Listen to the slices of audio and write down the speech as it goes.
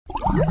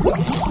You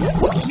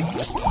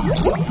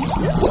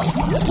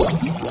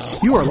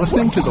are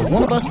listening to the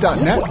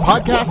OneOfUs.net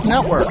podcast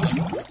network.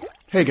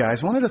 Hey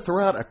guys, wanted to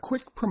throw out a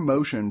quick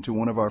promotion to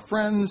one of our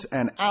friends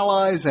and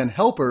allies and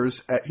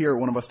helpers here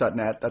at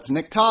OneOfUs.net. That's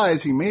Nick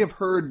Ties, who you may have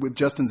heard with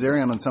Justin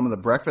Zarian on some of the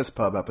Breakfast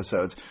Pub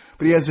episodes.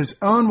 But he has his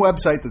own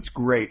website that's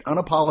great,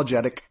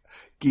 Unapologetic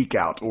Geek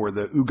Out, or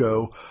the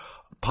UGO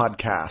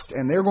podcast.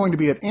 And they're going to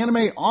be at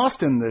Anime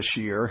Austin this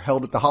year,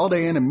 held at the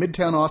Holiday Inn in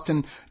Midtown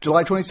Austin,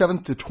 July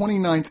 27th to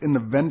 29th in the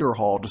vendor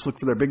hall. Just look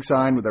for their big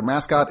sign with their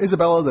mascot,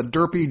 Isabella the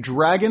Derpy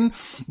Dragon.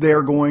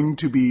 They're going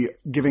to be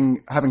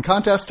having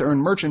contests to earn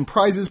merch and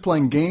prizes,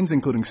 playing games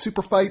including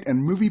Super Fight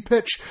and Movie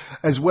Pitch,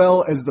 as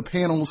well as the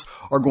panels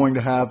are going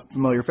to have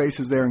familiar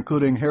faces there,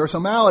 including Harris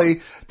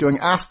O'Malley doing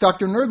Ask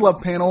Dr.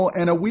 Nerdlove panel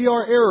and a We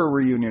Are Error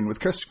reunion with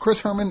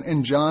Chris Herman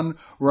and John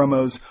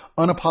Romo's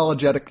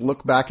unapologetic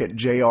look back at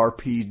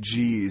JRPGs.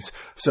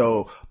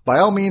 So, by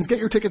all means, get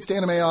your tickets to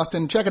Anime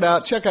Austin. Check it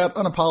out. Check out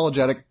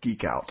Unapologetic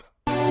Geek Out.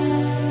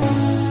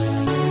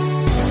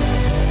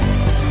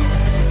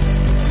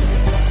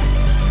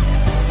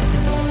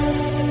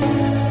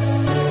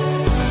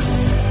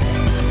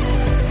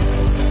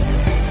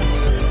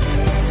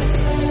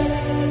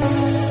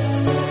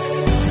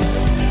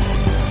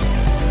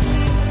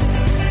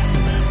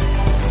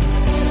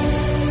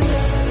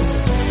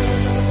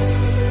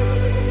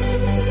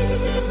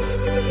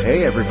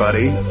 Hey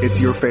everybody,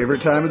 it's your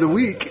favorite time of the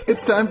week.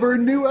 It's time for a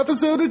new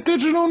episode of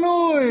Digital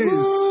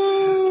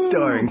Noise,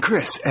 starring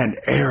Chris and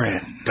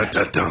Aaron.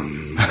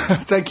 Dun-dun-dun.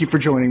 Thank you for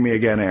joining me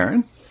again,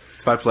 Aaron.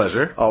 It's my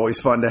pleasure. Always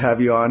fun to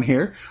have you on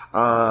here.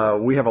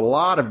 We have a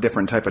lot of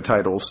different type of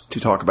titles to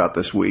talk about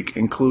this week,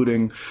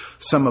 including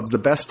some of the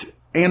best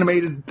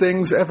animated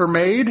things ever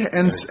made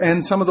and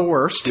some of the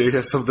worst.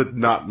 Yeah, some of the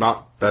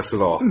not best at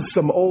all.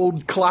 Some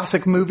old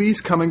classic movies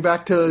coming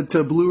back to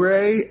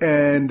Blu-ray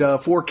and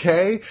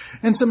 4K,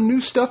 and some new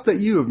stuff that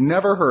you have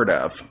never heard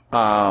of.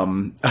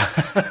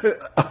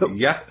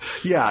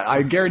 Yeah,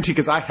 I guarantee,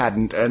 because I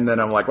hadn't, and then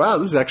I'm like, wow,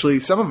 this is actually,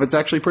 some of it's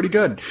actually pretty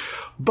good.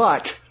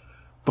 But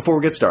before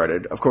we get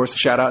started, of course, a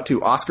shout out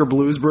to Oscar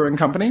Blues Brewing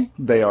Company.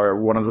 They are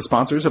one of the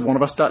sponsors of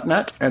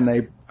OneOfUs.net, and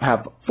they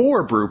have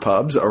 4 brew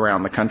pubs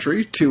around the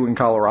country, 2 in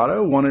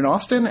Colorado, 1 in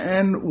Austin,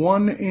 and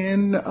 1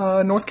 in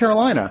North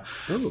Carolina.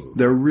 Ooh.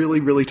 They're really,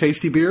 really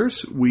tasty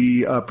beers.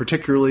 We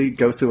particularly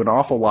go through an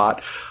awful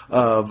lot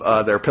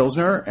of their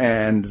Pilsner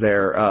and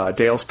their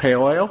Dale's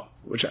Pale Ale,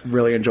 which I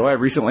really enjoy. I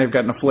recently have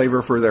gotten a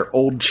flavor for their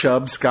Old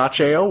Chub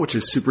Scotch Ale, which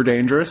is super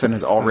dangerous and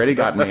has already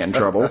gotten me in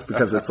trouble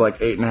because it's like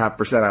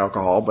 8.5%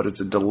 alcohol, but it's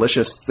a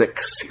delicious, thick,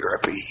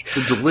 syrupy. It's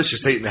a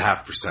delicious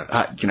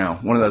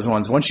 8.5%. One of those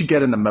ones, once you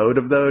get in the mode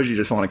of those, you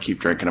just want to keep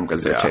drinking them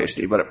because they're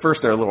tasty. But at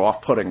first they're a little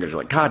off-putting because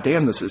you're like, God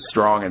damn, this is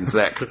strong and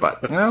thick.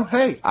 But,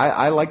 hey,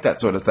 I like that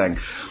sort of thing.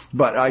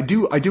 But I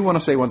do want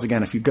to say once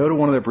again, if you go to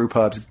one of their brew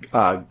pubs,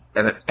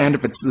 and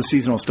if it's the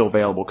seasonal still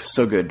available, because it's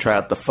so good, try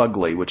out the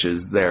Fugly, which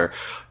is their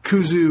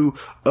Kuzu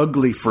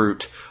Ugly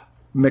Fruit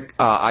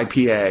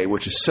IPA,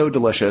 which is so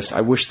delicious.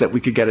 I wish that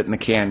we could get it in the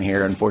can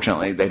here.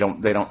 Unfortunately, they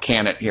don't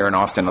can it here in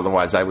Austin.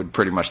 Otherwise, I would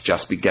pretty much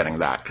just be getting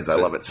that because I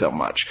love it so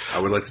much. I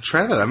would like to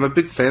try that. I'm a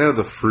big fan of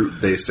the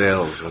fruit-based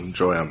ales. I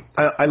enjoy them.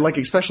 I like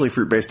especially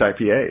fruit-based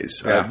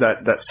IPAs. Yeah.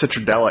 That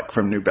Citradelic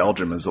from New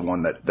Belgium is the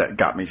one that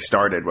got me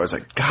started. I was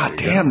like, God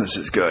damn, this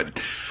is good.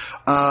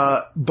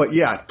 But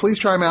yeah, please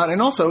try them out.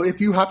 And also, if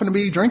you happen to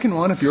be drinking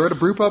one, if you're at a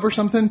brew pub or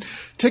something,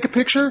 take a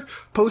picture,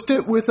 post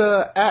it with,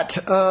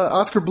 at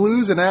Oscar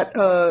Blues and at,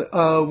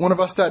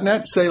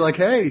 OneOfUs.net. Say like,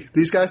 hey,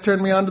 these guys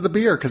turned me on to the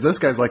beer. Cause those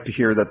guys like to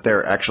hear that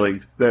they're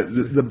actually,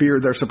 the beer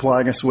they're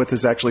supplying us with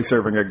is actually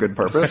serving a good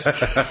purpose.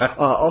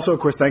 Also, of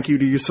course, thank you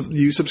to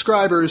you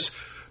subscribers.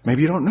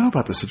 Maybe you don't know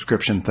about the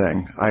subscription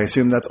thing. I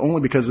assume that's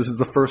only because this is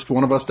the first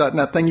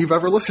OneOfUs.net thing you've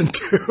ever listened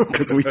to,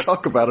 because we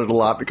talk about it a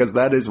lot, because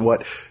that is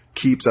what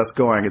keeps us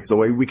going. It's the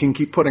way we can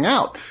keep putting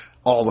out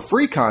all the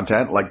free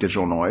content like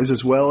Digital Noise,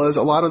 as well as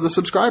a lot of the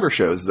subscriber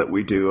shows that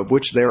we do, of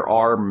which there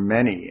are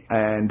many.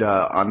 And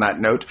on that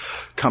note,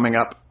 coming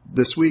up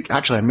this week,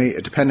 actually, I may,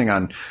 depending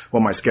on what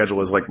my schedule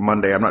is like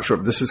Monday, I'm not sure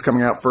if this is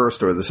coming out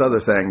first or this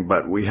other thing,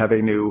 but we have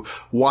a new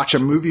Watch a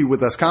Movie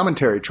With Us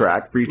commentary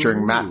track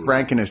featuring Matt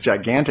Frank and his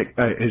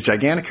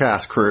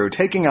Giganticast crew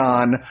taking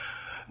on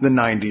the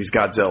 90s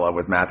Godzilla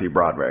with Matthew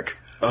Broderick.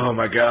 Oh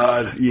my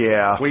God.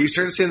 Yeah. When you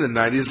started saying the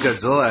 90s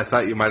Godzilla, I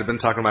thought you might have been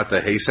talking about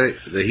the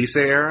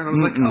Heisei era, and I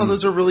was like, oh,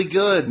 those are really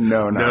good.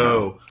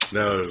 No.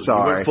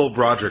 Sorry. You went full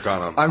Broderick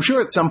on him. I'm sure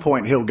at some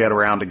point he'll get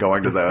around to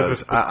going to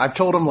those. I've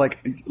told him,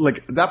 like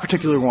that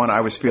particular one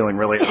I was feeling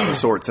really out of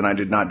sorts and I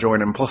did not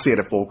join him. Plus he had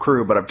a full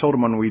crew, but I've told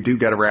him when we do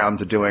get around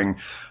to doing,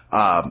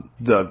 the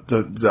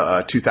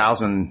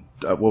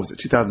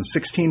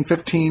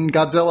 2016-15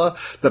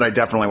 Godzilla, that I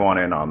definitely want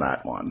in on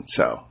that one.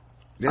 So.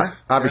 Yeah,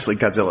 obviously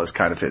Godzilla is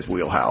kind of his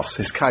wheelhouse,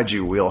 his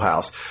kaiju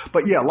wheelhouse.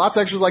 But yeah, lots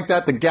of extras like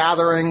that. The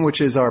Gathering, which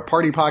is our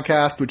party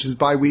podcast, which is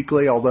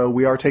bi-weekly, although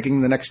we are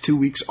taking the next 2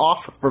 weeks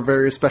off for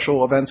various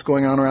special events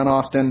going on around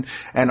Austin,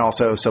 and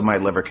also so my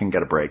liver can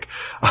get a break.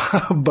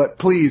 But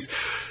please,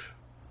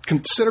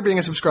 consider being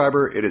a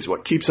subscriber. It is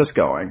what keeps us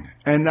going.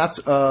 And that's,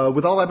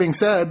 with all that being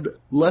said,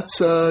 let's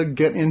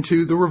get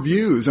into the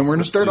reviews. And we're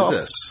going to start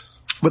off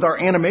with our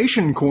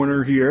animation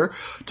corner here,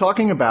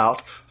 talking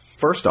about,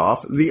 first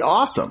off, The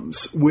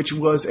Awesomes, which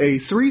was a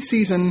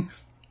 3-season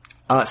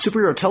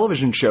superhero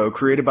television show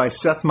created by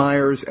Seth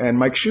Meyers and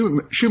Mike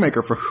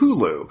Shoemaker for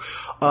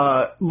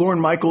Hulu. Lorne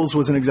Michaels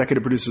was an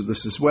executive producer of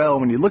this as well.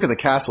 When you look at the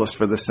cast list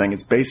for this thing,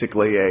 it's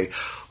basically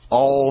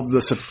all of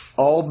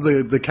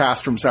the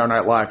cast from Saturday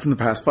Night Live from the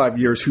past 5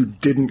 years who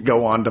didn't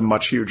go on to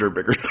much huger,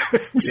 bigger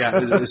things. Yeah,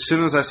 as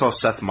soon as I saw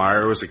Seth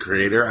Meyers was a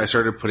creator, I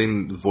started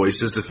putting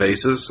voices to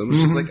faces. I was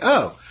just like,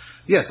 oh,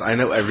 yes, I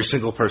know every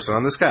single person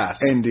on this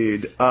cast.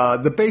 Indeed.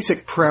 The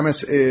basic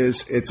premise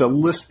is it's a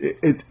list.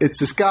 It's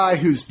this guy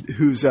whose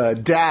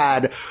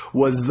dad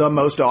was the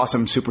most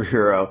awesome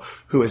superhero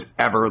who has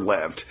ever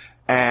lived.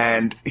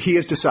 And he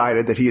has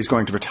decided that he is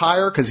going to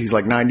retire because he's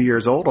like 90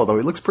 years old, although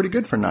he looks pretty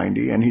good for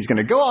 90. And he's going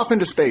to go off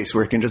into space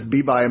where he can just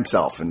be by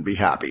himself and be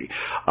happy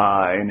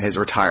in his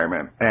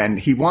retirement. And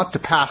he wants to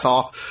pass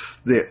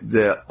off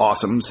the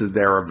Awesomes,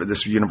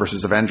 this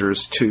universe's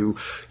Avengers, to,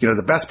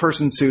 the best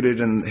person suited,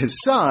 and his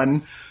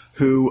son,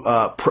 who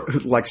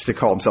likes to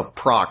call himself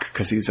Proc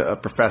because he's a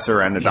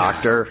professor and a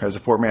doctor, has a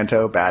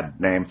portmanteau,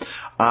 bad name.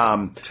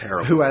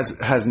 Terrible. Who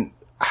has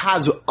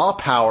a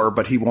power,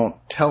 but he won't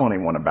tell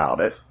anyone about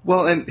it.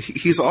 Well, and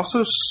he's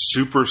also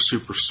super,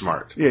 super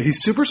smart. Yeah,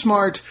 he's super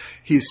smart,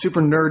 he's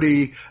super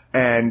nerdy,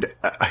 and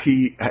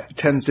he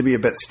tends to be a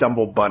bit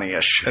stumble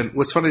bunny-ish. And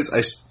what's funny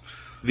is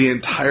the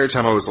entire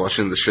time I was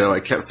watching the show, I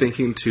kept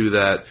thinking to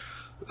that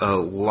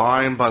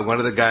line by one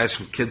of the guys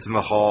from Kids in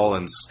the Hall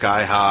and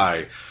Sky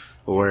High,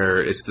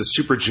 where it's the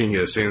super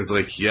genius, and he's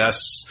like, yes,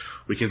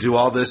 we can do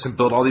all this and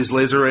build all these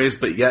laser rays,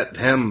 but yet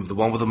him, the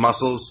one with the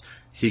muscles,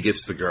 he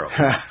gets the girl.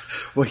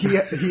 Well,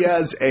 he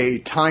has a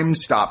time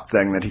stop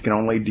thing that he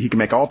can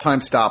make all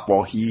time stop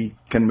while he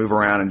can move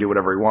around and do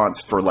whatever he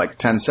wants for like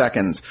 10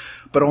 seconds,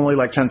 but only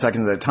like 10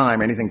 seconds at a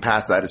time. Anything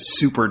past that is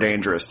super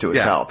dangerous to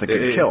his health. It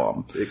could kill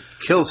him. It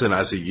kills him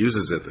as he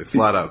uses it. They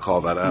flat out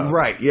call that out.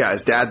 Right. Yeah.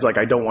 His dad's like,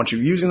 I don't want you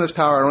using this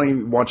power. I don't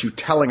even want you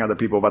telling other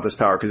people about this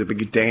power because it'd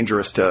be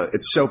dangerous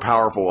it's so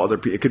powerful.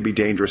 It could be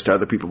dangerous to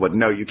other people, but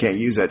no, you can't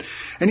use it.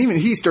 And even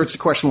he starts to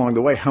question along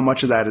the way how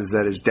much of that is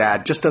that his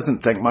dad just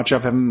doesn't think much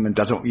of him and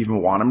doesn't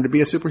even want him to be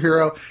a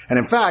superhero. And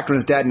in fact, when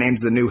his dad names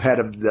the new head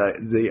of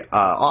the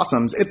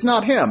Awesomes, it's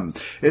not him.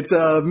 It's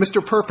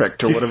Mr.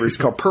 Perfect or whatever he's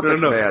called. Perfect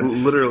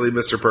Man. Literally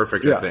Mr.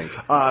 Perfect, I think.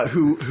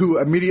 Who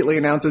immediately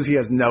announces he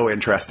has no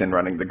interest in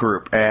running the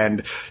group.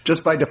 And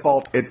just by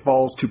default, it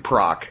falls to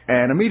Proc.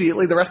 And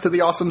immediately the rest of the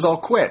Awesomes all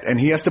quit. And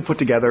he has to put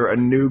together a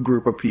new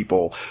group of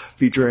people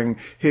featuring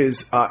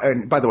his,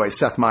 and by the way,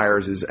 Seth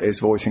Meyers is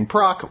voicing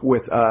Proc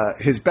with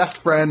his best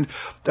friend,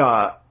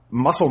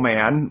 Muscle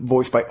Man,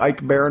 voiced by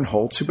Ike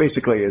Barinholtz, who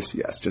basically is,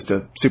 just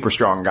a super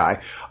strong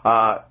guy.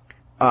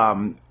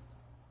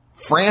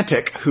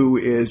 Frantic, who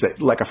is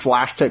like a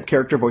Flash type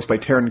character, voiced by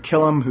Taron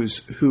Killam,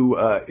 who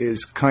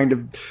is kind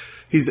of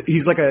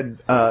he's like a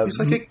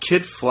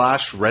Kid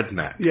Flash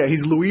redneck. Yeah,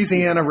 he's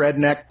Louisiana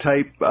redneck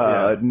type,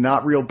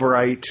 not real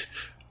bright,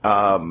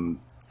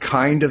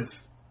 kind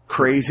of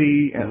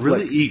crazy and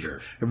really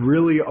eager,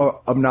 really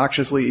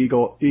obnoxiously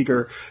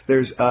eager.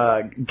 There's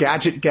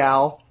Gadget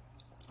Gal,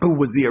 who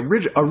was the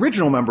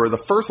original member of the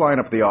first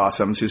lineup of the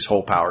Awesomes, whose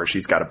whole power,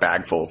 she's got a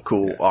bag full of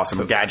cool,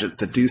 awesome gadgets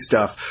that do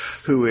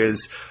stuff, who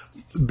is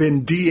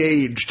been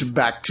de-aged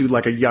back to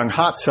like a young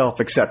hot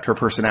self, except her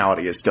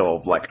personality is still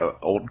like an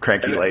old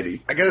cranky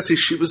lady. I gotta say,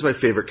 she was my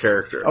favorite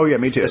character. Oh yeah,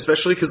 me too.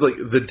 Especially because like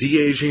the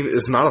de-aging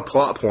is not a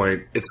plot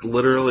point. It's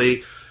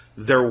literally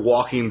they're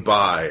walking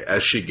by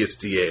as she gets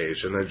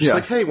de-aged, and they're just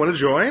like, hey, want to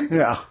join?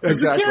 Yeah,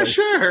 exactly. Like,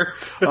 yeah,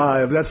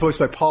 sure. That's voiced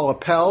by Paula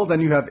Pell.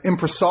 Then you have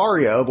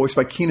Impresario, voiced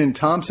by Kenan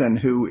Thompson,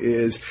 who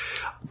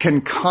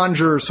can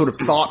conjure sort of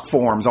thought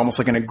forms, almost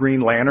like in a Green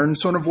Lantern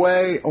sort of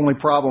way. Only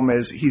problem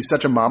is he's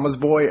such a mama's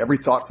boy. Every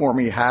thought form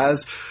he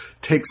has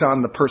takes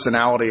on the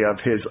personality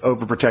of his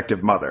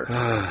overprotective mother.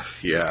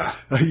 Yeah.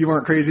 You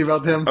weren't crazy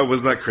about him? I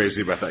was not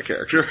crazy about that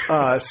character.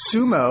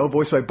 Sumo,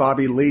 voiced by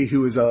Bobby Lee,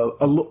 who is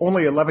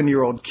only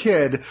 11-year-old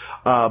kid,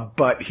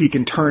 but he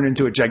can turn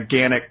into a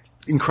gigantic,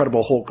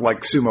 Incredible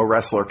Hulk-like sumo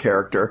wrestler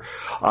character.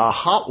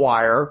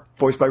 Hotwire,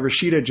 voiced by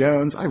Rashida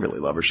Jones. I really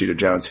love Rashida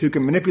Jones, who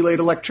can manipulate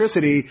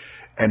electricity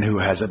and who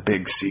has a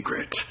big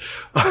secret.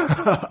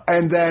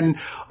 And then,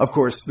 of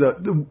course,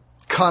 the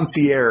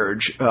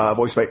Concierge,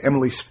 voiced by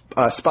Emily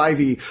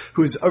Spivey,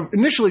 who's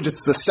initially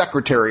just the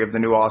secretary of the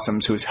New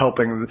Awesomes, who's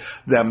helping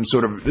them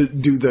sort of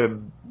do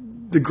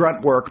the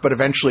grunt work, but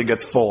eventually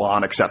gets full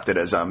on accepted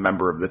as a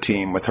member of the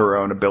team with her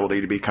own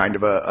ability to be kind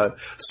of a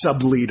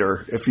sub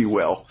leader, if you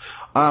will.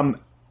 And,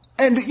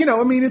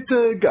 it's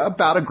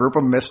about a group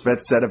of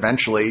misfits that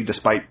eventually,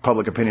 despite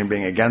public opinion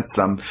being against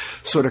them,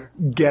 sort of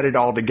get it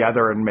all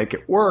together and make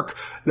it work.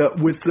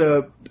 With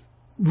the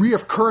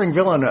reoccurring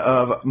villain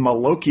of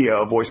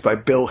Malokio, voiced by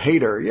Bill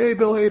Hader. Yay,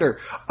 Bill Hader.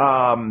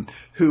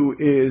 Who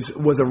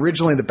was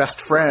originally the best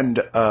friend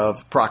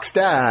of Proc's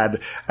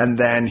dad, and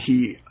then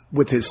he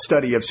with his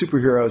study of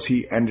superheroes,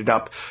 he ended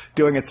up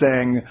doing a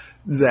thing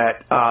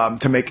that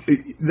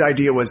the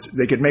idea was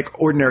they could make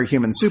ordinary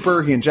humans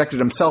super. He injected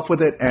himself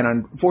with it, and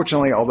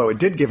unfortunately, although it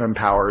did give him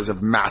powers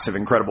of massive,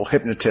 incredible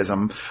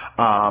hypnotism,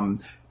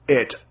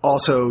 it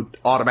also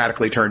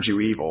automatically turns you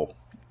evil.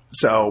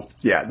 So,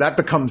 yeah, that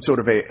becomes sort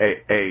of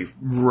a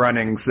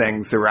running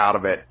thing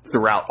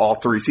throughout all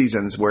 3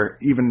 seasons, where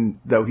even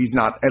though he's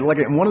not, like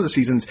in one of the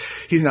seasons,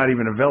 he's not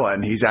even a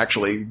villain. He's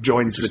actually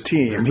joins the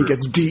team. He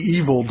gets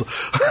de-eviled.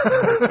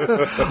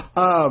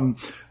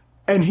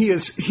 And he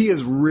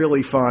is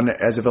really fun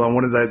as a villain.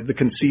 One of the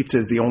conceits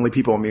is the only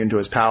people immune to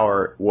his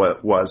power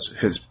was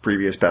his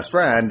previous best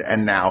friend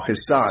and now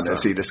his son,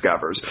 as he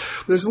discovers.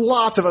 There's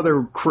lots of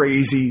other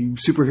crazy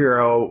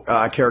superhero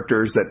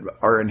characters that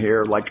are in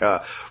here, like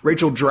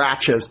Rachel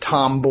Dratch as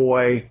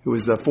Tomboy, who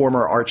was the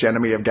former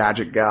archenemy of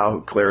Gadget Gal,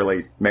 who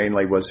clearly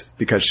mainly was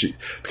because she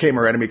became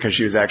her enemy because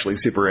she was actually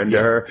super into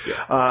her.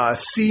 Yeah.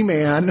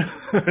 Seaman,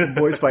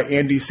 voiced by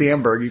Andy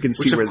Samberg. You can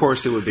see of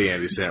course it would be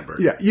Andy Samberg.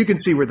 Yeah, you can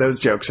see where those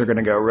jokes are going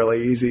to go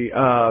really easy.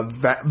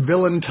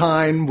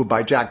 Valentine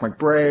by Jack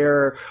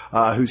McBrayer,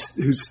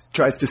 who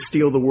tries to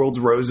steal the world's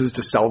roses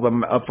to sell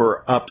them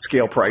for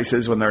upscale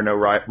prices when there are no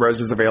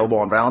roses available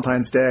on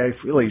Valentine's Day.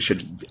 Really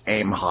should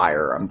aim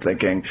higher, I'm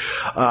thinking.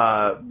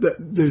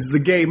 There's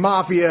the gay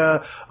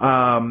mafia,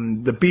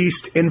 the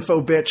Beast,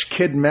 Info Bitch,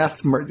 Kid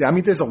Meth. I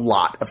mean, there's a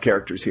lot of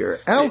characters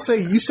here. And I'll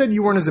say, you said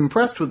you weren't as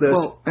impressed with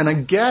this, and I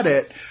get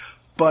it,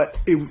 but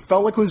it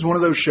felt like it was one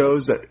of those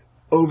shows that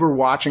over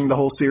watching the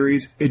whole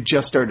series, it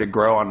just started to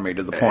grow on me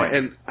to the point.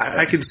 And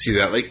I can see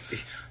that. Like,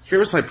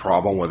 here's my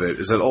problem with it,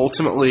 is that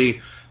ultimately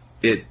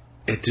it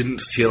didn't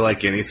feel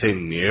like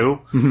anything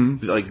new.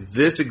 Mm-hmm. Like,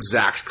 this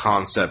exact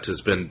concept has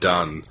been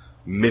done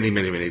many,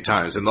 many, many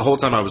times. And the whole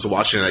time I was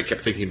watching it, I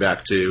kept thinking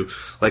back to,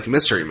 like,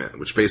 Mystery Men,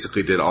 which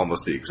basically did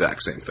almost the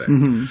exact same thing.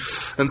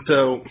 Mm-hmm. And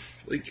so,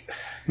 like...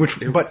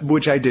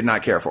 Which I did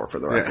not care for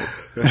the record.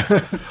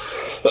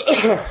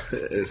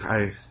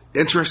 Yeah.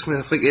 Interestingly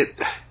enough, like,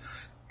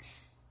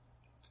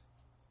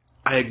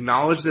 I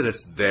acknowledge that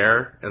it's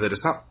there and that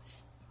it's not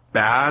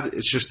bad.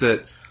 It's just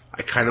that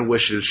I kind of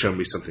wish it had shown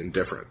me something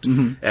different.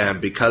 Mm-hmm. And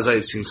because I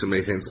had seen so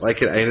many things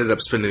like it, I ended up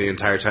spending the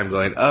entire time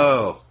going,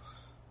 oh,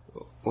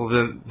 well,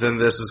 then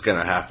this is going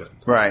to happen.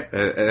 Right.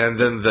 And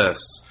then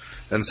this.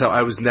 And so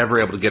I was never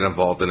able to get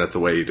involved in it the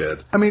way you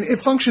did. I mean, it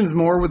functions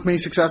more with me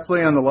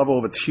successfully on the level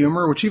of its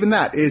humor, which even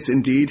that is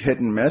indeed hit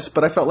and miss.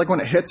 But I felt like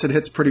when it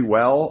hits pretty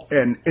well.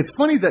 And it's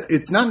funny that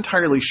it's not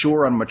entirely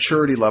sure on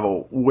maturity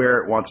level where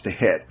it wants to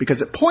hit.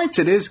 Because at points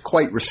it is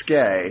quite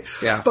risque.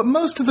 Yeah. But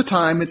most of the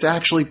time it's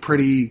actually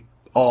pretty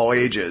all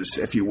ages,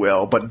 if you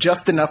will. But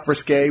just enough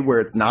risque where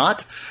it's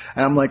not.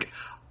 And I'm like...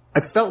 I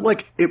felt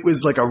like it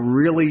was like a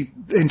really,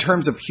 in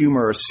terms of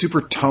humor, a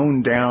super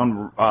toned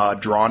down,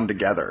 drawn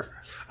together.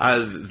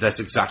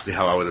 That's exactly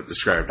how I would have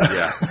described it,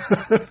 yeah.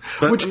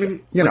 But, which, I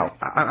mean, you know.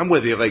 I'm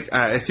with you. Like,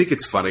 I think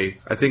it's funny.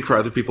 I think for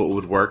other people it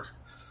would work.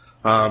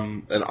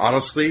 And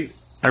honestly,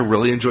 I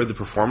really enjoyed the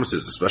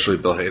performances, especially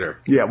Bill Hader.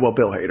 Yeah, well,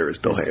 Bill Hader is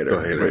Bill Hader.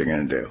 What are you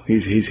going to do?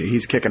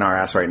 He's kicking our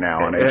ass right now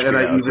on HBO. And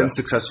I even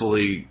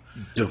successfully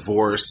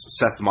divorced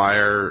Seth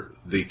Meyer,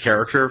 the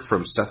character,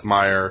 from Seth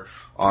Meyer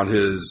on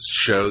his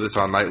show that's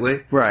on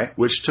nightly. Right.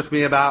 Which took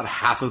me about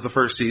half of the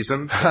first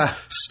season to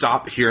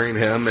stop hearing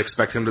him,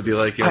 expect him to be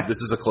like,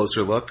 this is a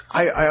closer look.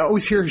 I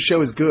always hear his show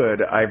is good.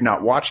 I've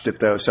not watched it,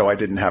 though, so I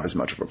didn't have as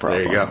much of a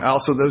problem. There you go.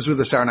 Also, those were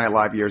the Saturday Night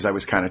Live years I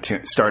was kind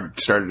of started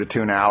to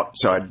tune out,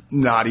 so I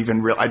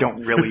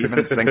don't really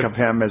even think of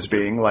him as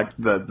being like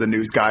the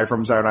news guy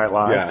from Saturday Night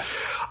Live.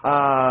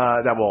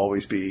 Yeah. That will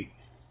always be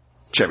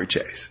Chevy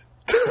Chase.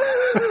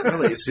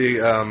 Really?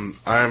 See,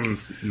 I'm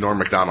Norm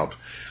Macdonald.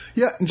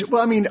 Yeah,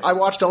 well, I mean, I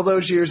watched all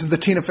those years of the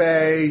Tina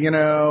Fey, you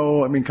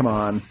know. I mean, come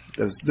on.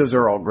 Those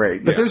are all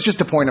great. But there's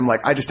just a point I'm like,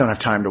 I just don't have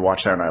time to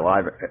watch Saturday Night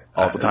Live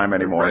all the time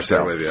anymore. Right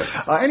there with you.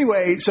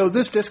 Anyway, so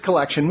this disc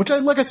collection, which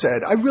like I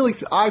said,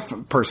 I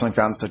personally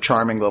found this a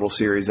charming little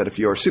series that if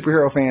you're a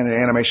superhero fan and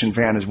animation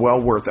fan is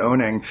well worth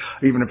owning,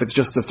 even if it's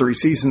just the 3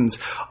 seasons.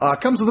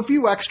 Comes with a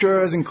few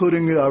extras,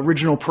 including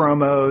original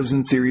promos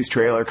and series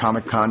trailer,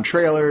 Comic-Con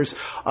trailers,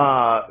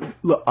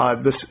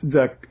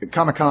 the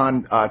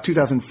Comic-Con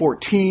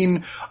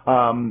 2014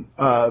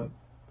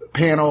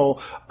 panel,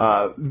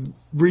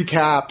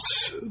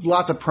 recaps,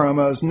 lots of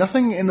promos.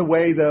 Nothing in the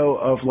way, though,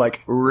 of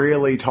like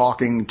really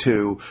talking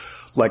to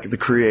like the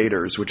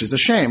creators, which is a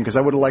shame because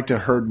I would have liked to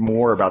have heard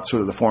more about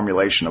sort of the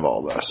formulation of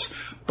all this.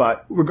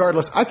 But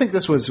regardless, I think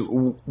this was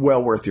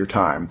well worth your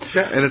time.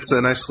 Yeah, and it's a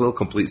nice little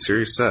complete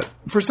series set.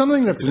 For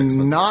something that's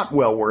not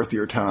well worth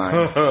your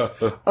time.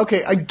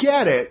 Okay, I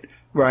get it.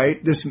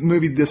 Right? This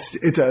movie,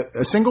 it's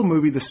a single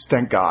movie,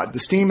 thank God, The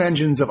Steam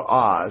Engines of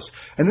Oz.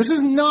 And this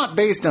is not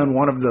based on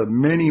one of the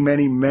many,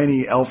 many,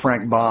 many L.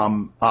 Frank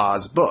Baum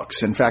Oz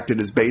books. In fact,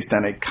 it is based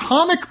on a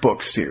comic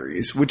book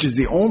series, which is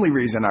the only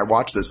reason I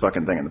watched this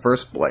fucking thing in the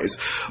first place,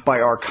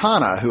 by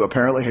Arcana, who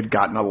apparently had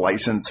gotten a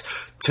license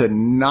to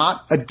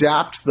not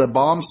adapt the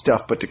Baum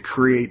stuff, but to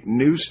create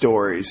new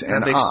stories.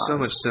 And that makes so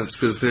much sense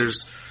because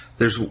there's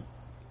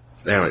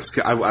Anyways,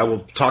 I will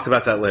talk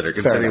about that later.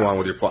 Continue on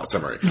with your plot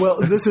summary.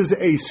 Well, this is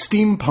a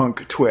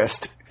steampunk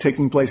twist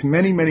taking place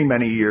many, many,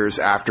 many years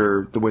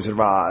after The Wizard of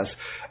Oz.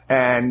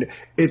 And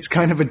it's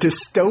kind of a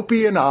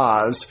dystopian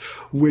Oz,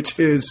 which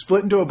is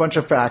split into a bunch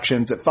of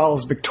factions. It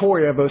follows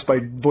Victoria, voiced by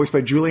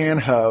Julianne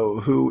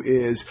Hough, who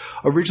is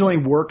originally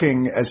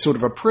working as sort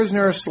of a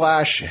prisoner /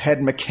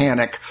 head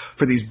mechanic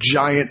for these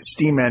giant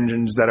steam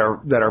engines that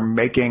are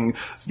making,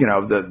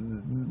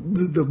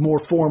 the more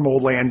formal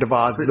land of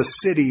Oz, the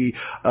city,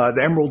 the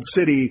Emerald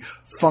City,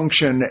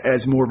 function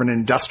as more of an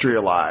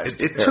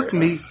industrialized It took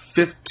me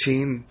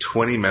 15,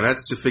 20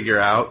 minutes to figure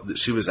out that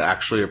she was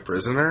actually a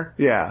prisoner.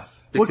 Yeah.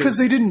 Because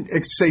they didn't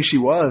say she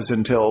was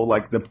until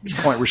like the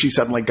point where she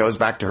suddenly goes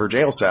back to her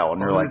jail cell,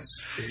 and they're like,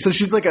 so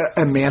she's like an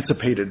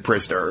emancipated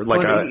prisoner.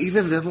 Like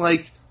even then,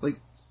 like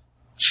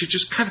she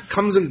just kind of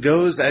comes and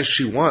goes as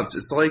she wants.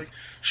 It's like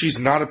she's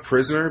not a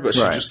prisoner, but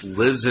she just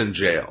lives in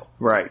jail.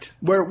 Right.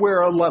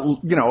 Where a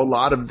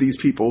lot of these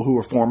people who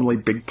were formerly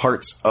big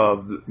parts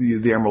of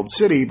the Emerald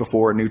City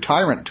before a new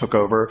tyrant took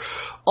over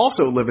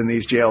also live in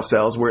these jail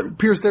cells where it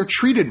appears they're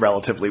treated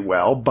relatively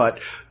well,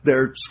 but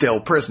they're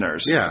still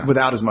prisoners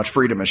without as much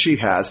freedom as she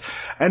has.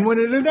 And when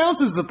it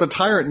announces that the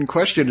tyrant in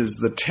question is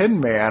the Tin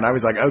Man, I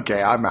was like,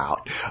 okay, I'm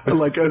out. I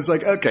was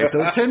like, okay, so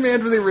the Tin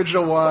Man from the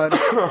original one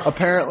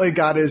apparently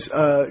got his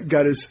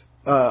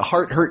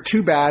heart hurt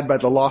too bad by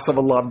the loss of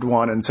a loved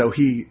one, and so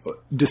he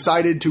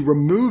decided to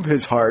remove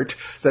his heart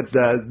that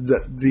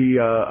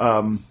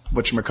the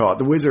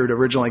wizard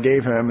originally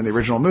gave him in the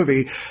original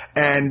movie,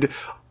 and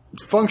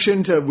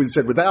function to, we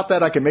said, without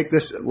that I can make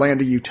this land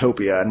a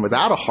utopia, and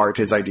without a heart,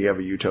 his idea of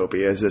a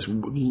utopia is this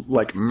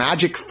like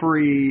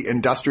magic-free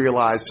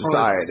industrialized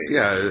society.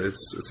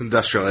 It's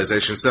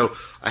industrialization. So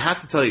I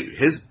have to tell you,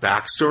 his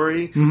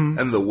backstory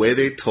and the way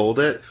they told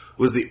it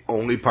was the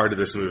only part of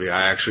this movie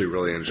I actually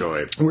really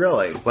enjoyed.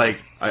 Really? Like,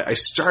 I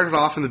started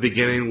off in the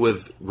beginning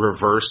with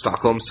reverse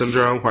Stockholm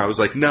Syndrome, where I was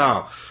like,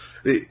 no,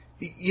 the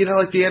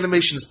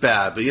animation's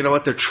bad, but you know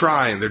what? They're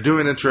trying. They're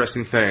doing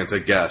interesting things, I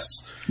guess.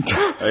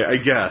 I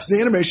guess. The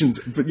animation's,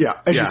 you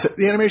said,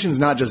 the animation's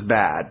not just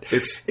bad.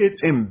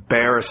 It's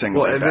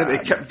embarrassingly bad. And then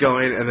it kept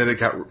going, and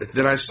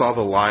then I saw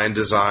the lion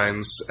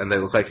designs, and they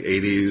look like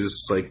 80s,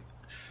 like,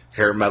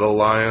 hair metal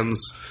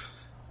lions.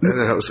 And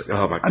then I was like,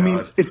 oh my God. I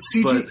mean, it's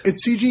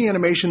CG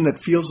animation that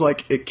feels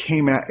like it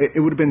came out,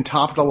 it would have been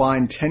top of the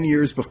line 10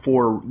 years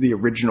before the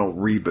original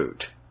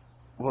reboot.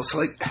 Well, it's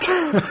like,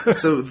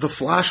 so the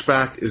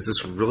flashback is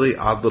this really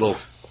odd little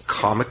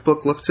comic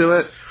book look to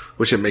it,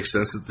 which it makes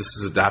sense that this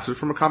is adapted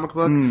from a comic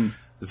book.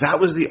 That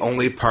was the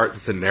only part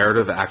that the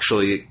narrative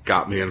actually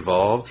got me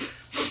involved.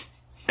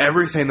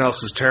 Everything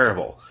else is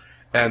terrible.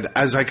 And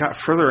as I got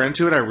further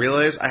into it, I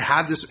realized I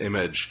had this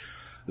image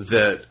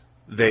that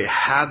they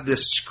had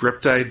this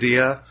script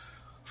idea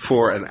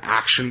for an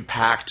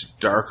action-packed,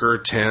 darker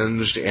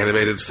tinged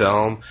animated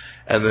film,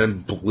 and then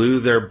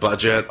blew their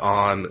budget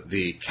on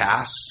the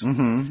cast.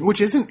 Which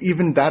isn't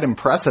even that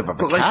impressive of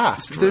a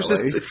cast, There's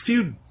really. a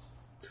few...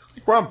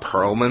 Ron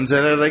Perlman's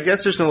in it. I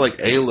guess there's no,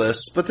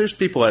 A-list, but there's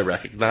people I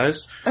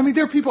recognize. I mean,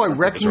 there are people I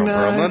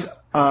recognize.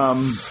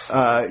 Ron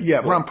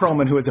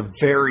Perlman, who has a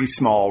very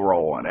small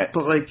role in it.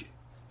 But,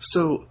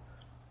 so...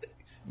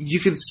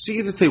 You can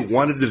see that they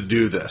wanted to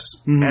do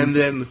this, and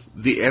then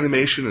the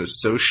animation is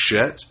so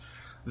shit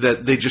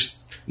that they just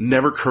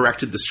never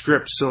corrected the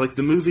script. So,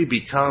 the movie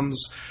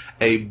becomes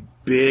a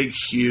big,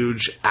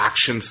 huge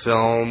action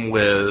film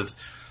with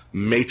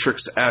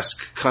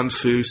Matrix-esque kung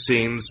fu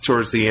scenes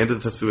towards the end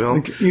of the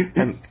film. You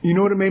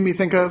know what it made me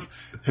think of?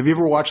 Have you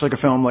ever watched a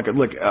film like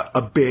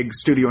a big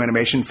studio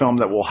animation film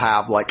that will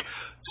have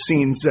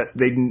scenes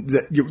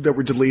that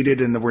were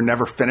deleted and that were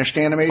never finished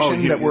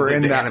animation that were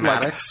in that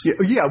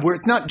animatics? Where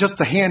it's not just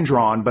the hand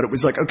drawn, but it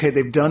was okay,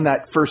 they've done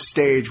that first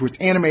stage where it's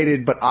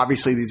animated, but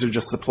obviously these are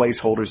just the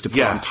placeholders to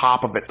put on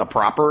top of it the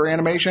proper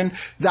animation.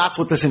 That's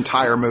what this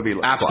entire movie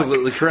looks like.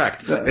 Absolutely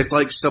correct. It's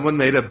like someone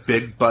made a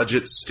big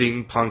budget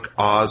steampunk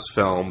Oz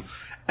film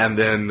and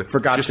then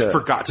forgot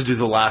to do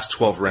the last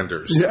 12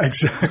 renders. Yeah,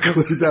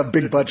 exactly. The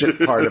big budget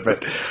part of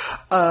it.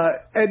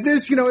 And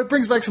there's, it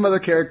brings back some other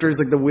characters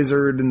like the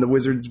wizard and the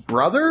wizard's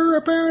brother,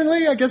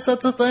 apparently. I guess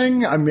that's a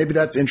thing. Maybe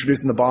that's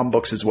introduced in the Baum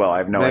books as well. I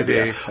have no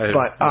idea.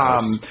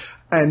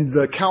 And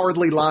the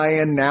Cowardly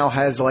Lion now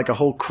has a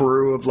whole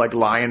crew of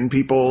lion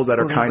people that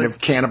are kind of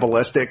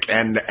cannibalistic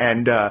and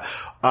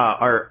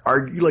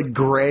are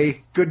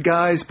gray good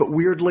guys, but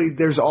weirdly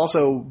there's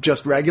also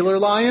just regular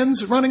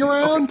lions running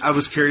around. Okay, I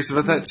was curious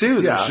about that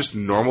too. There's just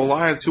normal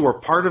lions who are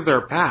part of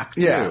their pack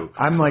too. Yeah.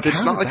 I'm like,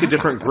 it's not like a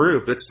different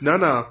group. It's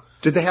no.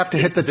 Did they have to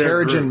hit the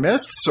Terrigen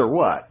Mists or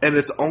what? And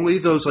it's only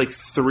those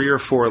 3 or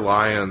 4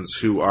 lions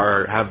who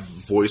have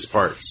voice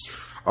parts.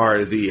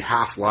 Are the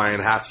half lion,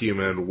 half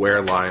human,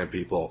 were-lion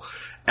people.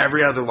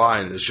 Every other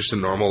lion is just a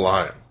normal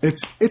lion.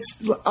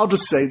 I'll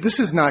just say, this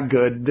is not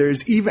good.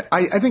 There's even,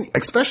 I think,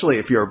 especially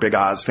if you're a big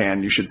Oz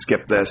fan, you should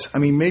skip this. I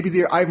mean, maybe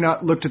I've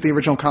not looked at the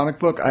original comic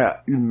book.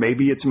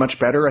 Maybe it's much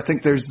better. I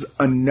think there's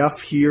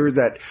enough here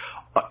that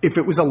if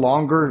it was a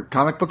longer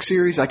comic book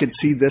series, I could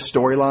see this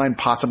storyline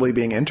possibly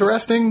being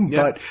interesting.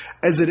 Yeah. But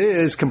as it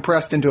is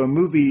compressed into a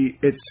movie,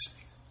 it's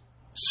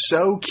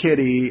so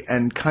kiddie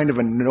and kind of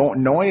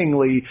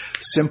annoyingly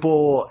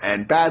simple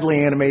and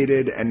badly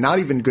animated and not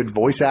even good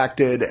voice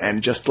acted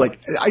and just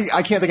like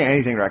I can't think of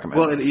anything to recommend.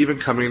 Well, and even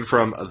coming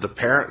from the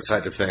parent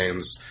side of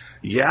things,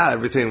 yeah,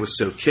 everything was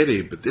so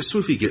kiddie, but this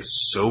movie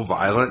gets so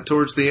violent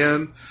towards the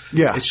end.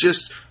 Yeah. It's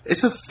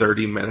a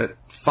 30-minute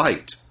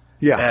fight.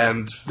 Yeah,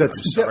 and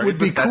that would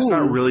be cool. That's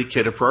not really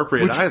kid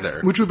appropriate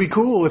either. Which would be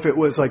cool if it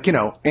was like,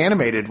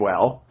 animated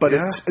well. But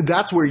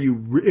that's where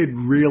it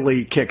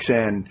really kicks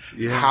in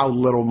how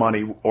little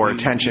money or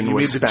attention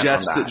was spent on that.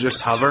 The jets that just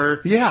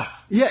hover. Yeah,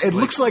 it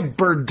looks like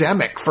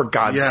Birdemic, for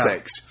God's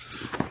sakes.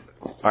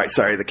 All right,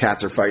 sorry, the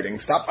cats are fighting.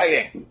 Stop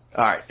fighting.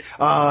 All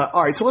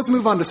right. So let's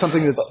move on to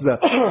something that's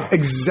the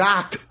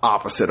exact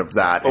opposite of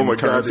that in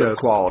terms of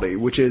quality,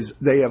 which is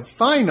they have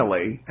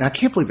finally, and I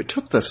can't believe it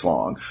took this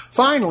long,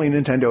 finally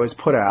Nintendo has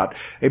put out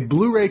a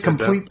Blu-ray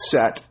complete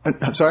set.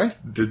 Sorry?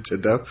 Did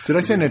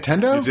I say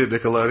Nintendo? You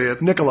did Nickelodeon?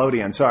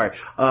 Nickelodeon, sorry.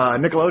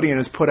 Nickelodeon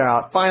has put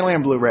out, finally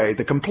on Blu-ray,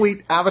 the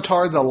complete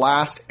Avatar The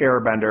Last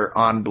Airbender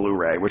on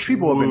Blu-ray, which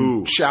people have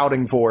been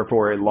shouting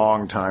for a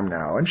long time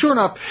now. And sure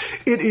enough,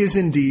 it is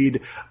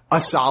indeed a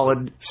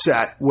solid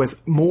set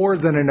with more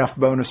than enough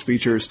bonus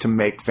features to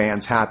make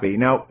fans happy.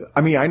 Now,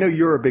 I mean, I know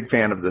you're a big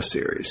fan of this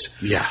series.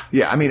 Yeah.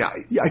 Yeah, I mean,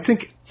 I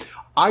think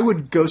I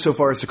would go so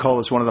far as to call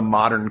this one of the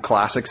modern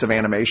classics of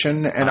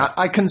animation, and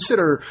I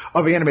consider,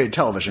 of animated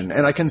television,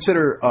 and I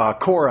consider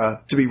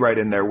Korra to be right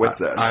in there with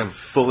this. I'm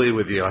fully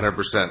with you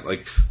 100%.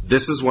 Like,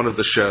 this is one of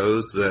the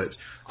shows that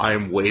I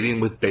am waiting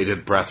with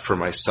bated breath for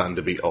my son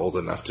to be old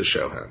enough to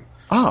show him.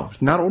 Oh,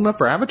 not old enough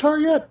for Avatar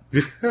yet?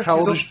 How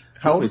old is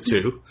How old is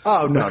he? 2.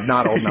 Oh, no,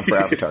 not old enough for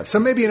Avatar. So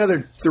maybe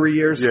another 3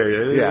 years.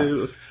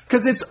 Yeah.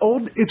 Because it's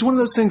old. It's one of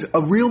those things.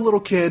 A real little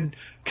kid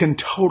can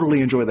totally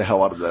enjoy the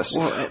hell out of this.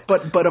 Well,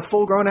 but a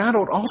full grown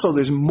adult also,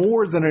 there's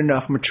more than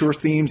enough mature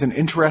themes and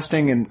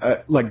interesting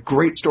and like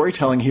great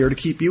storytelling here to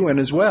keep you in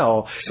as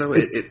well. So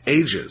it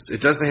ages. It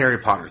does the Harry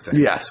Potter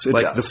thing. Yes, it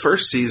does. The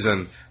first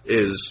season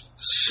is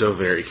so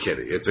very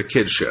kiddie. It's a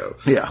kid show.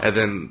 Yeah. And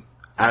then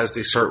as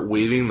they start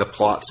weaving the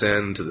plots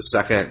into the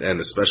second and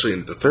especially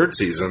into the third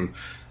season,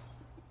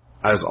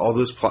 as all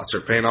those plots are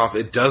paying off,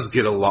 it does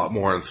get a lot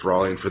more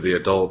enthralling for the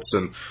adults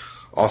and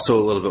also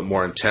a little bit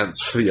more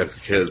intense for the younger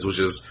kids, which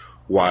is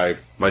why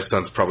my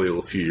son's probably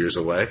a few years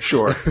away.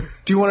 Sure.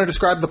 Do you want to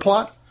describe the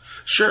plot?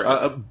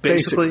 Sure.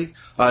 Basically,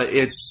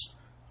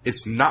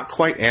 it's not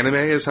quite anime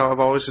is how I've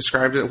always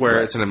described it,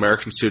 where it's an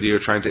American studio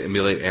trying to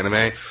emulate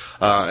anime.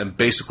 And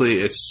basically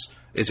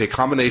it's a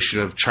combination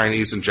of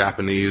Chinese and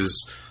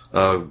Japanese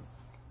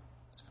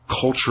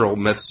cultural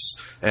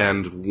myths,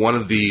 and one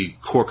of the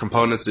core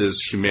components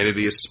is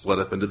humanity is split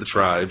up into the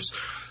tribes,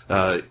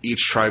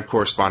 each tribe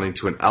corresponding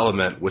to an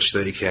element which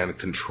they can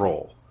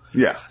control.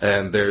 Yeah.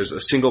 And there's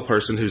a single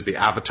person who's the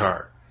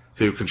avatar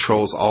who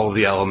controls all of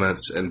the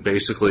elements and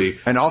basically...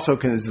 And also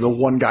is the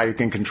one guy who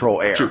can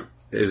control air. True.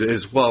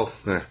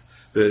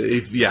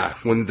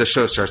 When the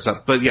show starts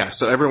up. But yeah,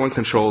 so everyone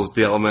controls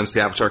the elements,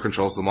 the Avatar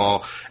controls them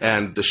all,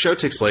 and the show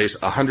takes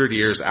place 100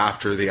 years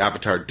after the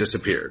Avatar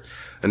disappeared,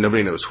 and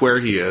nobody knows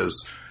where he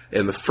is.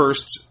 In the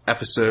first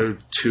episode,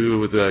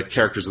 2 of the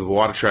characters of the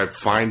Water Tribe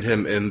find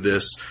him in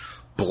this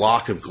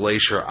block of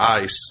glacier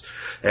ice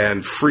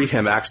and free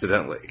him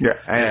accidentally. Yeah,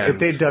 and if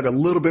they dug a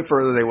little bit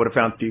further, they would have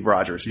found Steve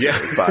Rogers too,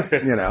 but,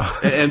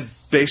 And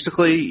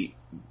basically,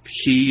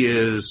 he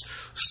is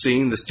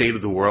seeing the state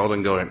of the world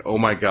and going, oh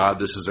my God,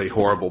 this is a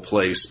horrible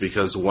place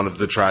because one of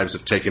the tribes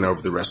have taken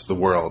over the rest of the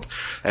world.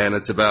 And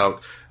it's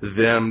about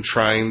them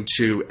trying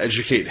to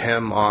educate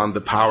him on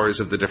the powers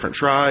of the different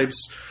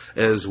tribes,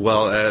 as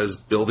well as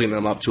building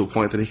him up to a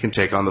point that he can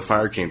take on the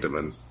Fire Kingdom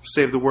and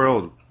save the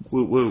world.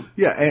 Woo woo.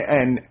 Yeah,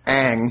 and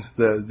Aang,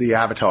 the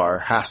Avatar,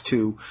 has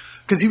to...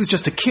 Because he was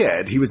just a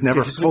kid. He was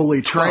never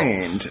fully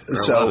trained.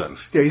 So, 11.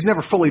 yeah, he's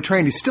never fully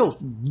trained. He's still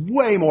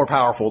way more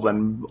powerful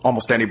than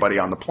almost anybody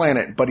on the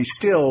planet. But he's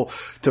still,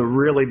 to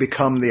really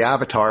become the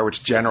Avatar,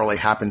 which generally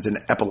happens in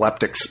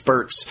epileptic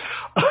spurts,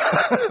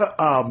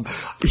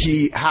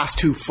 he has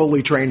to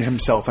fully train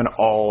himself in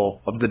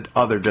all of the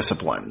other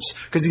disciplines.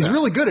 Because he's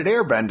really good at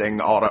airbending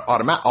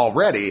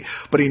already,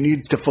 but he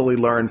needs to fully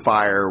learn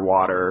fire,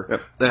 water,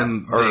 Yep.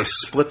 Then they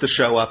split the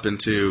show up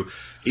into...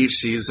 Each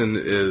season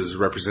is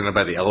represented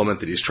by the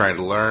element that he's trying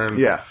to learn.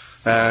 Yeah.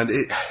 And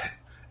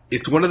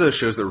it's one of those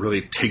shows that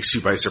really takes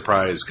you by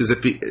surprise, because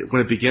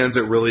when it begins,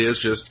 it really is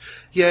just,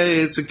 yay,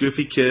 it's a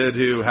goofy kid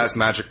who has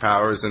magic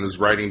powers and is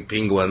riding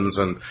penguins,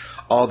 and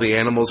all the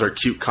animals are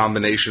cute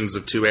combinations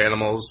of two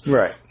animals.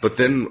 Right. But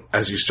then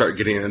as you start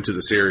getting into the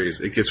series,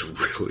 it gets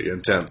really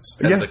intense.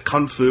 And the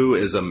kung fu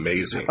is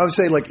amazing. I would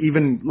say, like,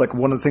 even, like,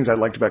 one of the things I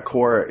liked about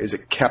Korra is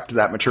it kept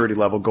that maturity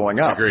level going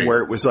up. Agreed.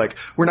 Where it was like,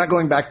 we're not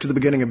going back to the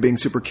beginning of being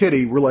super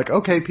kiddie. We're like,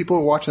 okay, people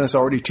are watching this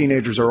already,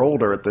 teenagers or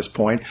older at this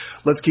point.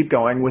 Let's keep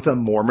going with a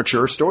more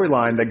mature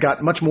storyline that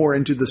got much more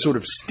into the sort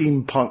of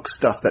steampunk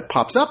stuff that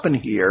pops up in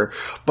here.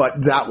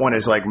 But that one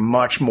is, like,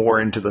 much more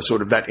into the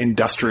sort of that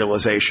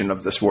industrialization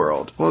of this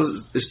world. Well,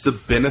 it's the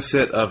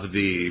benefit of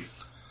the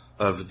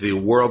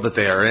world that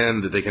they are in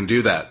that they can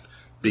do that.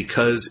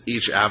 Because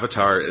each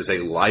avatar is a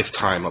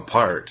lifetime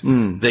apart,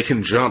 they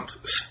can jump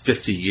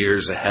 50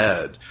 years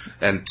ahead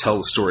and tell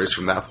the stories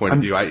from that point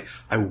of view. I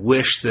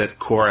wish that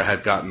Korra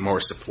had gotten more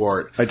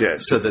support. I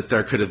did. So that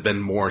there could have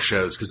been more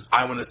shows, because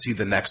I want to see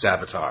the next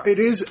Avatar. It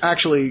is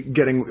actually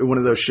getting one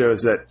of those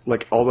shows that,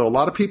 like, although a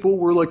lot of people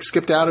were, like,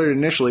 skipped out at it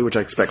initially, which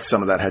I expect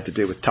some of that had to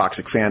do with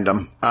toxic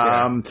fandom,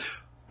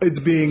 it's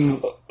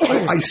being,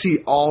 I see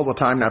all the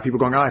time now people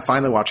going, I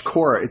finally watched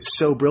Korra. It's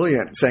so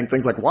brilliant. Saying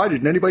things like, why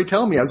didn't anybody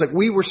tell me? I was like,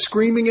 we were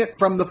screaming it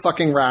from the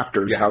fucking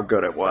rafters how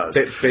good it was.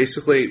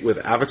 Basically,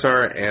 with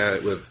Avatar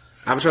The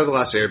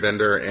Last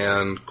Airbender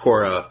and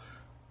Korra,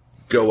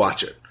 go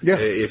watch it. Yeah.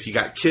 If you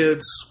got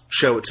kids,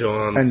 show it to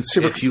them. And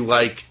if you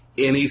like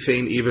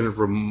anything even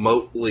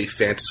remotely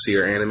fantasy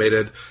or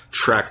animated,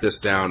 track this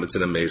down. It's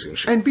an amazing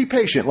show. And be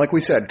patient, like we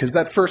said, because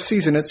that first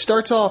season, it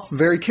starts off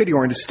very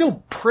kiddie-oriented. It's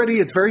still pretty.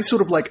 It's very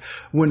sort of like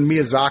when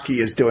Miyazaki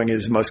is doing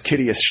his most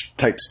kiddie-ish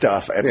type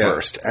stuff at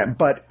first.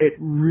 But it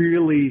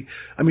really,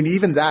 I mean,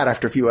 even that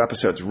after a few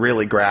episodes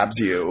really grabs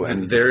you.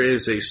 And there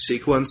is a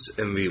sequence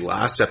in the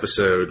last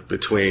episode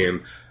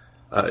between...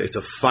 it's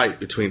a fight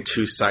between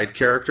two side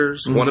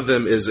characters. One of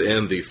them is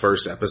in the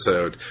first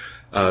episode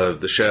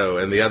of the show,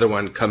 and the other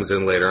one comes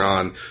in later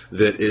on,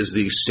 that is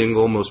the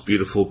single most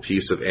beautiful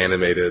piece of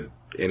animated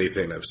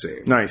anything I've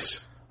seen. Nice.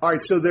 All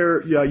right, so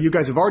there, you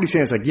guys have already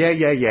seen it's like,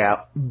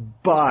 yeah.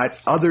 But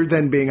other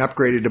than being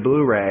upgraded to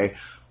Blu-ray,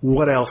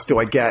 what else do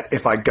I get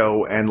if I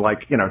go and,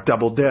 like, you know,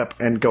 double dip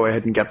and go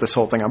ahead and get this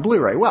whole thing on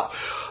Blu-ray? Well,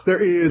 there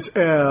is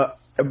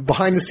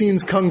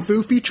behind-the-scenes kung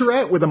fu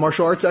featurette with a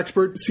martial arts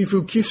expert,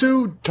 Sifu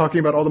Kisu, talking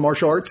about all the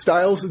martial arts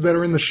styles that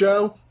are in the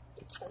show.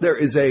 There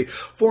is a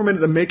 4-minute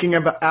The Making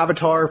of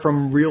Avatar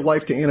from real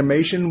life to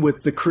animation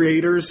with the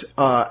creators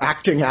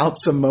acting out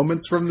some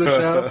moments from the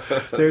show.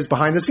 There's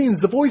behind the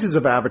scenes, the voices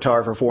of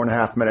Avatar for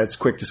 4.5 minutes,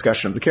 quick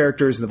discussion of the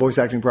characters and the voice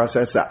acting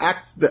process.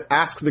 The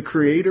Ask the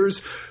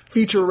Creators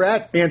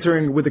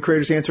featurette with the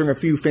creators answering a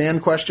few fan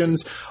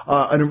questions.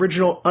 An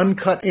original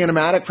uncut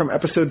animatic from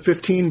episode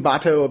 15,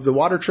 Bato of the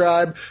Water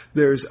Tribe.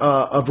 There's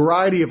a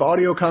variety of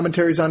audio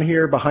commentaries on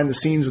here, behind the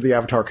scenes with the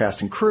Avatar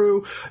cast and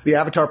crew. The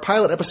Avatar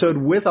pilot episode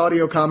with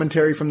audio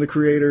commentary from the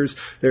creators.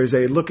 There's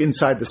a look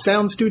inside the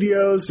sound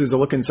studios. There's a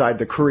look inside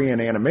the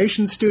Korean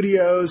animation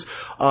studios.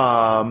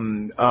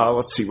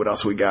 Let's see what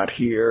else we got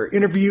here.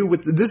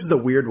 This is the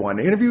weird one.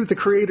 Interview with the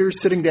creators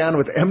sitting down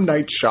with M.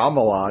 Night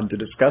Shyamalan to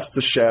discuss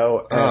the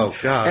show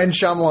and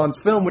Shyamalan's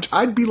film, which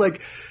I'd be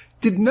like,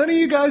 did none of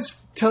you guys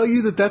tell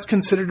you that that's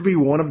considered to be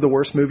one of the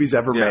worst movies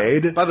ever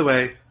made? By the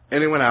way,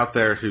 anyone out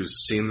there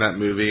who's seen that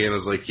movie and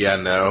is like,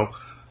 no,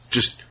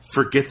 just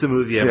forget the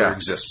movie ever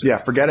existed. Yeah,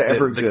 forget it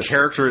ever existed. The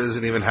character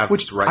doesn't even have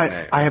its right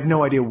name. I have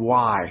no idea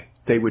why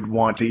they would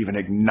want to even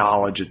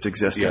acknowledge its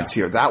existence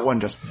here. That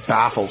one just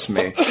baffles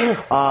me.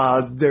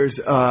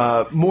 There's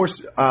more.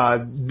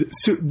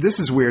 This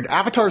is weird.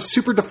 Avatar's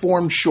super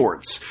deformed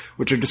shorts,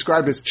 which are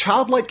described as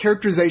childlike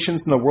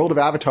characterizations in the world of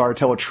Avatar,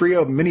 tell a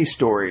trio of mini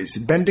stories: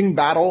 bending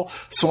battle,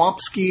 swamp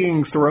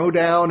skiing,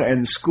 throwdown,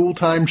 and school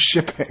time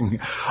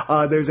shipping.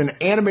 There's an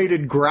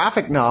animated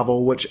graphic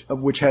novel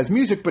which has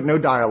music but no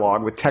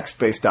dialogue, with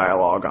text-based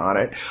dialogue on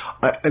it.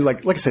 And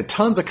like I said,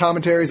 tons of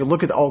commentaries. A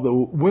look at all the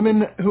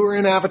women who are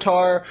in Avatar.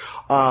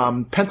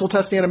 Pencil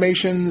test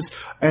animations,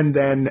 and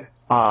then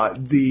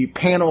the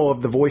panel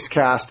of the voice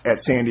cast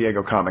at San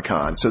Diego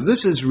Comic-Con. So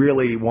this is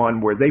really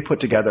one where they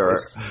put together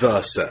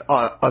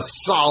a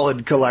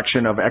solid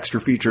collection of extra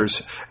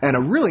features and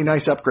a really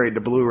nice upgrade to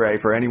Blu-ray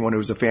for anyone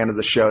who's a fan of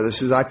the show.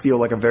 This is, I feel,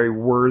 like a very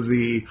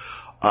worthy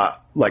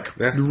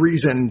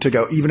reason to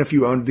go, even if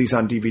you owned these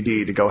on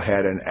DVD, to go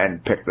ahead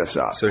and pick this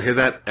up. So hear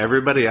that?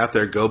 Everybody out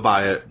there, go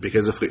buy it,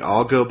 because if we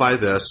all go buy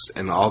this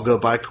and all go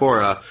buy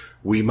Korra,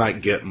 we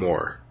might get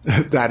more.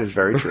 That is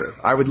very true.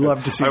 I would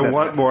love to see I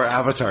want more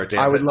Avatar, damn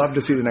I would love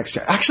to see the next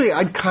Actually,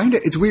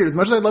 it's weird. As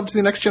much as I'd love to see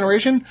the next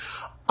generation,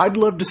 I'd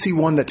love to see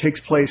one that takes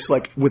place,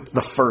 like, with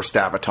the first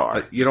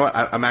Avatar. You know what?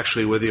 I'm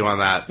actually with you on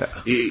that.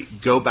 Yeah.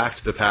 Go back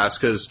to the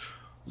past, because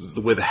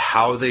with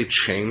how they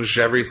changed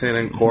everything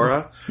in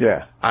Korra,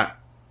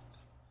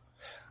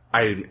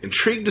 I'm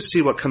intrigued to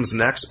see what comes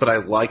next, but I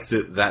like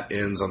that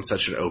ends on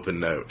such an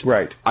open note.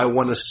 Right. I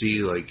want to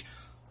see, like,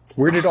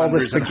 Where did all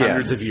this begin?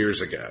 Hundreds of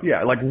years ago.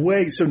 Yeah, like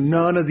so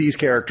none of these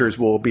characters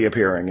will be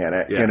appearing in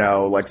it, you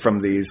know, like from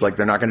these, like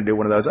they're not going to do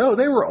one of those, oh,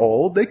 they were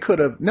old, they could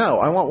have, no,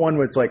 I want one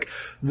where it's like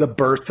the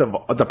birth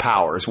of the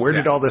powers. Where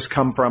did all this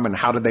come from and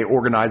how did they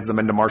organize them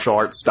into martial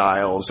arts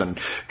styles and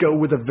go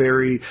with a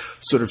very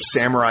sort of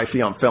samurai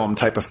film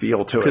type of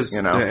feel to it,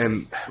 you know?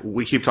 And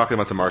we keep talking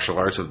about the martial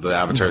arts of the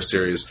Avatar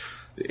series.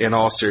 In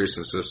all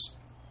seriousness,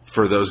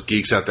 for those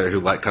geeks out there who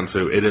like Kung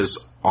Fu, it is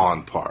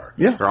on par.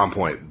 Yeah. Or on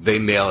point. They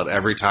nail it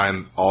every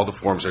time. All the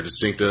forms are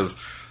distinctive.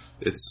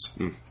 It's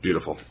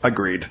beautiful.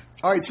 Agreed.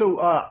 All right, so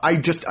I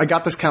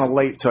got this kind of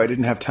late, so I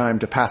didn't have time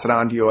to pass it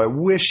on to you. I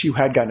wish you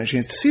had gotten a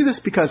chance to see this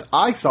because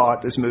I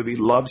thought this movie,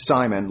 Love,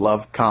 Simon,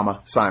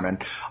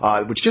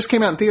 which just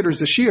came out in theaters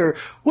this year,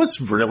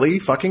 was really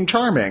fucking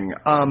charming.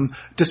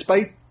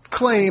 Despite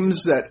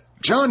claims that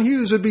John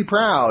Hughes would be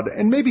proud,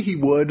 and maybe he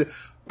would,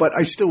 but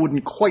I still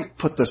wouldn't quite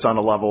put this on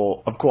a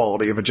level of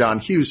quality of a John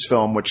Hughes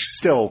film, which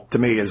still, to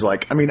me, is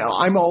like, I mean,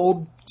 I'm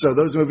old, so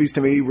those movies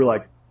to me were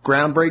like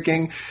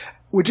groundbreaking,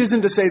 which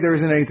isn't to say there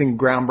isn't anything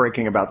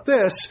groundbreaking about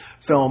this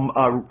film,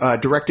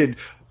 directed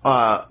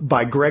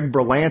by Greg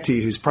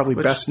Berlanti, who's probably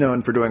best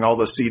known for doing all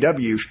the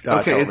CW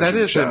okay, that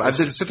is shows. him. I've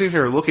been sitting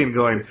here looking,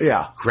 going,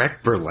 Greg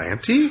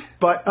Berlanti?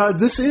 But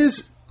this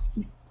is,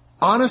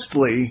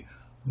 honestly,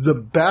 the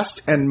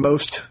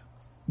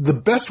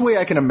best way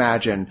I can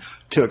imagine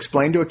to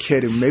explain to a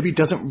kid who maybe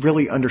doesn't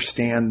really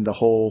understand the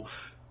whole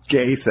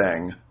gay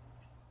thing,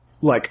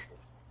 like,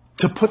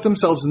 to put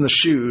themselves in the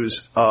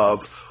shoes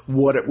of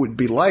what it would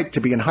be like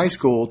to be in high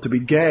school, to be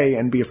gay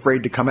and be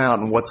afraid to come out,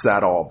 and what's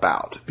that all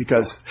about?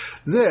 Because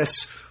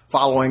this,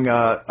 following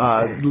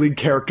a lead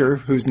character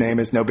whose name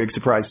is, no big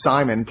surprise,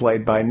 Simon,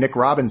 played by Nick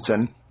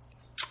Robinson,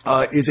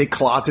 is a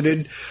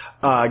closeted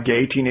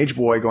gay teenage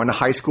boy going to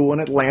high school in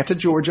Atlanta,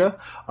 Georgia.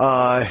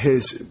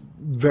 His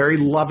very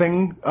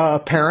loving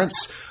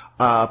parents,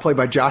 played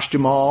by Josh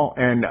Duhamel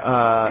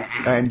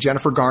and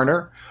Jennifer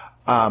Garner,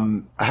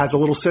 has a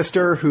little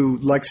sister who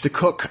likes to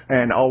cook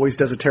and always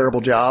does a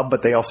terrible job,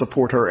 but they all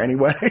support her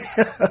anyway.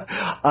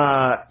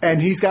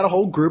 And he's got a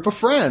whole group of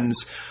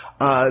friends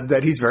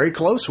that he's very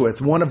close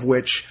with, one of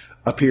which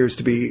appears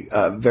to be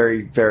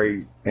very,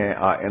 very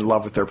in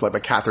love with her, played by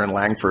Catherine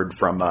Langford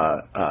from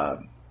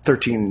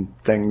 13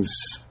 Things.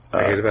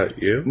 I Hate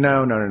About You?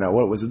 No.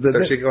 What was it?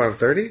 13 Going on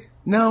 30?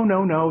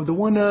 No. The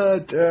one,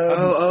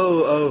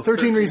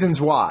 13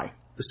 Reasons Why.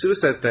 The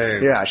suicide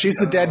thing. Yeah, she's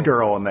the dead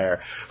girl in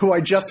there, who I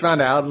just found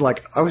out,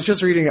 like, I was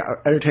just reading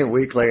Entertainment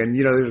Weekly, and,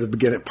 you know, there's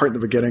a part in the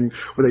beginning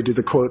where they do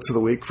the quotes of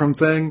the week from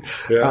thing,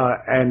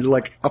 and,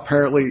 like,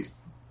 apparently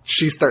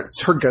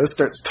her ghost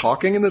starts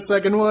talking in the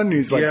second one, and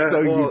he's like,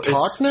 you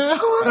talk now?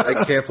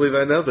 I can't believe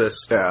I know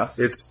this. Yeah.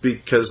 It's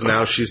because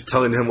now she's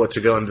telling him what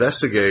to go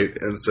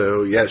investigate, and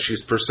so,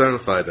 she's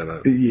personified in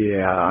it.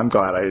 Yeah, I'm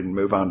glad I didn't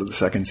move on to the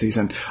second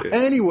season. Yeah.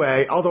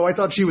 Anyway, although I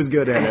thought she was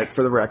good in it,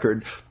 for the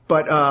record,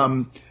 but,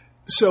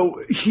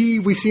 so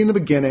we see in the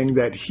beginning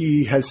that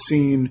he has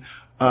seen,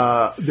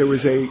 there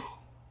was a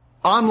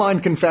online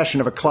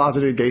confession of a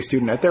closeted gay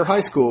student at their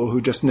high school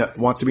who just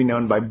wants to be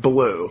known by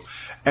Blue.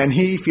 And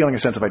he, feeling a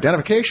sense of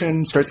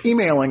identification, starts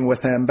emailing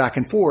with him back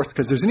and forth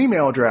because there's an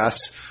email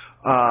address,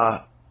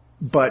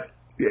 but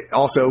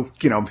also,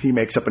 you know, he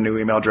makes up a new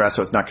email address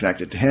so it's not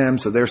connected to him.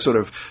 So they're sort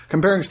of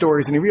comparing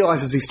stories, and he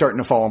realizes he's starting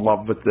to fall in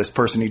love with this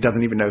person. He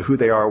doesn't even know who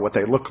they are, what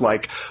they look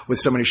like, with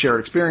so many shared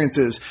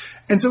experiences.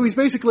 And so he's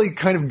basically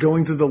kind of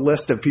going through the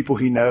list of people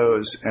he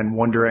knows and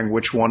wondering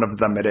which one of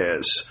them it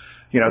is.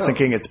 You know,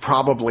 thinking it's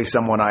probably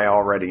someone I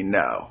already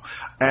know.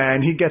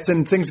 And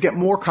things get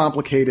more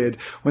complicated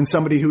when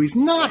somebody who he's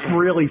not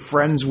really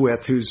friends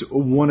with, who's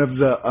one of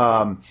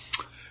the,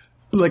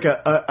 like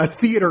a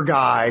theater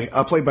guy,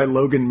 played by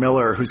Logan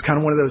Miller, who's kind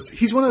of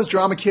he's one of those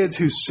drama kids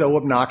who's so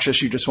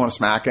obnoxious you just want to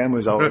smack him,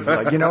 who's always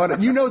like, you know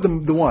what, you know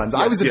the ones.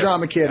 Yes, I was a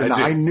drama kid, and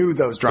I knew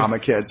those drama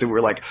kids who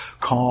were like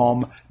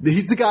calm.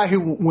 He's the guy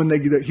who, when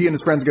he and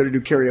his friends go to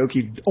do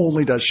karaoke,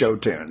 only does show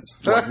tunes.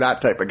 Like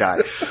that type of guy.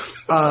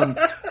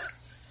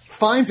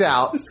 Finds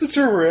out. It's such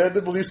a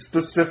randomly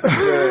specific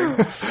thing.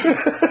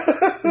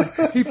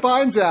 He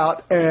finds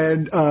out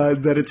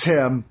that it's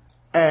him,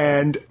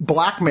 and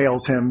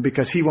blackmails him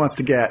because he wants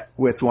to get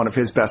with one of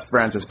his best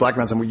friends. This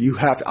blackmails him,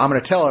 I'm going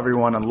to tell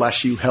everyone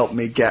unless you help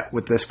me get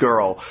with this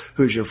girl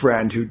who's your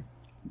friend who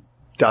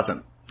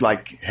doesn't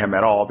like him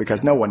at all,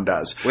 because no one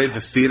does. Wait, the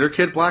theater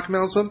kid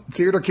blackmails him?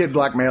 Theater kid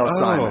blackmails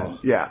Simon.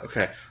 Yeah.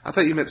 Okay. I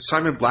thought you meant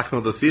Simon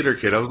blackmailed the theater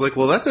kid. I was like,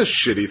 well, that's a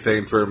shitty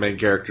thing for a main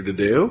character to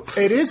do.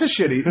 It's a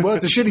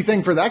shitty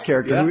thing for that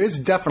character, who is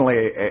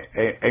definitely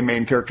a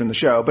main character in the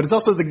show, but it's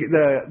also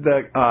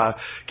the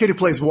kid who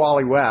plays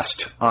Wally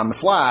West on The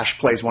Flash,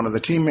 plays one of the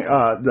team,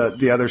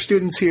 the other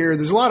students here.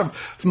 There's a lot of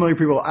familiar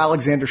people.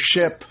 Alexander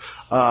Shipp,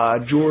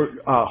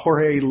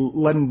 Jorge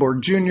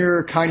Ledenborg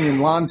Jr., Kynan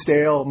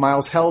Lonsdale,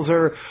 Miles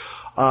Helzer,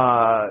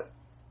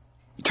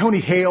 Tony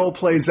Hale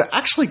plays the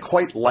actually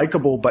quite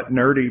likable but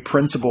nerdy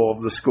principal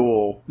of the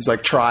school. He's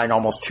like trying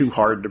almost too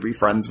hard to be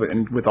friends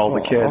with all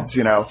the kids,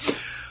 you know.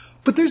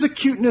 But there's a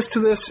cuteness to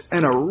this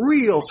and a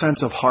real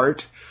sense of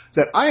heart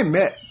that I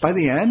admit, by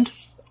the end,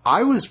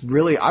 I was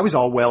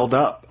all welled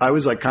up. I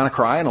was like kind of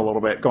crying a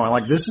little bit, going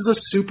like, this is a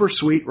super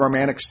sweet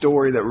romantic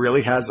story that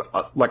really has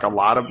a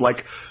lot of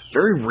like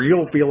very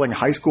real feeling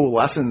high school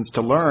lessons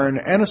to learn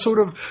and a sort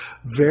of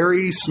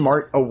very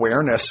smart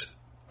awareness.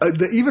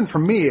 Even for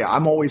me,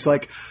 I'm always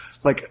like,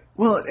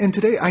 well, and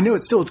today I know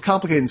it's still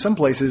complicated in some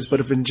places, but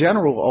if in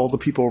general all the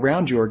people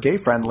around you are gay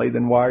friendly,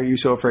 then why are you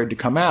so afraid to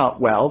come out?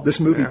 Well, this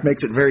movie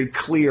makes it very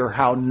clear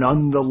how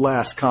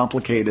nonetheless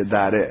complicated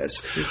that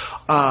is.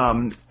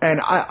 And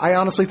I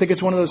honestly think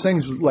it's one of those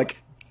things like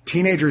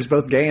teenagers,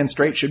 both gay and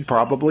straight, should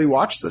probably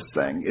watch this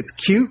thing. It's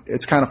cute.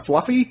 It's kind of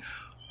fluffy,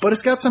 but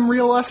it's got some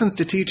real lessons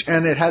to teach,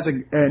 and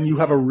and you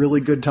have a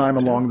really good time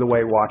along the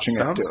way watching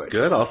it do it. Sounds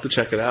good. I'll have to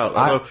check it out.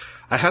 Although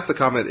I have to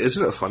comment,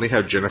 isn't it funny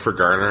how Jennifer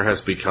Garner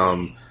has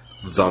become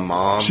the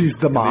mom? She's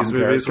the mom in these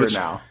movies, character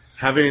now.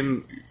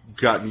 Having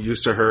gotten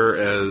used to her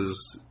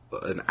as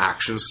an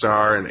action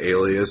star and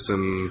Alias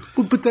and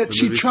but that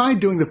she tried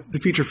doing the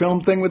feature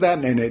film thing with that,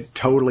 and it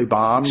totally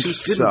bombed. She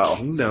was good in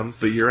Kingdom,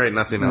 but you're right,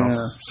 nothing else.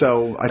 Yeah.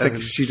 So I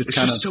think she just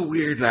kind of... It's just so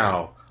weird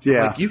now.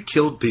 Yeah. Like, you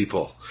killed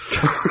people.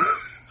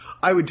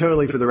 I would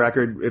totally, for the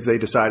record, if they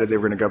decided they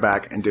were going to go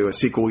back and do a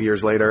sequel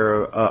years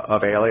later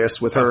of Alias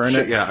with her in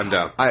it. Yeah, I'm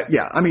down.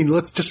 I mean,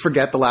 let's just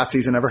forget the last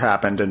season ever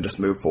happened and just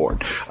move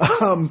forward.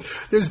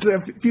 There's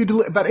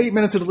about 8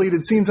 minutes of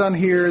deleted scenes on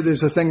here.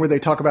 There's a thing where they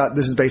talk about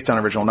this is based on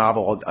an original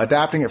novel,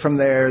 adapting it from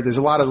there. There's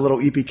a lot of little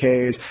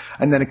EPKs,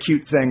 and then a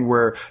cute thing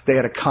where they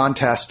had a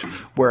contest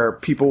where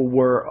people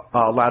were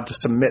allowed to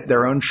submit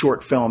their own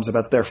short films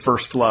about their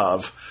first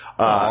love,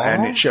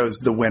 and it shows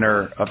the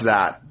winner of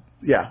that.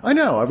 Yeah, I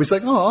know. I was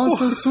like, oh, that's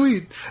so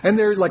sweet. And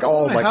they're like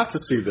all I have to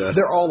see this.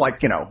 They're all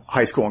like,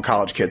 high school and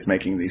college kids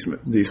making these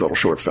little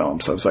short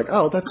films. So I was like,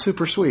 oh, that's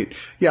super sweet.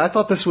 Yeah, I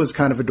thought this was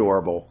kind of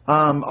adorable.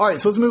 All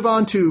right, so let's move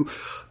on to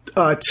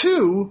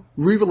two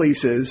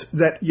re-releases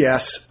that,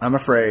 yes, I'm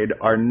afraid,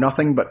 are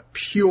nothing but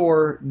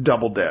pure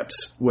double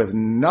dips with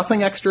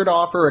nothing extra to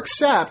offer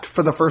except,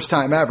 for the first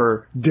time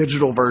ever,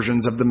 digital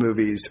versions of the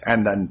movies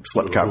and then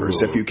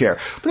slipcovers if you care.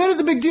 But that is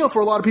a big deal for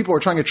a lot of people who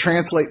are trying to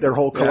translate their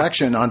whole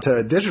collection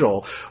onto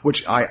digital,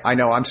 which I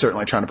know I'm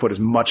certainly trying to put as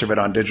much of it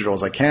on digital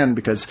as I can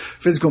because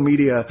physical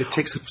media... It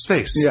takes up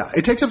space. Yeah,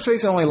 it takes up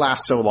space and only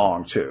lasts so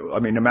long, too. I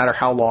mean, no matter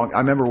how long... I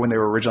remember when they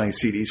were originally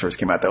CDs first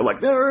came out, they were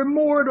like, they're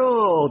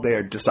immortal!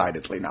 They're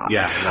decidedly not.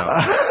 Yeah, no,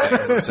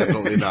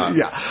 definitely not.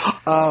 Yeah.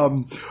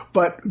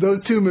 But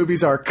those two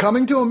movies are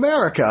Coming to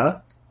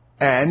America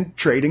and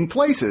Trading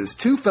Places.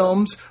 Two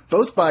films,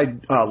 both by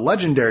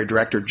legendary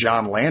director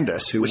John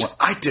Landis. Which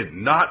I did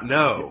not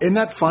know. Isn't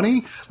that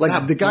funny? Like,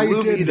 that the guy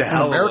who did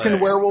American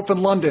Werewolf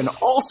in London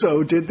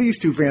also did these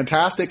two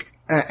fantastic,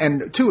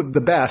 and two of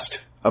the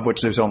best, of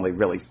which there's only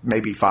really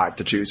maybe 5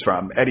 to choose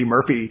from, Eddie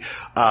Murphy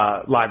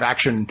live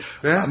action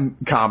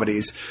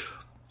comedies.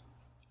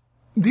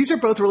 These are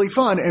both really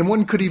fun, and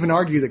one could even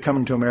argue that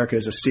Coming to America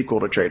is a sequel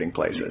to Trading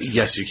Places.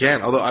 Yes, you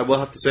can. Although I will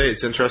have to say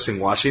it's interesting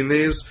watching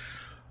these.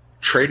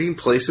 Trading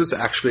Places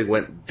actually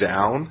went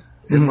down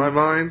in my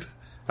mind.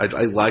 I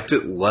liked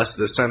it less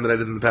this time than I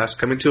did in the past.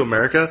 Coming to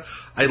America,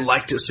 I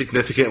liked it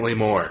significantly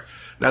more.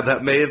 Now,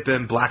 that may have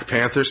been Black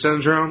Panther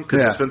syndrome,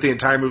 because I spent the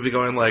entire movie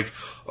going like,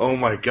 oh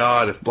my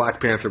god, if Black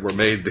Panther were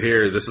made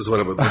here, this is what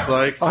it would look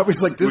like. I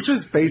was like, this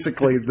is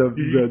basically the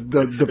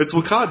it's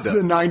Wakanda. The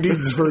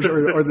 90s version,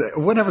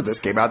 or whenever this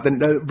came out,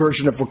 the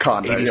version of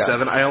Wakanda.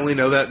 87. Yeah. I only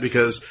know that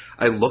because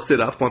I looked it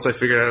up once I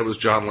figured out it was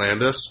John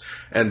Landis,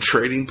 and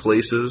Trading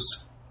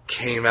Places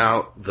came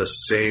out the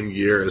same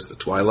year as The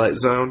Twilight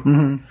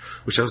Zone,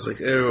 which I was like,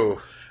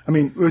 ew. I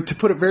mean, to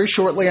put it very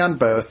shortly on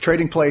both,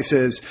 Trading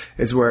Places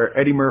is where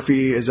Eddie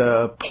Murphy is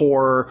a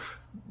poor,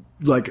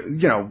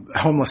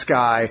 homeless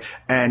guy,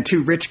 and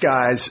two rich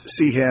guys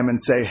see him and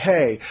say,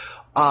 hey,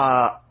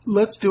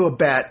 let's do a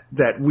bet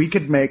that we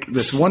could make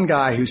this one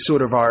guy who's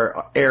sort of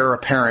our heir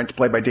apparent,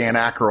 played by Dan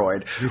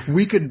Aykroyd,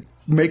 we could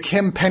make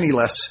him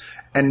penniless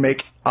and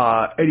make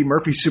Eddie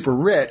Murphy super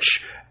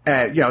rich.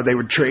 And, they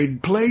would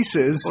trade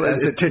places,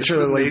 as it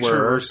titularly nature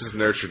were. Versus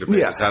nurture debate.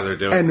 That's how they're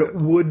doing it.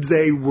 And would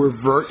they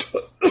revert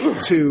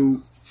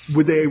to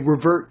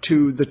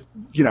the,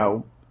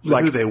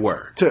 like who they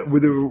were?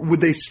 Would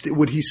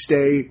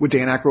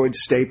Dan Aykroyd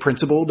stay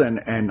principled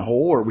and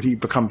whole, or would he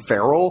become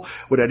feral?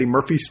 Would Eddie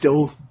Murphy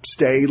still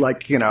stay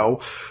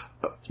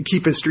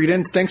keep his street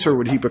instincts, or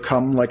would he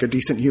become like a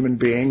decent human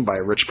being by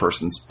a rich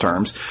person's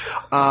terms?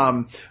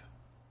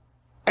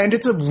 And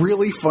it's a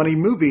really funny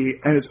movie,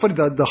 and it's funny,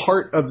 the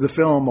heart of the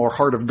film, or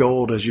heart of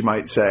gold, as you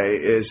might say,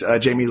 is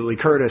Jamie Lee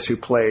Curtis, who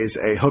plays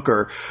a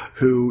hooker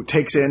who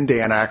takes in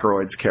Dan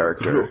Aykroyd's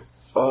character.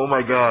 Oh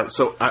my god.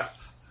 So I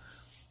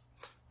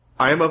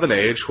am of an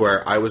age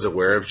where I was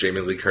aware of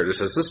Jamie Lee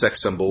Curtis as a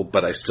sex symbol,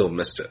 but I still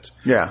missed it.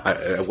 Yeah.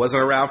 I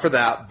wasn't around for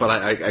that, but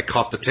I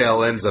caught the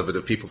tail ends of it,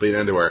 of people being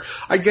into her.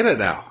 I get it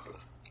now.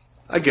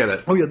 I get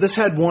it. Oh yeah, this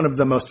had one of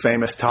the most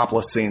famous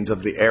topless scenes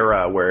of the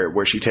era,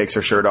 where she takes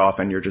her shirt off,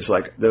 and you're just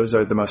like, those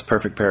are the most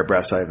perfect pair of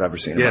breasts I've ever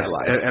seen in my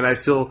life. And I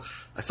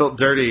felt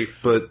dirty,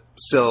 but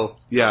still,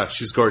 yeah,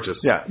 she's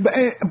gorgeous. Yeah,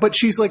 but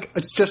she's like,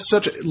 it's just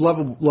such a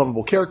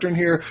lovable character in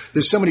here.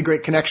 There's so many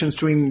great connections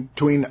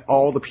between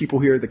all the people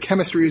here. The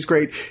chemistry is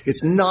great.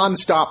 It's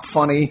nonstop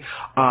funny.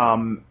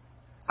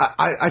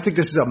 I think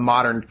this is a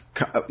modern,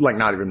 like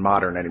not even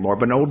modern anymore,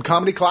 but an old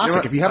comedy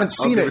classic. If you haven't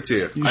seen I'll give it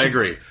to you. I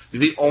agree.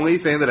 The only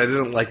thing that I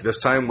didn't like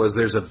this time was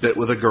there's a bit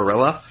with a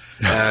gorilla,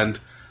 and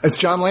it's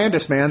John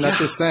Landis, man. That's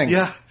his thing.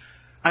 Yeah,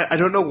 I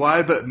don't know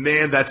why, but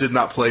man, that did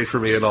not play for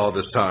me at all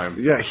this time.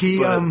 Yeah,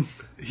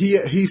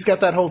 he's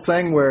got that whole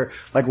thing where,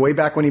 like, way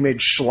back when he made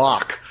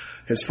Schlock,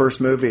 his first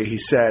movie, he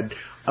said,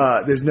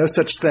 there's no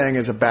such thing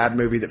as a bad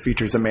movie that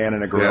features a man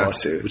in a gorilla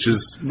suit. Which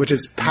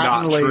is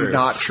patently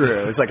not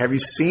true. It's like, have you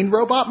seen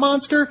Robot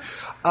Monster?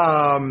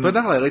 But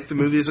no, I like the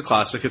movie as a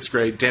classic. It's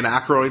great. Dan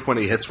Aykroyd, when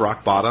he hits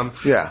rock bottom.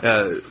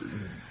 Yeah.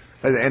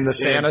 And the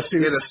Santa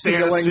suit,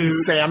 stealing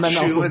salmon.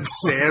 Chewing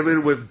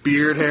salmon with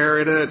beard hair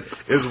in it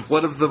is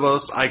one of the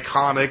most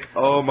iconic,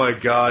 oh my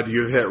god,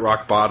 you've hit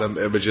rock bottom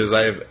images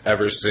I have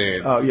ever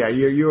seen. Oh yeah,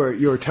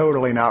 you're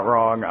totally not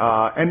wrong.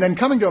 And then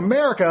coming to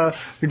America,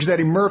 there's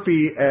Eddie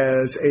Murphy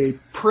as a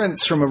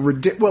prince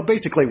from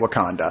basically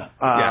Wakanda.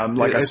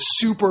 Like a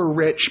super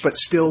rich, but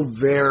still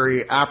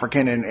very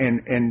African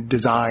in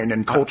design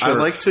and culture. I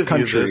like to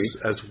country. view this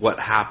as what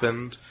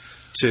happened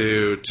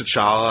to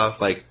T'Challa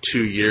like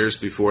 2 years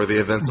before the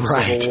events of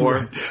Civil War.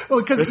 Right.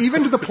 Well, because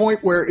even to the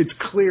point where it's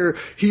clear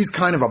he's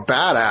kind of a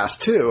badass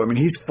too. I mean,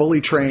 he's fully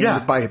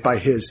trained by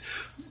his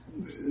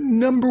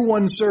number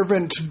one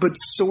servant, but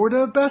sort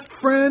of best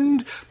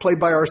friend, played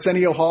by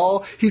Arsenio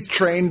Hall. He's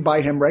trained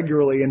by him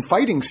regularly in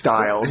fighting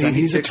styles, and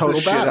he's a total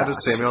badass. Out of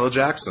Samuel L.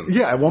 Jackson.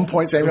 Yeah, at one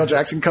point Samuel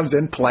Jackson comes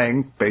in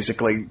playing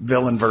basically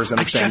villain version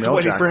of Samuel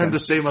Jackson. I kept waiting for him to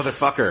say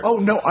motherfucker. Oh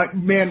no,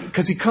 man,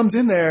 because he comes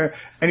in there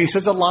and he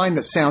says a line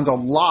that sounds a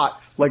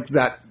lot like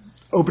that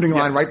opening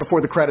line right before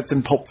the credits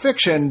in Pulp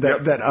Fiction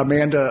that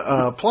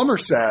Amanda Plummer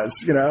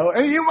says, you know,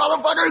 and you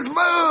motherfuckers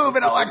move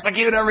and I'll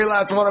execute every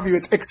last one of you.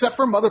 Except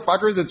for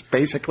motherfuckers, it's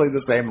basically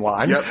the same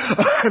line. Yep.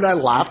 And I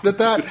laughed at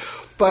that.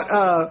 But,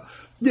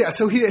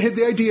 so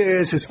the idea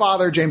is his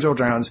father, James Earl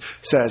Jones,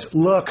 says,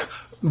 look,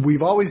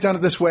 we've always done it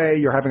this way.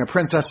 You're having a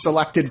princess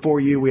selected for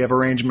you. We have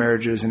arranged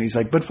marriages. And he's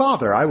like, but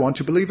father, I want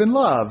to believe in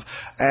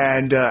love.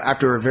 And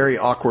after a very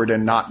awkward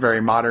and not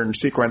very modern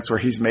sequence where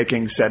he's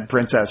making said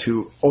princess,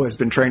 who has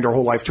been trained her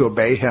whole life to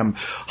obey him,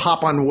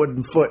 hop on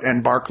wooden foot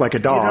and bark like a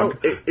dog.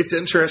 You know, it's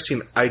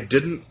interesting. I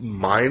didn't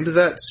mind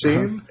that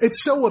scene.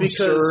 It's so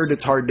absurd.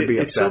 It's hard to be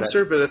upset. It's so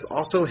absurd, but it's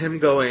also him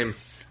going,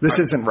 this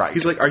isn't right.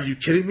 He's like, are you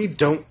kidding me?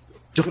 Don't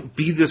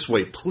be this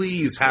way.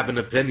 Please have an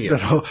opinion.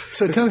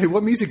 So tell me,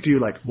 what music do you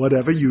like?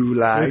 Whatever you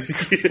like.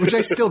 Which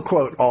I still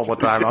quote all the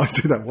time. I always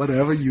do that.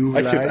 Whatever you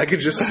like. I could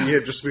just see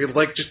him just being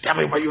like, just tell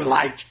me what you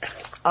like.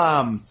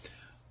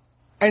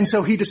 And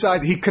so he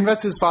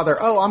convinces his father,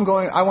 I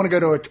want to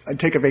go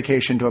take a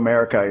vacation to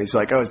America. He's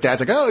like, his dad's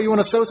like, you want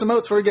to sow some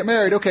oats before you get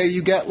married? Okay,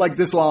 you get like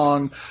this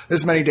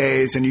many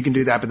days, and you can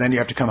do that, but then you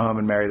have to come home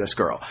and marry this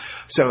girl.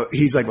 So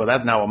he's like, well,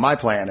 that's not what my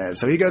plan is.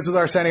 So he goes with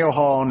Arsenio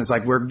Hall and is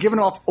like, we're giving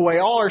away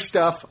all our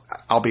stuff,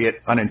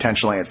 albeit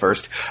unintentionally at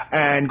first,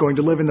 and going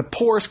to live in the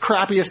poorest,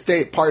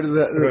 crappiest part of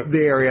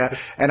the area,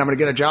 and I'm going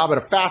to get a job at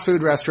a fast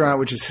food restaurant,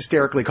 which is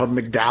hysterically called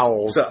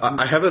McDowell's. So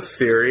I have a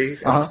theory,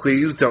 and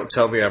please don't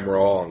tell me I'm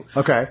wrong.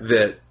 Okay.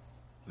 That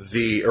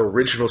the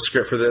original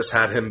script for this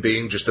had him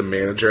being just a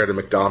manager at a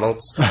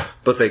McDonald's,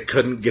 but they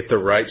couldn't get the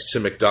rights to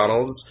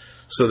McDonald's,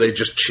 so they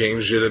just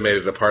changed it and made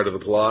it a part of the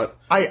plot.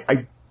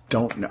 I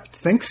don't know.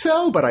 Think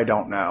so, but I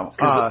don't know.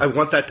 I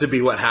want that to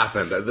be what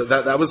happened.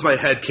 That was my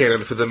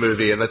headcanon for the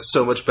movie, and that's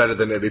so much better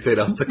than anything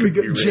else that could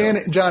be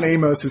real. John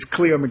Amos is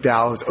Cleo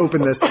McDowell, who's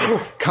opened this,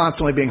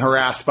 constantly being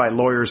harassed by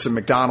lawyers from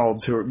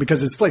McDonald's,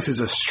 because his place is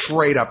a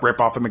straight-up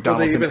ripoff of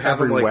McDonald's. Well, they even have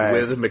him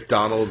with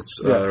McDonald's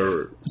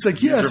it's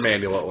like, user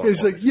manual at one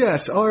It's point. like,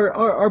 yes,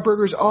 our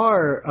burgers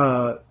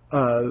are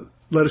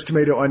lettuce,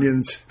 tomato,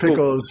 onions,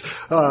 pickles.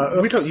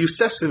 We don't use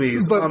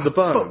sesames on the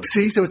bun.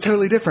 See, so it's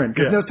totally different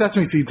because no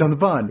sesame seeds on the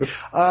bun.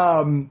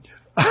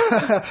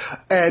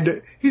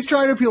 And he's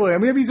trying to appeal to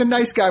him. Maybe he's a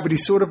nice guy, but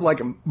he's sort of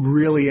like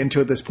really into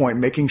at this point,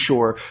 making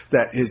sure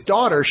that his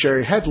daughter,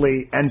 Sherry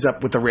Headley, ends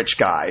up with a rich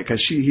guy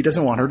because he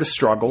doesn't want her to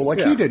struggle like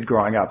he did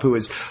growing up, who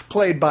is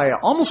played by an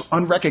almost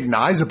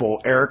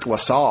unrecognizable Eric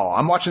LaSalle.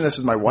 I'm watching this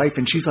with my wife,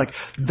 and she's like,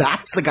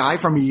 that's the guy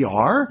from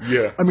ER?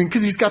 Yeah. I mean,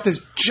 because he's got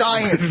this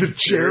giant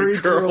Jerry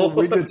curl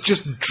wig that's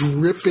just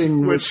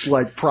dripping with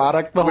like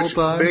product the whole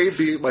time. Which may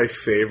be my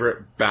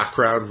favorite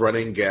background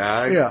running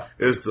gag Yeah.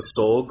 is the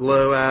Soul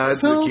Glow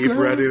ads that keep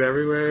running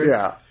everywhere.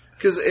 Yeah.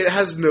 because it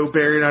has no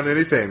bearing on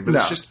anything, but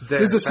it's just there.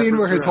 There's a scene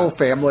where his whole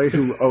family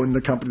who own the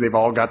company, they've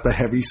all got the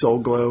heavy Soul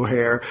Glow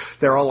hair.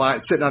 They're all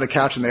sitting on a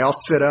couch and they all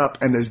sit up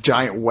and there's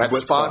giant wet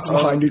spots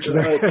behind each of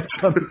their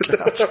heads on the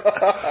couch.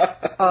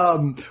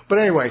 But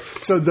anyway,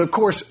 so of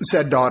course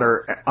said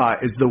daughter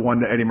is the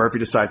one that Eddie Murphy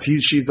decides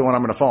she's the one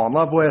I'm going to fall in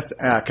love with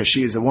because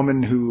she is a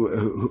woman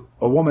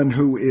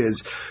who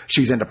is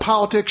she's into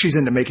politics, she's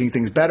into making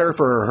things better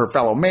for her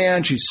fellow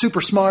man. She's super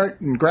smart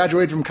and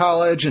graduated from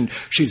college, and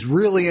she's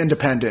really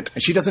independent,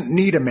 and she doesn't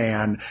need a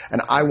man.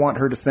 And I want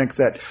her to think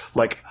that,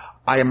 like,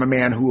 I am a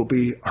man who will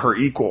be her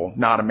equal,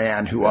 not a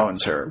man who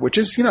owns her, which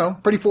is,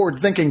 pretty forward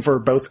thinking for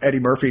both Eddie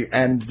Murphy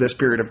and this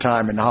period of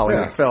time in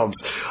Hollywood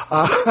films.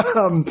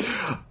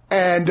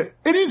 And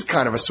it is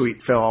kind of a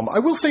sweet film. I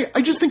will say,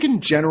 I just think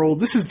in general,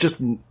 this is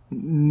just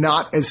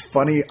not as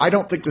funny. I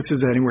don't think this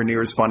is anywhere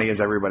near as funny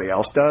as everybody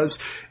else does.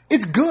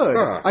 It's good.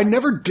 I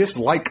never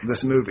dislike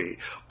this movie,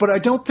 but I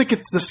don't think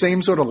it's the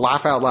same sort of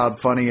laugh out loud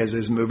funny as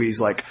his movies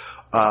like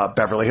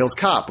Beverly Hills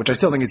Cop, which I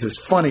still think is his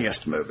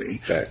funniest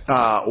movie,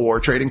 or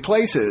Trading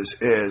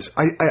Places is.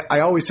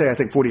 I always say I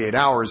think 48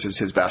 Hours is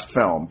his best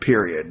film.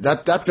 Period.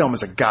 That film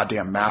is a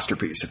goddamn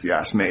masterpiece, if you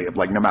ask me.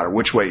 Like, no matter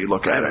which way you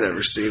look at it, I've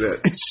never seen it.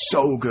 It's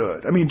so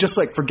good. I mean, just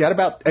like forget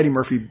about Eddie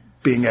Murphy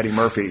being Eddie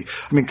Murphy.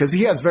 I mean, because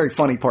he has very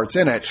funny parts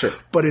in it,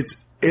 but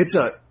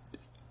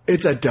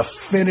it's a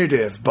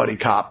definitive buddy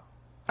cop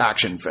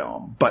action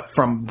film, but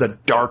from the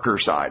darker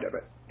side of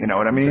it. You know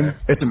what I mean? Okay.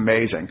 It's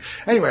amazing.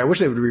 Anyway, I wish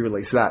they would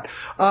re-release that.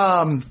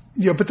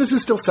 But this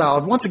is still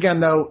solid. Once again,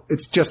 though,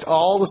 it's just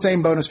all the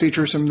same bonus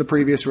features from the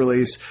previous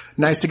release.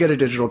 Nice to get a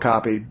digital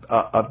copy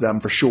of them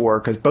for sure,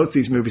 because both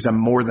these movies I'm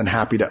more than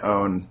happy to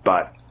own.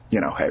 But, hey,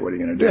 what are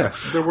you going to do? Yeah,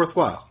 they're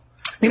worthwhile.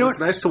 It's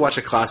nice to watch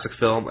a classic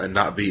film and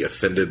not be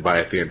offended by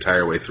it the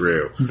entire way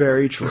through.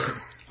 Very true.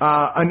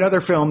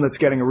 Another film that's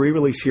getting a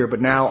re-release here, but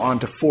now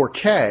onto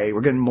 4K,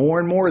 we're getting more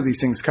and more of these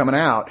things coming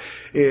out,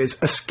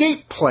 is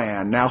Escape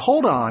Plan. Now,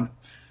 hold on.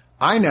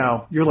 I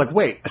know. You're like,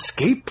 wait,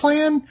 Escape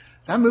Plan?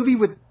 That movie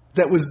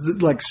that was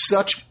like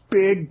such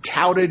big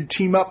touted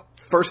team up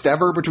first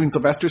ever between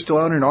Sylvester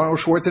Stallone and Arnold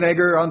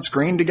Schwarzenegger on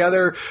screen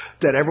together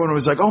that everyone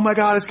was like, oh my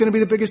God, it's going to be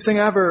the biggest thing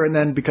ever. And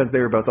then because they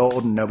were both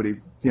old and nobody,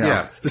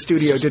 the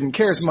studio didn't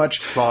care as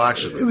much. Small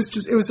action. It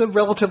was a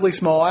relatively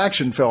small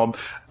action film.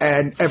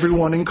 And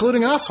everyone,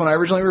 including us, when I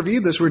originally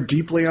reviewed this, were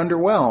deeply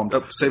underwhelmed.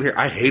 Oh, same here.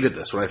 I hated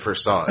this when I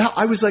first saw it.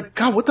 I was like,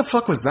 God, what the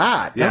fuck was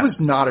that? Yeah. That was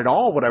not at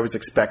all what I was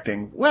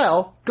expecting.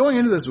 Well, going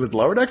into this with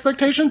lowered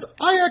expectations,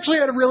 I actually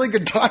had a really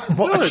good time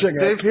watching it.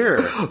 Same here.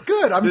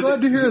 Good. I'm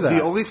glad to hear that.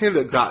 The only thing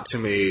that got to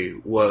me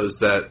was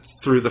that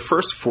through the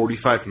first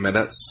 45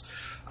 minutes,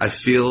 I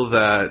feel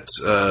that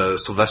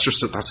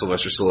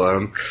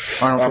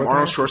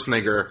Arnold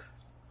Schwarzenegger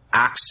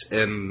acts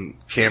in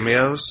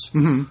cameos.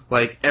 Mm-hmm.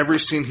 Like, every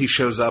scene he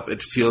shows up,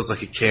 it feels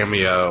like a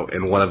cameo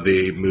in one of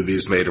the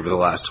movies made over the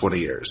last 20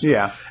 years.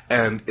 Yeah.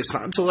 And it's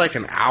not until like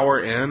an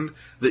hour in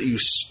that you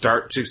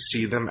start to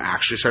see them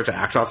actually start to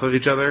act off of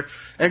each other.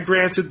 And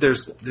granted,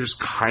 there's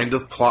kind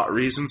of plot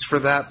reasons for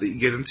that you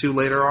get into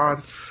later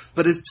on.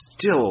 But it's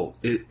still,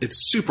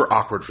 it's super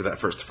awkward for that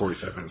first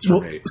 45 minutes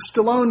for me.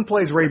 Stallone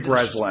plays Ray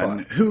Breslin,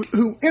 who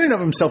in and of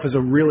himself is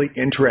a really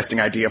interesting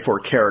idea for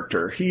a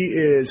character.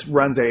 He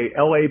runs a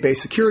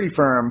LA-based security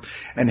firm,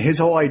 and his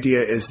whole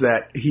idea is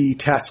that he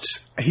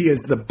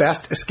is the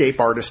best escape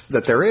artist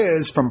that there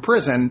is from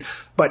prison,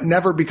 but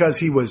never because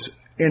he was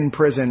in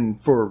prison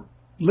for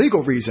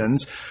legal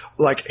reasons.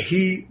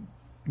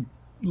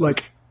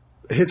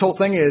 His whole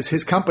thing is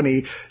his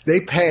company,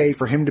 they pay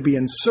for him to be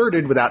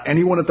inserted without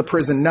anyone at the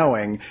prison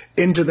knowing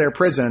into their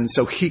prison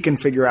so he can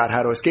figure out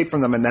how to escape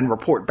from them and then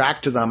report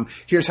back to them.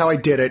 Here's how I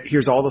did it.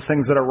 Here's all the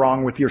things that are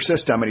wrong with your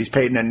system. And he's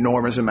paid an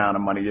enormous amount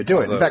of money to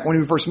do it. In fact,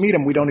 when we first meet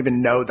him, we don't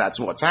even know that's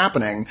what's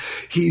happening.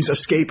 He's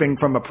escaping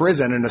from a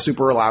prison in a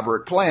super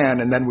elaborate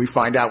plan. And then we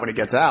find out when he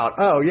gets out,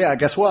 oh yeah,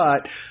 guess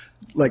what?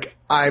 Like,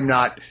 I'm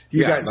not,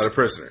 I'm not a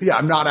prisoner. Yeah,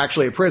 I'm not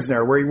actually a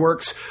prisoner. Where he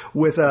works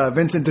with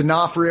Vincent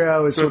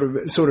D'Onofrio is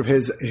sort of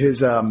his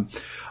friend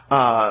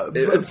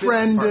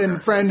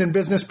and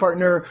business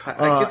partner.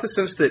 I get the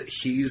sense that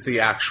he's the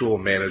actual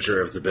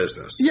manager of the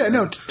business. Yeah,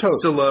 no, totally.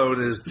 Stallone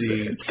is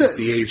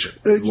the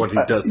agent, the one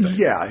who does things.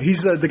 Yeah,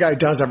 he's the guy who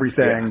does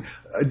everything. Yeah.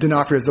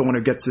 D'Onofrio is the one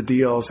who gets the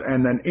deals,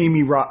 and then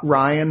Amy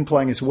Ryan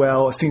playing as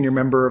well, a senior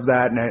member of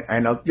that,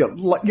 and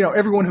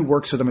everyone who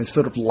works with him is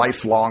sort of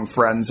lifelong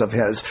friends of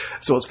his.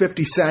 So it's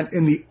 50 Cent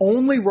in the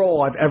only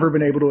role I've ever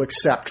been able to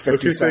accept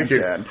 50 Cent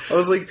in. I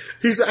was like,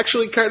 he's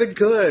actually kind of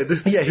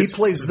good. Yeah, he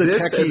plays the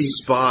this techie. And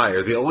Spy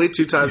are the only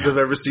two times I've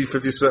ever seen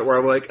 50 Cent where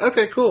I'm like,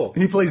 okay, cool.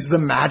 He plays the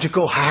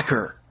magical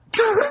hacker.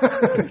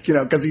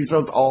 Because these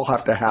films all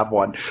have to have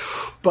one.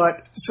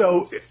 But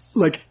so,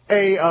 like,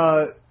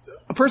 a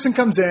person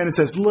comes in and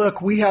says,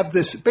 look, we have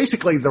this,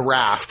 basically The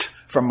Raft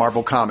from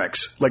Marvel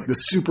Comics, like the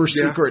super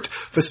secret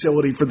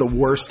facility for the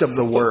worst of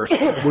the worst.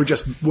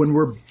 When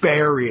we're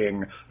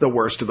burying the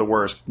worst of the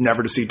worst,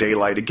 never to see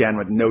daylight again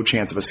with no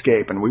chance of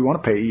escape. And we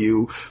want to pay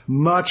you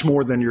much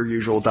more than your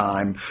usual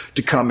dime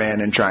to come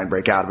in and try and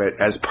break out of it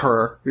as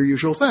per your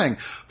usual thing.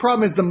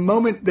 Problem is the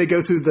moment they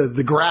go through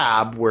the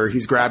grab where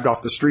he's grabbed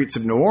off the streets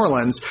of New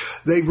Orleans,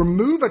 they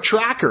remove a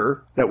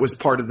tracker that was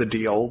part of the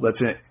deal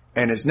that's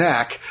in his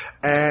neck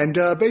and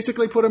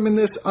basically put him in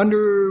this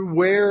under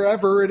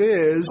wherever it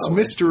is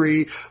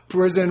mystery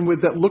prison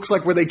that looks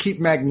like where they keep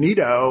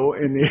Magneto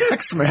in the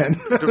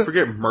X-Men. Don't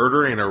forget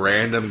murdering a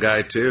random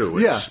guy too,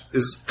 which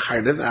is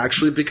kind of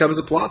actually becomes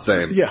a plot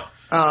thing. Yeah.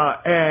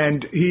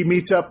 And he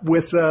meets up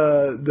with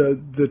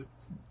the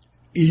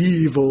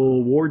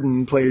evil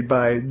warden played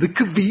by the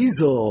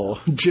Caviezel,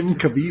 Jim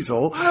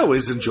Caviezel. I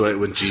always enjoy it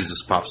when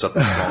Jesus pops up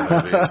in small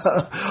movies.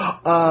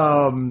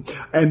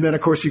 And then,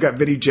 of course, you got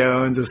Vinnie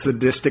Jones, a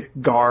sadistic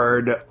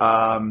guard.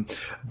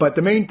 But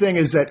the main thing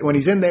is that when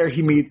he's in there,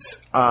 he meets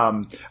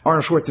Arnold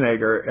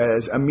Schwarzenegger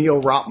as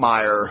Emil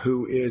Rottmeyer,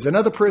 who is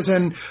another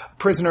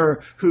prisoner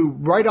who,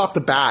 right off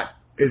the bat,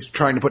 is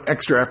trying to put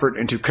extra effort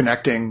into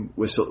connecting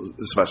with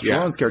Sylvester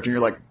Stallone's character. And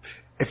you're like,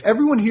 if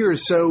everyone here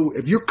is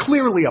if you're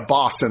clearly a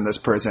boss in this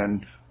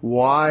prison,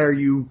 why are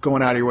you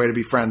going out of your way to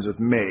be friends with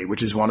me?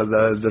 Which is one of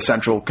the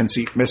central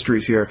conceit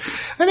mysteries here.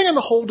 I think on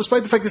the whole,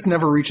 despite the fact this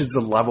never reaches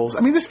the levels, I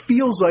mean, this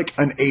feels like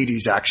an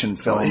 80s action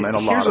film in a lot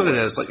of ways. Here's what it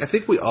is. Like, I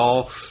think we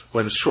all,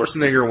 when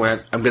Schwarzenegger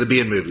went, I'm going to be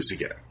in movies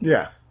again.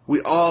 Yeah.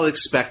 We all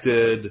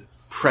expected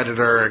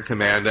Predator and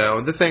Commando.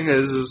 And the thing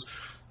is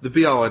the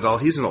be-all end-all,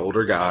 he's an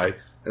older guy.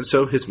 And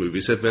so his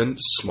movies have been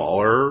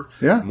smaller,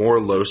 more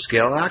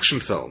low-scale action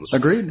films.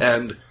 Agreed.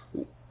 And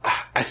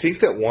I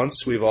think that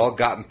once we've all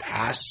gotten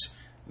past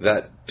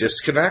that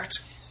disconnect,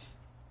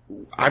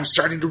 I'm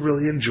starting to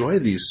really enjoy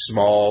these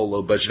small,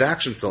 low-budget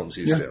action films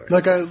he's doing.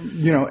 Like,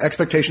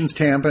 expectations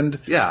dampened.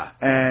 Yeah.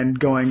 And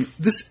going,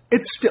 this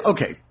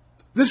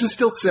is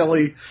still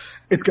silly.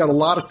 It's got a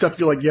lot of stuff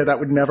you're like, yeah, that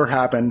would never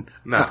happen.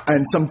 No.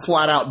 And some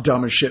flat-out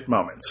dumb as shit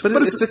moments. But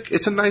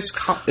it's a nice...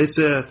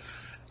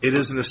 It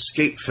is an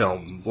escape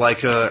film, or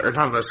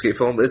not an escape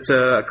film, it's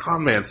a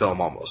con man film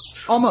almost.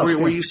 Almost.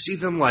 Where you see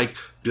them,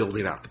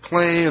 building out the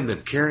plan,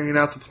 then carrying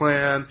out the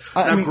plan.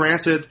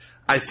 Granted,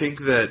 I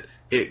think that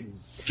it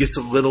gets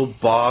a little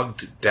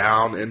bogged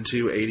down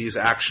into 80s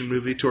action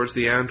movie towards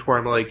the end, where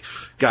I'm like,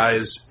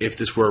 guys, if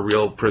this were a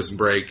real Prison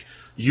Break,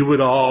 you would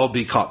all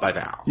be caught by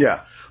now. Yeah.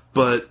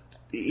 But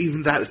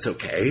even that, it's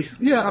okay.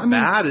 Yeah, it's not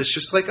bad. It's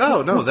just like,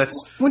 oh no, that's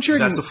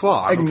a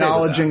flaw. I'm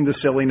acknowledging the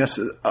silliness,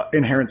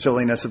 inherent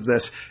silliness of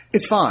this,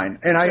 it's fine.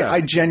 And I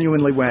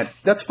genuinely went,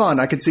 that's fun.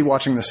 I could see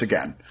watching this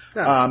again.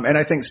 Yeah. And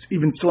I think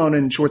even Stallone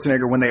and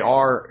Schwarzenegger, when they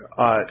are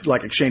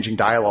exchanging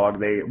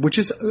dialogue, which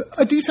is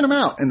a decent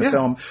amount in the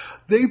film,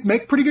 they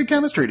make pretty good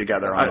chemistry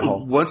together on the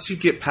whole. Once you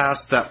get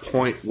past that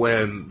point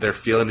when they're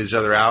feeling each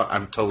other out,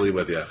 I'm totally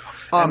with you.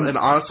 And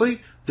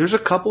honestly, there's a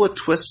couple of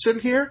twists in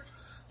here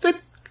that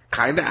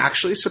kind of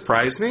actually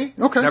surprised me.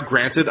 Okay. Now,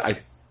 granted,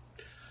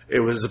 it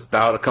was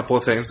about a couple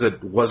of things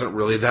that wasn't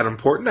really that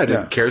important. I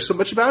didn't care so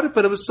much about it,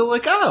 but it was still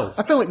like, oh.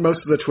 I feel like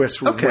most of the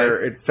twists were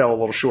where it fell a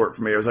little short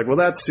for me. I was like, well,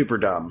 that's super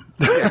dumb.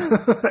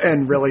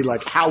 And really,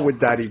 how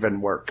would that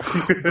even work?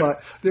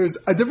 But there's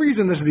the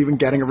reason this is even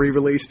getting a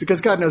re-release, because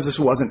God knows this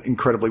wasn't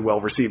incredibly well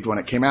received when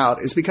it came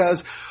out, is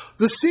because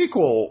the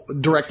sequel,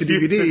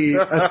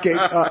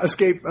 direct-to-DVD,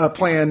 Escape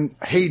Plan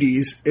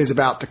Hades, is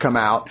about to come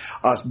out,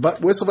 but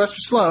with Sylvester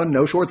Stallone,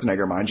 no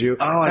Schwarzenegger, mind you.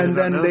 Oh, I and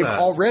then they've that.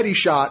 already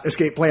shot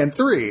Escape Plan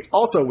 3,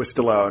 also with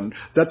Stallone.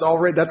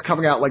 That's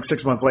coming out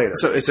 6 months later.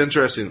 So it's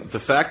interesting.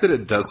 The fact that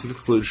it doesn't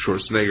include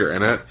Schwarzenegger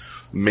in it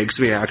makes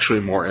me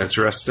actually more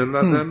interested in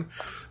that then,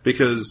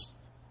 because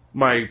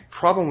my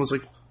problem was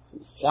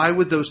why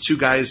would those two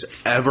guys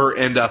ever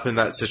end up in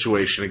that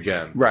situation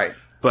again? Right.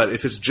 But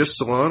if it's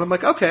just Stallone, I'm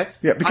like, okay.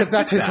 Yeah, because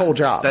that's his whole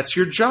job. That's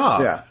your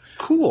job. Yeah.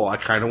 Cool. I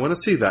kind of want to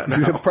see that now.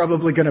 You're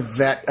probably going to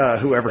vet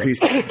whoever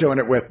he's doing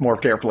it with more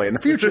carefully in the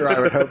future, I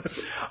would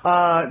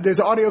hope. There's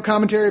audio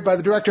commentary by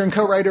the director and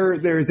co-writer.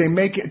 There's a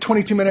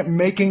 22-minute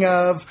making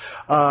of.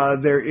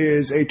 There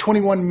is a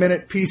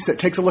 21-minute piece that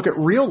takes a look at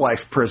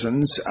real-life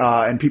prisons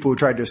and people who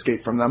tried to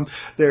escape from them.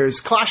 There's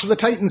Clash of the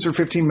Titans for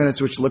 15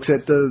 minutes, which looks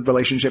at the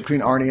relationship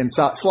between Arnie and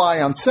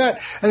Sly on set.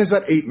 And there's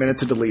about 8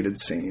 minutes of deleted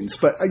scenes.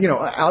 But,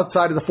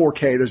 outside of the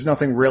 4K, there's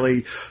nothing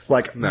really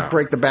break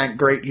the bank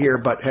great here.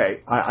 But,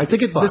 hey, I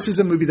think this is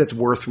a movie that's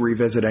worth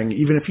revisiting,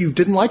 even if you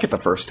didn't like it the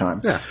first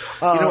time. Yeah.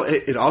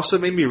 It also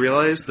made me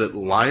realize that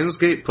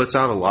Lionsgate puts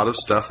out a lot of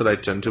stuff that I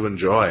tend to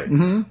enjoy.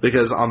 Mm-hmm.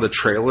 Because on the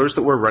trailers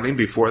that were running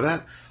before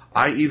that,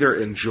 I either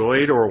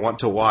enjoyed or want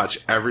to watch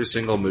every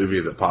single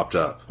movie that popped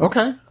up.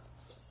 Okay.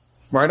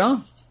 Right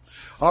on.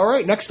 All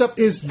right. Next up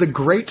is The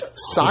Great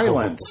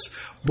Silence.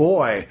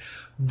 Boy,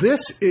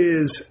 this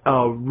is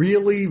a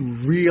really,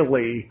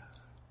 really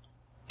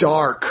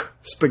dark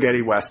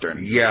spaghetti western.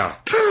 Yeah.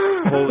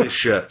 Holy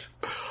shit.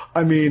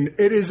 I mean,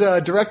 it is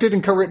directed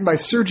and co-written by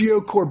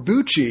Sergio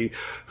Corbucci,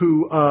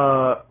 who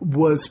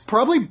was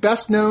probably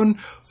best known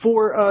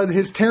for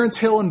his Terrence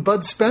Hill and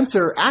Bud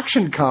Spencer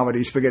action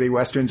comedy spaghetti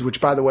westerns, which,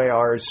 by the way,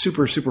 are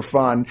super, super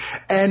fun,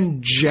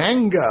 and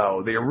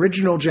Django, the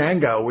original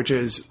Django, which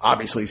is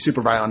obviously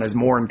super violent, has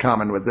more in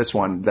common with this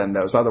one than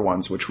those other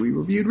ones, which we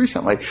reviewed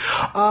recently.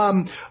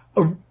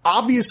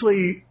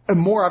 Obviously,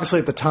 more obviously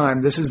at the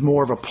time, this is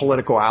more of a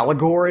political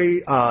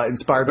allegory,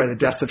 inspired by the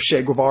deaths of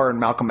Che Guevara and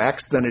Malcolm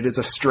X than it is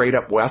a straight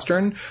up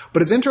Western.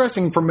 But it's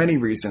interesting for many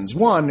reasons.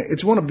 One,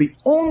 it's one of the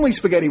only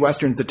spaghetti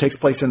Westerns that takes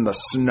place in the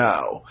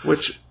snow.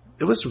 Which,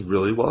 it was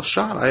really well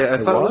shot. I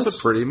thought it was a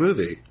pretty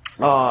movie.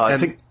 I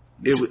think...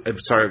 I'm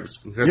sorry, I was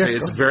going to say,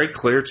 it's very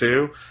clear,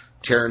 too,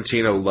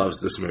 Tarantino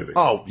loves this movie.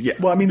 Oh, yeah.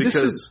 Well, I mean, this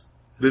is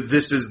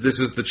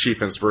the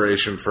chief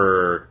inspiration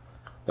for,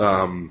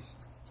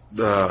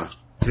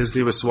 his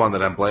newest one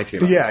that I'm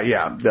blanking on. Yeah.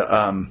 Yeah.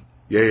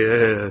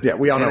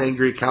 We all know.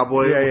 Angry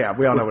Cowboy. Yeah.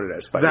 We all know what it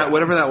is. But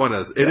whatever that one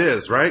is, it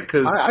is, right?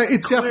 Because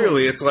it's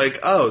clearly it's like,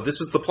 oh, this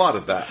is the plot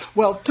of that.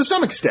 Well, to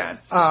some extent.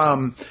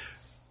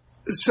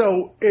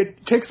 So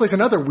it takes place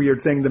another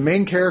weird thing. The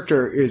main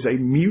character is a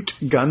mute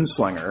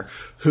gunslinger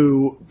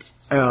who,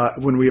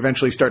 when we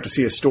eventually start to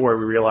see his story,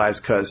 we realize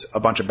because a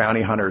bunch of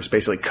bounty hunters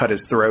basically cut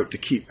his throat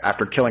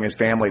after killing his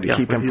family to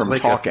keep him from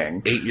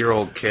talking.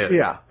 8-year-old kid.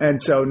 Yeah. And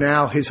so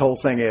now his whole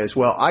thing is,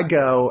 well, I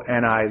go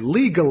and I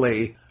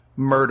legally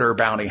murder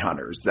bounty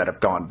hunters that have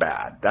gone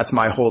bad. That's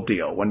my whole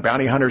deal. When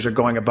bounty hunters are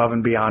going above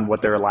and beyond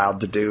what they're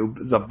allowed to do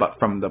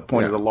from the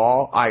point of the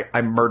law,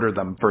 I murder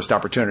them first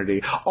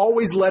opportunity,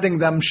 always letting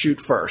them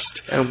shoot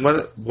first. And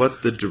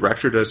what the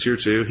director does here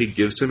too, he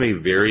gives him a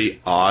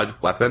very odd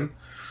weapon.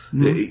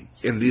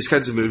 Mm-hmm. In these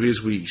kinds of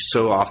movies, we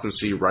so often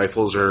see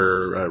rifles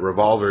or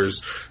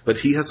revolvers, but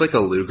he has like a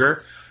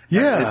Luger.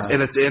 Yeah.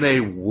 And it's in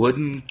a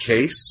wooden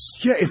case.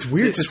 Yeah, it's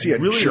weird to see a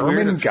really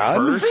German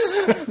gun.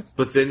 First,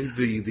 but then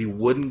the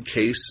wooden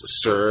case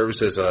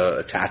serves as a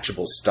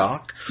attachable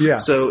stock. Yeah.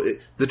 So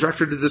the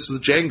director did this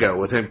with Django,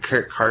 with him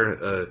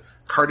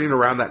carting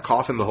around that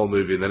coffin the whole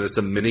movie, and then it's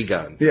a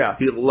minigun. Yeah.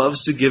 He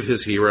loves to give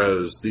his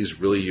heroes these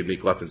really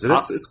unique weapons, and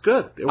it's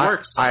good. It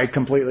works. I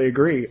completely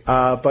agree.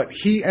 But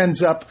he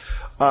ends up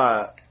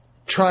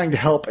trying to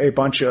help a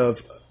bunch of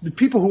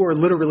people who are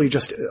literally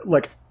just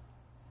like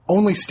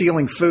only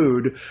stealing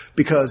food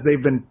because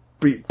they've been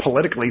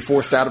politically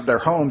forced out of their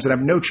homes and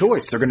have no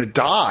choice. They're going to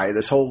die,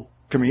 this whole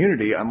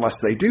community,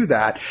 unless they do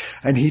that.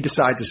 And he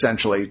decides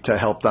essentially to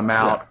help them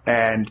out.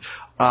 Yeah. And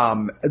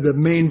the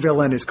main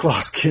villain is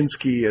Klaus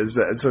Kinski, is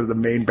sort of the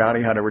main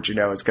bounty hunter, which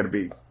is going to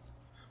be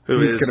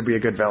going to be a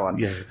good villain.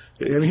 Yeah,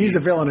 I mean, he's a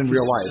villain in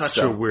real life. Such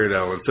a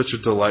weirdo and such a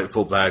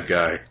delightful bad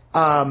guy.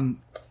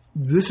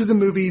 This is a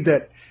movie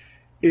that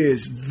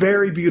is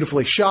very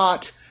beautifully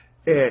shot.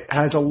 It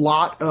has a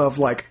lot of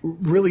like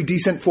really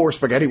decent for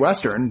spaghetti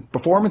Western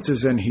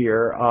performances in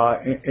here,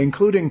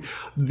 including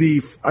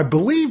I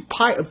believe,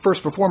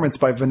 first performance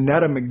by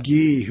Vanetta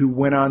McGee, who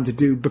went on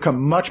to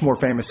become much more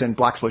famous in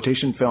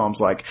blaxploitation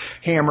films like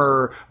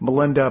Hammer,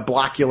 Melinda,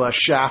 Blackula,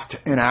 Shaft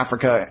in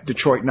Africa,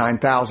 Detroit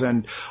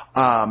 9000.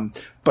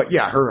 But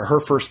yeah, her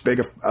first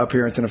big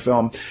appearance in a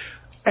film.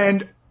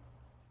 And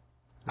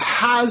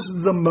has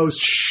the most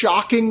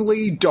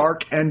shockingly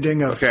dark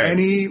ending of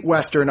any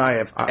Western I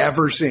have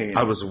ever seen.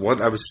 I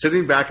was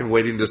sitting back and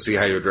waiting to see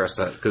how you address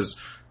that because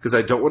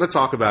I don't want to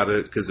talk about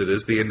it because it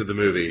is the end of the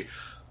movie,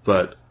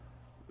 but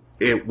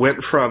it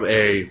went from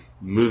a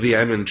movie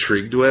I'm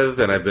intrigued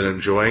with and I've been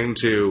enjoying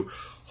to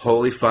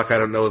holy fuck, I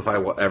don't know if I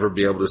will ever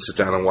be able to sit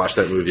down and watch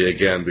that movie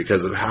again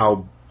because of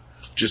how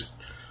just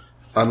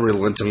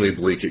unrelentingly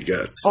bleak it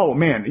gets. Oh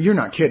man, you're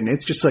not kidding.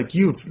 It's just like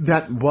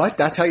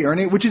that's how you earn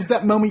it, which is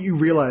that moment you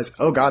realize,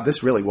 oh god,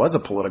 this really was a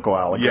political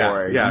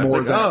allegory. Yeah.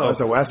 More than it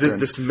was a Western.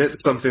 This meant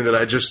something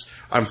that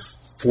I'm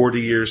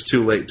 40 years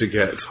too late to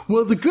get.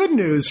 Well, the good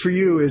news for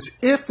you is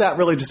if that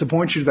really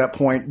disappoints you to that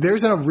point,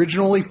 there's an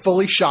originally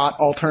fully shot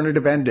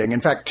alternative ending.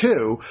 In fact,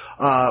 two,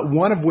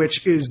 one of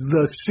which is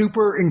the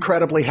super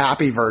incredibly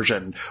happy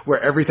version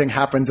where everything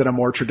happens in a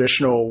more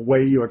traditional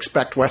way you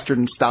expect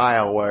Western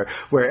style, where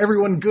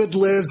everyone good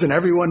lives and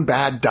everyone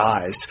bad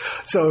dies.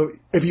 So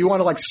if you want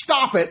to like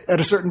stop it at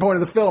a certain point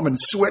of the film and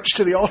switch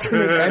to the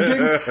alternate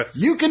ending,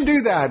 you can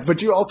do that.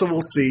 But you also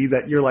will see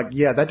that you're like,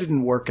 yeah, that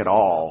didn't work at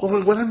all.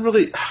 Well, what I'm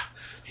really...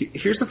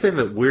 Here's the thing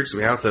that weirds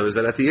me out, though, is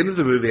that at the end of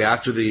the movie,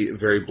 after the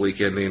very bleak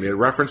ending, it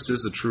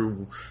references a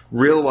true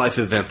real-life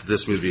event that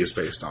this movie is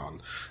based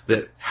on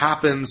that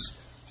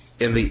happens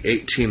in the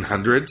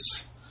 1800s.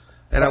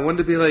 And I wanted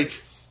to be like,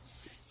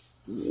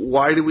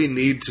 why do we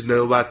need to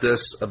know about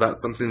this, about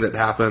something that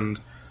happened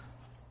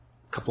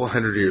a couple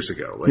hundred years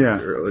ago?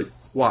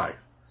 Why?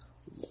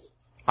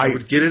 I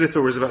would get it if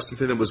it was about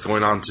something that was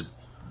going on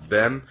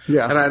then.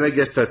 Yeah. And I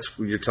guess that's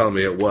what you're telling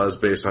me it was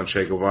based on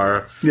Che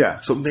Guevara. Yeah.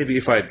 So maybe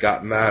if I had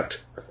gotten that.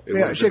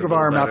 Che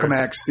Guevara, Malcolm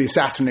X, the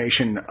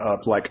assassination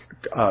of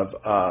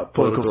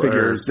political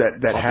figures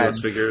that had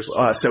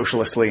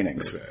socialist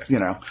leanings,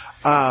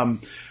 okay.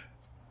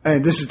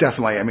 And this is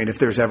definitely, I mean, if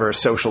there's ever a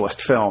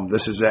socialist film,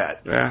 this is it.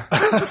 Yeah.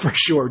 For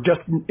sure.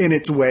 Just in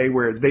its way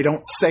where they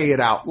don't say it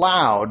out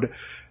loud.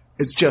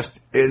 It's just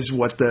is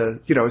what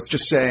it's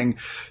just saying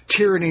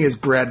tyranny is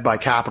bred by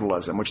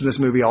capitalism, which in this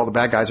movie, all the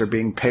bad guys are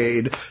being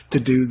paid to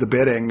do the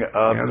bidding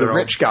of the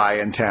rich guy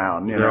in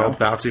town. They're all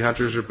bounty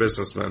hunters or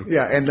businessmen.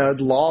 Yeah. And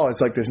the law is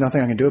like, there's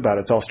nothing I can do about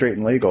it. It's all straight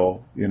and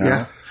legal,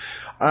 Yeah.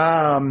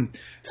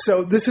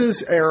 So this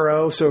is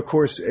Arrow. So of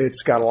course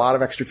it's got a lot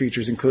of extra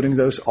features, including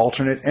those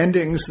alternate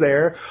endings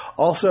there.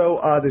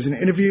 Also, there's an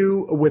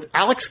interview with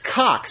Alex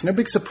Cox. No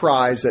big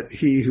surprise that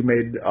he who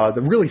made,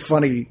 the really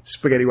funny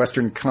spaghetti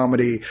Western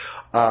comedy,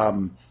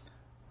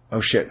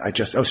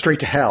 Straight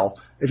to Hell.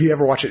 If you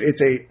ever watch it,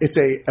 it's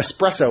a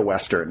espresso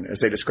Western, as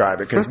they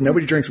describe it, because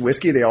nobody drinks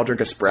whiskey. They all drink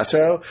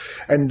espresso.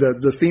 And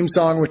the theme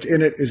song which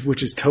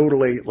is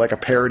totally like a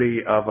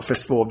parody of A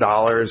Fistful of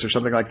Dollars or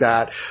something like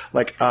that.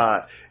 Like,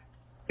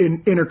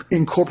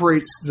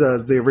 incorporates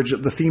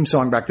the theme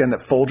song back then that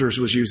Folgers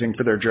was using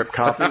for their drip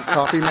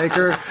coffee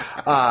maker.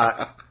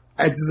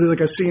 It's like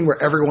a scene where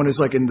everyone is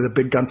like in the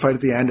big gunfight at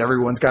the end.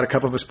 Everyone's got a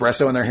cup of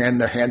espresso in their hand.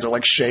 Their hands are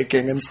like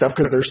shaking and stuff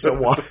because they're so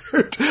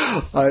wired.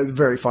 It's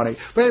very funny.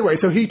 But anyway,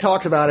 so he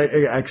talks about it,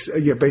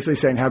 basically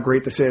saying how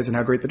great this is and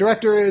how great the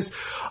director is,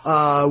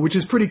 which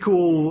is pretty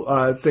cool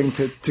thing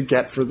to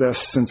get for this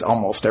since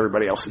almost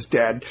everybody else is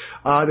dead.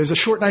 There's a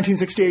short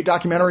 1968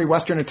 documentary,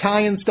 Western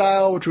Italian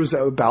Style, which was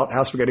about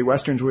how spaghetti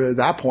westerns were at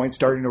that point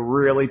starting to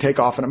really take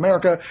off in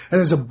America. And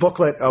there's a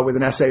booklet with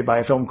an essay by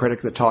a film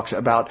critic that talks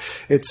about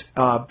it's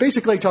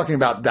basically talking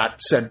about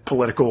that said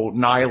political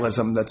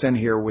nihilism that's in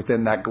here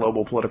within that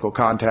global political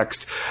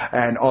context,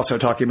 and also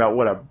talking about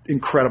what an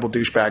incredible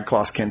douchebag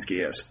Klaus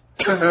Kinski is.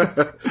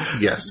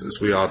 Yes, as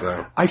we all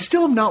know. I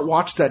still have not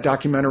watched that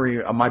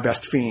documentary, My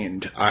Best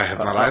Fiend. I have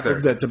not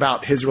either. That's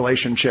about his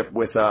relationship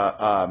with,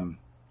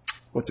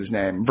 what's his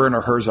name?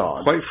 Werner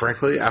Herzog. Quite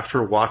frankly,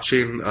 after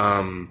watching,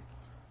 that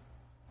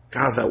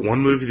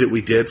one movie that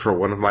we did for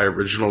one of my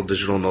original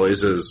Digital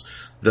Noises,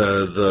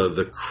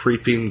 the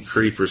Creeping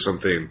Creep or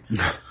something.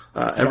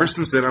 Ever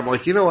since then, I'm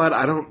like, you know what?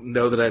 I don't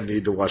know that I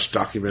need to watch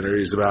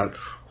documentaries about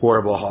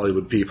horrible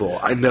Hollywood people.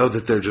 I know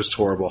that they're just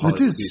horrible Hollywood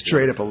people. This dude's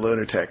straight up a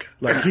lunatic.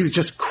 Like, he was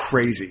just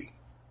crazy.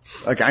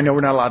 Like, I know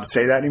we're not allowed to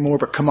say that anymore,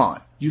 but come on.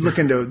 You look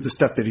into the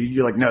stuff that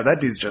you're like, no, that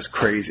dude's just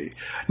crazy.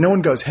 No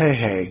one goes,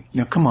 hey,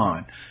 no, come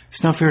on.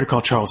 It's not fair to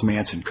call Charles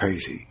Manson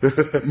crazy.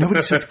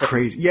 Nobody says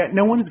crazy. Yeah,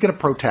 no one is going to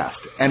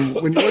protest. And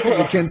when you look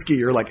at Kinski,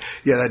 you're like,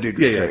 yeah, that dude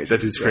is crazy. Yeah,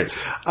 that dude's crazy.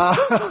 All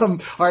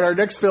right, our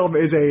next film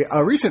is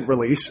a recent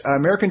release,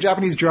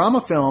 American-Japanese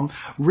drama film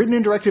written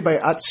and directed by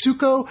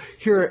Atsuko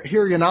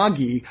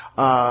Hiranagi,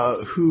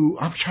 who,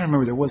 I'm trying to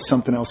remember, there was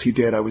something else he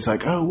did. I was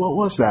like, oh, what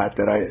was that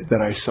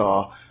I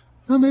saw?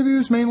 Well, maybe it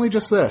was mainly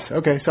just this.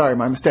 Okay, sorry,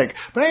 my mistake.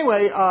 But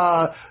anyway,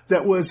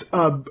 that was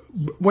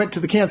went to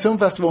the Cannes Film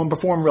Festival and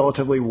performed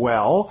relatively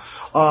well.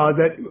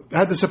 That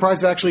had the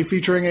surprise of actually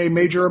featuring a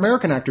major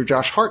American actor,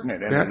 Josh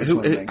Hartnett.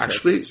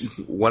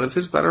 One of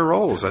his better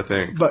roles, I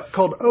think. But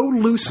called Oh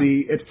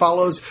Lucy, it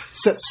follows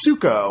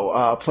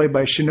Setsuko, played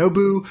by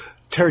Shinobu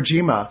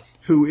Terajima,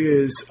 who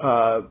is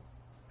a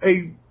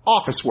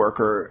office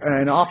worker,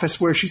 an office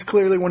where she's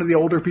clearly one of the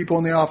older people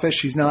in the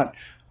office.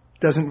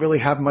 Doesn't really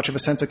have much of a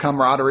sense of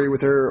camaraderie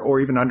with her or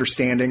even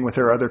understanding with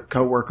her other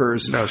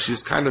coworkers. No,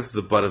 she's kind of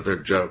the butt of their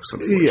jokes.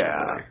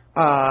 Yeah.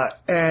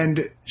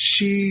 And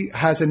she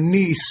has a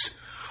niece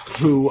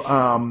who,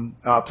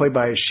 played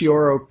by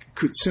Shioro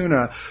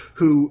Kutsuna,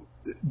 who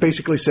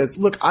basically says,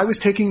 look, I was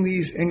taking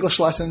these English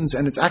lessons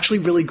and it's actually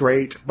really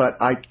great,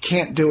 but I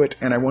can't do it.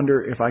 And I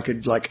wonder if I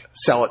could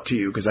sell it to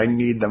you because I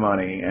need the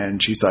money.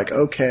 And she's like,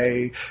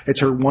 okay. It's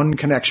her one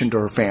connection to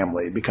her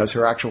family because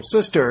her actual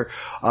sister,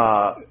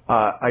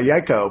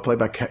 Ayako, played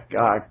by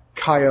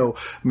Kayo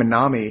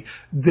Minami,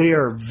 they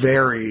are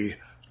very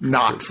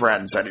not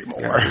friends anymore.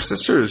 Yeah, her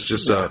sister is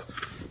just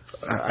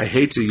I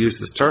hate to use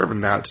this term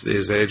now at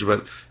today's age,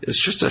 but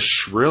it's just a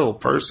shrill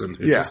person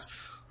who just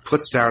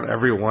puts down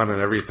everyone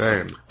and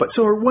everything. But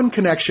so her one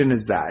connection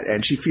is that,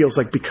 and she feels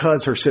like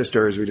because her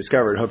sister, as we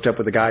discovered, hooked up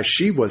with the guy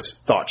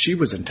thought she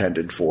was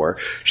intended for,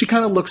 she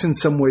kind of looks in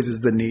some ways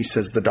as the niece,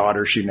 as the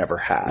daughter she never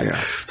had. Yeah.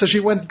 So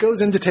she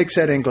goes in to take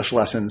said English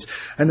lessons,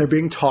 and they're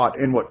being taught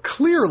in what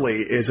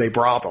clearly is a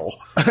brothel.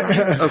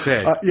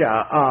 Okay.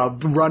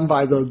 Run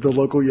by the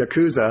local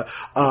Yakuza.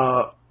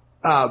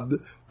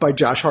 By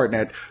Josh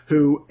Hartnett,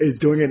 who is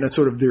doing it in a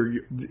sort of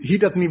he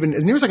doesn't even,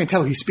 as near as I can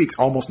tell, he speaks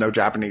almost no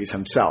Japanese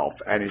himself.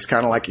 And he's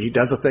kind of like, he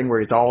does a thing where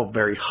he's all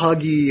very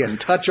huggy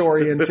and touch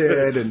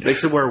oriented and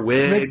makes them wear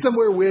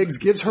wigs,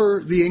 gives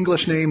her the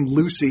English name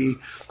Lucy.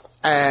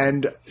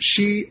 And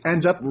she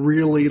ends up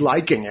really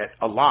liking it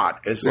a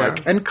lot.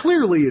 And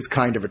clearly is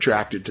kind of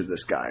attracted to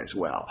this guy as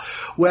well.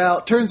 Well,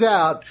 it turns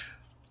out,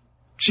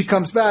 she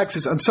comes back,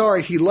 says, I'm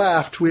sorry, he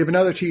left. We have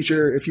another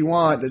teacher, if you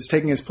want, that's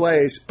taking his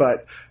place,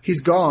 but he's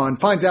gone.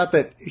 Finds out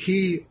that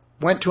he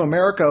went to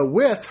America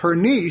with her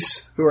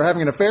niece, who are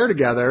having an affair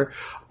together,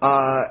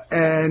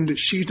 and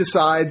she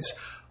decides,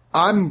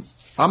 I'm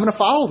I'm going to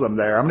follow them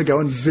there. I'm going to go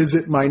and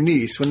visit my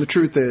niece, when the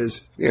truth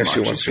is...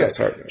 she wants Josh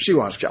Hartnett. She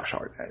wants Josh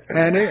Hartnett.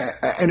 And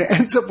it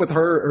ends up with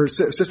her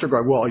sister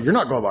going, well, you're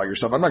not going by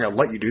yourself. I'm not going to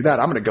let you do that.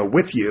 I'm going to go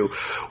with you,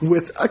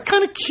 with a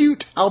kind of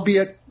cute,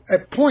 albeit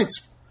at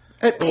points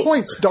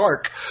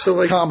dark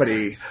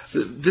comedy.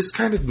 This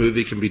kind of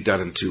movie can be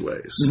done in two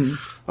ways.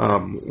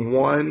 Mm-hmm.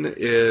 One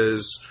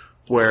is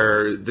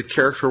where the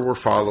character we're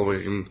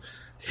following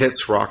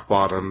hits rock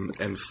bottom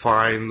and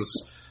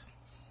finds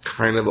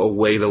kind of a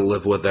way to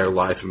live with their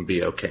life and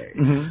be okay.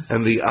 Mm-hmm.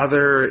 And the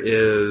other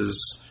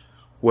is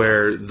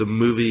where the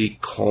movie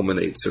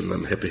culminates in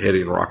them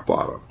hitting rock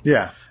bottom.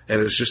 Yeah.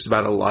 And it's just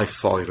about a life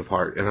falling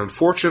apart. And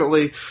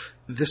unfortunately,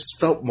 this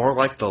felt more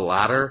like the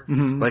latter.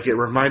 Mm-hmm. Like, it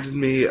reminded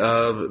me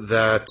of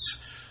that,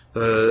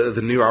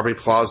 the new Aubrey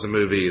Plaza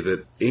movie,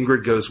 that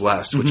Ingrid Goes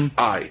West, which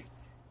I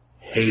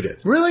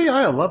hated. Really?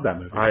 I love that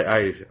movie.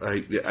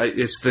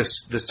 It's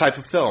this type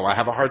of film. I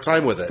have a hard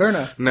time with it. Fair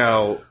enough.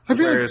 Now,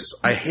 whereas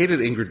I hated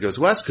Ingrid Goes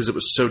West because it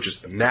was so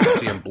just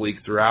nasty and bleak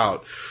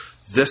throughout.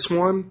 This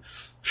one,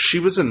 she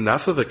was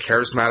enough of a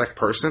charismatic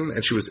person,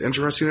 and she was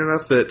interesting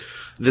enough that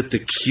the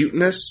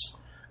cuteness,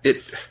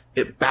 it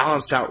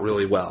balanced out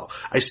really well.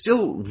 I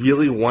still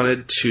really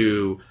wanted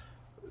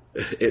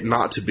it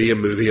not to be a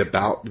movie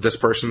about this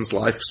person's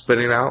life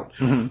spinning out,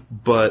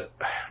 but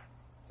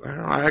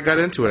I got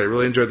into it. I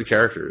really enjoyed the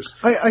characters.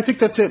 I think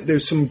that's it.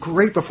 There's some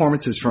great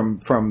performances from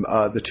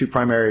the two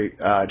primary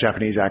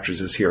Japanese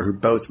actresses here, who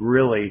both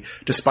really,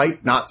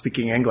 despite not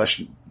speaking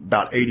English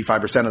about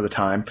 85% of the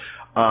time,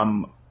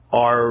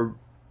 are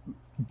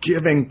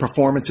giving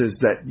performances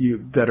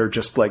that are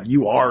just like,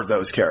 you are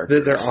those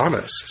characters. They're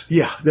honest.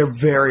 Yeah, they're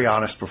very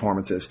honest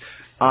performances.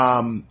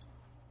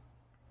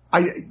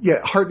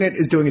 Hartnett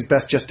is doing his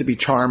best just to be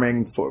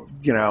charming,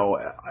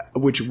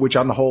 which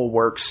on the whole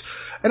works.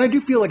 And I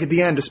do feel like at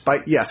the end,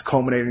 despite,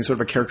 culminating sort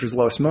of a character's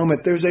lowest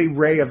moment, there's a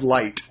ray of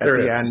light at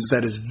the end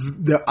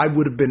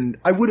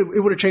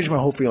it would have changed my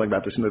whole feeling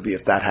about this movie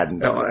if that hadn't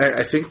been.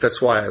 I think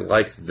that's why I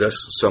like this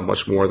so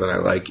much more than I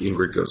like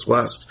Ingrid Goes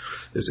West.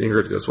 Is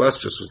Ingrid Goes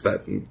West just was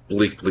that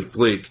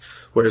bleak.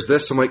 Whereas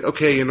this, I'm like,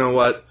 okay, you know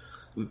what?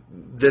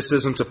 This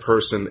isn't a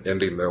person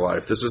ending their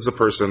life. This is a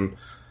person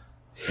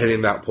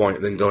hitting that point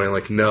and then going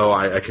like, no,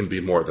 I can be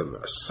more than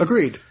this.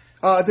 Agreed.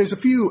 There's a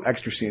few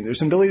extra scenes. There's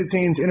some deleted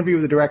scenes, interview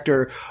with the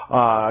director,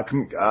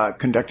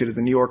 conducted at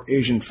the New York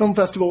Asian Film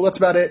Festival. That's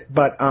about it.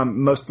 But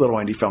most little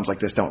indie films like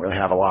this don't really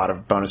have a lot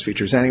of bonus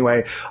features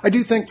anyway. I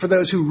do think for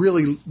those who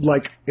really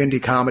like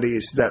indie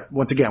comedies that,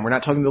 once again, we're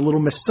not talking the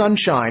Little Miss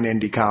Sunshine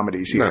indie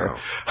comedies here.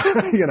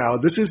 No.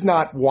 This is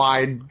not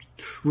wide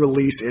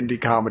release indie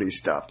comedy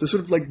stuff. The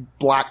sort of like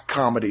black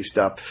comedy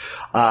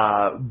stuff,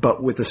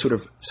 but with a sort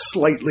of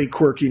slightly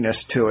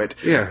quirkiness to it.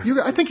 Yeah.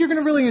 I think you're going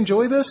to really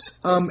enjoy this.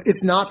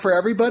 It's not for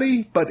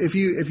everybody, but if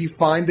you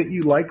find that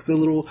you like the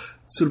little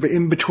sort of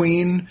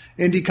in-between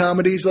indie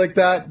comedies like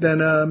that, then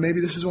maybe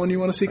this is one you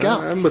want to seek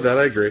out. With that,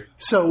 I agree.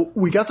 So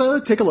we got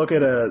to take a look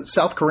at a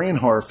South Korean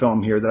horror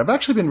film here that I've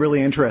actually been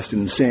really interested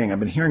in seeing. I've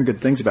been hearing good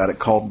things about it,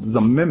 called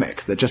The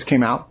Mimic, that just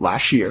came out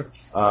last year,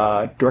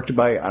 directed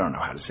by, I don't know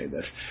how to say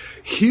this,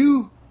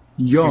 Hugh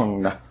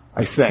Young,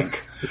 I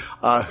think,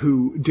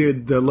 who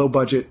did the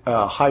low-budget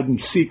Hide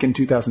and Seek in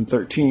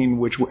 2013,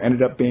 which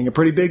ended up being a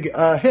pretty big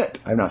hit.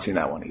 I've not seen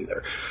that one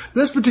either.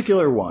 This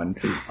particular one...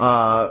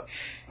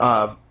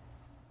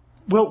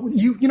 well,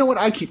 you know what?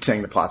 I keep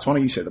saying the plots. Why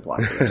don't you say the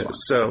plot for this one?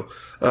 So,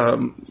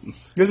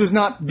 this is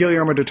not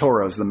Guillermo del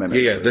Toro's The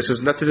Mimic. Yeah, this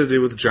has nothing to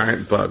do with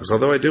giant bugs,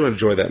 although I do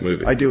enjoy that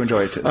movie. I do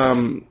enjoy it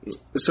too.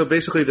 So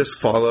basically this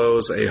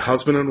follows a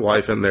husband and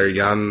wife and their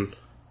young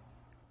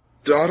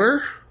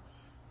daughter?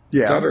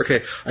 Yeah. Daughter,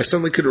 okay. I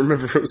suddenly couldn't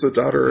remember if it was a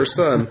daughter or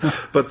son,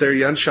 but their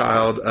young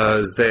child,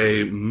 as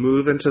they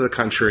move into the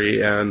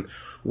country and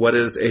what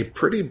is a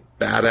pretty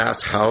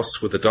badass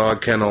house with a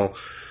dog kennel.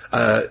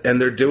 And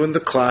they're doing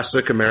the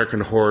classic American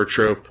horror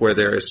trope where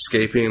they're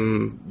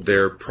escaping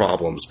their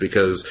problems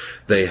because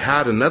they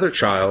had another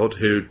child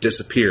who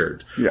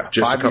disappeared. Yeah,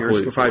 just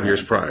 5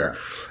 years prior.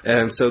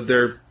 And so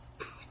they're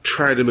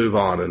trying to move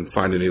on and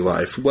find a new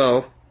life.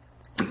 Well,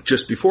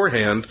 just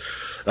beforehand,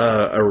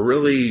 a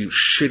really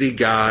shitty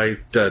guy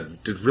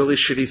did really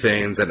shitty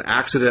things and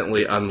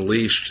accidentally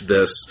unleashed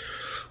this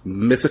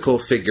mythical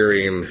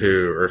figure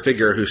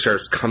who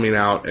starts coming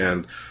out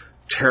and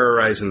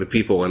terrorizing the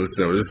people, and it's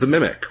known as the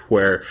Mimic,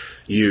 where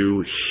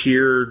you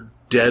hear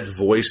dead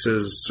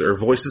voices or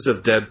voices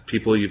of dead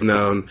people you've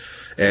known,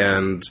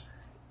 and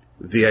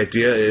the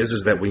idea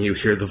is that when you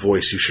hear the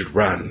voice, you should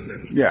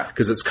run. Yeah.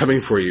 Because it's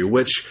coming for you,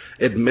 which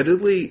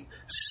admittedly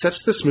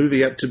sets this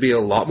movie up to be a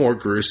lot more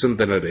gruesome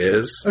than it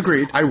is.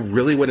 Agreed. I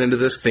really went into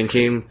this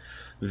thinking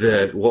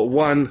that, well,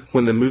 one,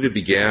 when the movie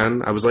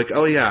began, I was like,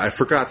 oh yeah, I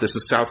forgot this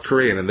is South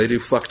Korean and they do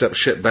fucked up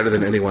shit better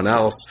than anyone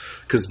else,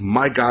 because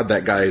my god,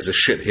 that guy is a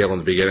shitheel in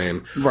the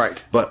beginning.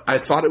 Right. But I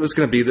thought it was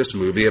going to be this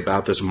movie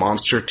about this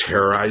monster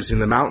terrorizing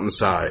the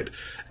mountainside,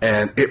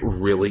 and it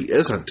really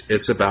isn't.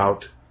 It's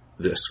about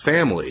this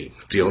family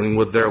dealing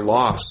with their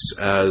loss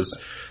as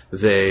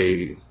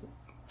they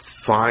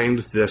find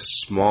this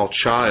small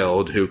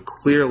child who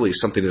clearly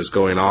something is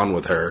going on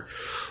with her.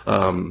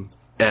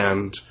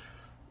 And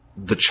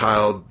the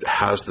child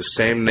has the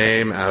same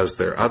name as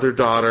their other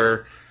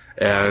daughter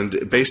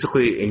and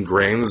basically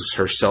ingrains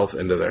herself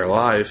into their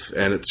life.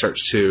 And it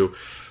starts to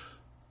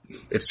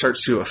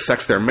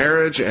affect their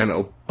marriage, and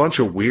a bunch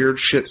of weird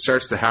shit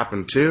starts to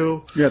happen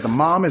too. Yeah, the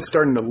mom is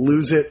starting to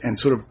lose it and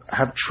sort of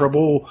have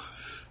trouble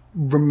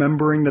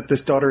remembering that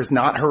this daughter is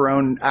not her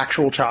own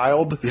actual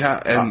child. Yeah,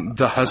 and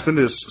the husband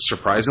is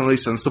surprisingly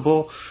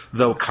sensible,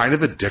 though kind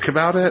of a dick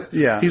about it.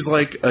 Yeah. He's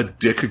like a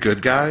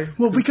good guy.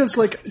 Well, because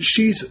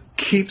she's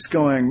keeps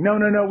going,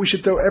 no, we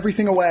should throw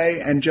everything away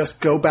and just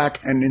go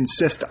back and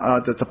insist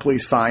that the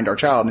police find our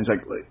child. And he's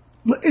like,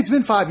 it's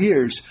been 5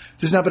 years.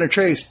 There's not been a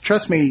trace.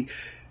 Trust me.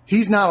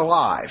 He's not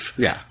alive.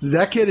 Yeah.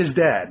 That kid is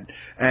dead.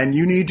 And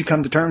you need to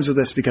come to terms with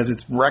this because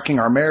it's wrecking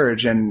our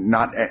marriage and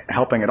not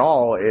helping at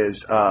all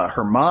is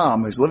her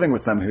mom who's living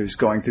with them who's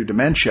going through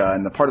dementia.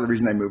 And the part of the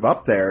reason they move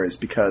up there is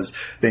because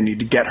they need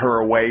to get her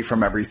away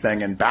from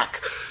everything and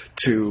back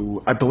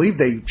to, I believe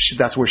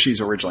that's where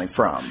she's originally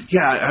from.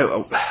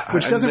 Yeah.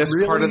 Which doesn't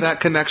really, part of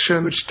that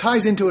connection. Which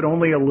ties into it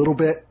only a little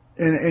bit.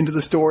 Into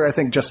the story, I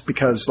think, just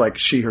because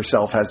she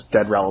herself has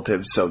dead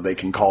relatives, so they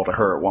can call to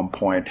her at one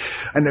point.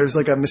 And there's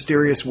a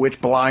mysterious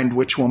blind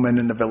witch woman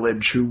in the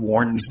village who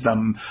warns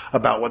them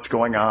about what's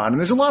going on. And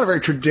there's a lot of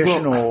very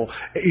traditional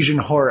Asian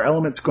horror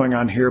elements going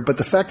on here, but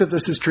the fact that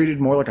this is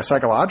treated more like a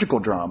psychological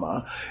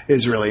drama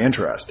is really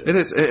interesting. It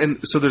is, and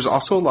so there's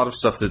also a lot of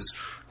stuff that's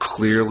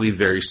clearly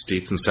very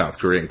steeped in South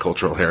Korean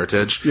cultural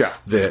heritage. Yeah.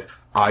 That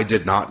I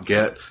did not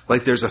get.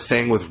 There's a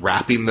thing with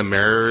wrapping the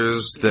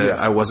mirrors that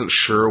I wasn't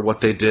sure what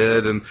they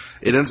did, and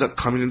it ends up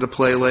coming into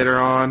play later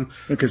on.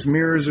 Because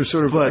mirrors are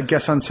sort of, I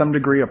guess, on some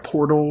degree, a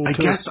portal. I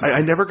guess.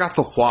 I never got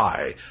the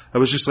why. I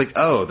was just like,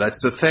 oh,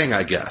 that's the thing,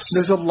 I guess.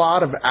 There's a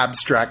lot of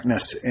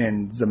abstractness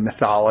in the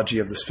mythology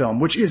of this film,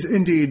 which is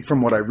indeed,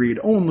 from what I read,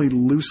 only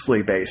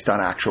loosely based on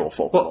actual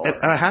folklore. Well,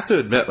 and I have to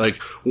admit,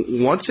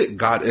 once it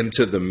got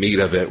into the meat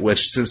of it,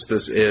 which since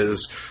this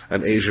is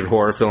an Asian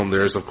horror film,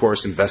 there's, of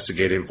course,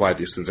 investigating why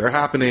these things are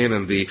happening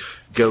and the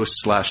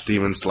ghost /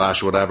 demon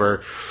 /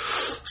 whatever.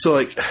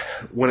 So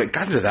when it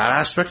got into that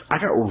aspect, I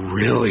got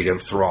really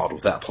enthralled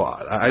with that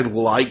plot. I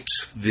liked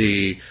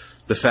the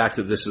fact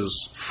that this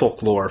is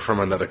folklore from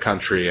another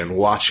country and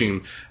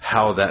watching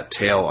how that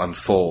tale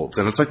unfolds.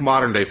 And it's like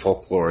modern day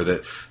folklore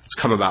that's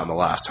come about in the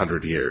last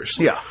 100 years.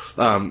 Yeah.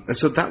 And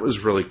so that was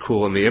really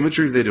cool. And the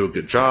imagery, they do a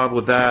good job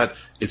with that.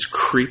 It's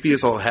creepy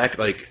as all heck.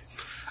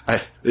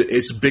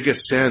 Its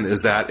biggest sin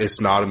is that it's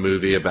not a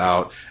movie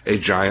about a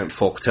giant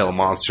folktale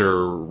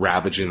monster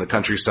ravaging the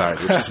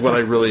countryside, which is what I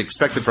really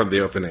expected from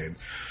the opening.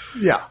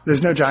 Yeah,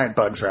 there's no giant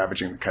bugs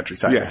ravaging the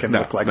countryside that can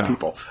look like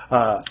people.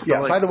 By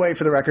the way,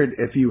 for the record,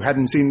 if you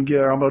hadn't seen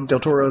Guillermo del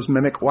Toro's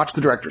Mimic, watch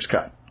the director's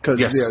cut. Because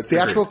the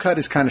theatrical cut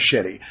is kind of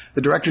shitty.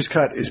 The director's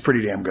cut is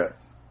pretty damn good.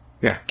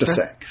 Yeah. Just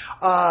saying.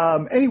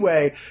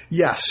 Anyway,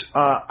 yes,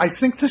 I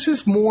think this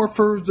is more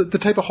for the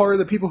type of horror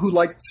that people who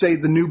like, say,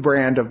 the new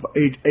brand of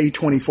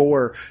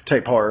A24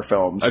 type horror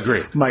films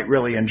might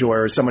really enjoy.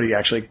 Or somebody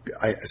actually,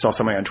 I saw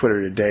somebody on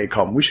Twitter today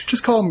call them, we should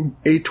just call them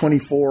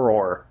A24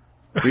 or.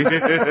 Well,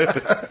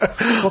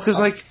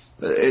 because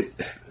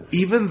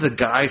even the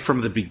guy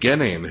from the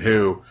beginning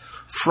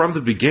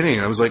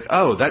I was like,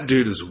 oh, that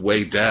dude is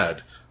way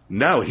dead.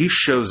 No, he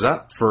shows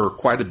up for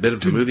quite a bit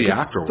of the movie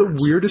afterwards. The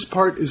weirdest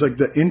part is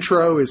the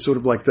intro is sort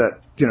of like that,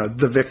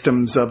 the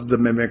victims of the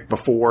Mimic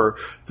before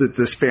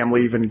this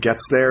family even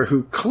gets there,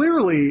 who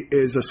clearly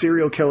is a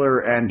serial killer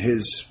and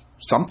his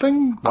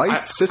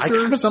wife, sister, I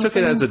kind of took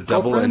it as a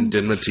double girlfriend?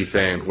 indemnity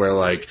thing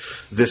where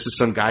this is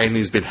some guy and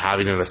he's been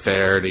having an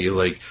affair and he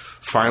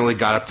finally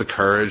got up the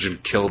courage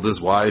and killed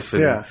his wife.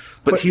 And,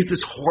 but he's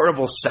this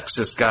horrible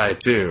sexist guy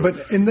too.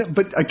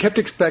 But I kept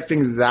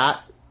expecting that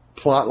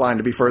plot line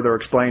to be further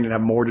explained and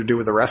have more to do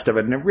with the rest of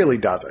it, and it really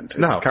doesn't.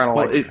 It's kind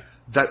of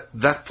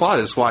that plot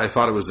is why I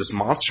thought it was this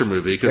monster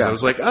movie, because I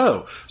was like,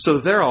 oh, so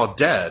they're all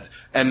dead,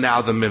 and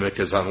now the Mimic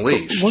is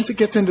unleashed. But once it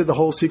gets into the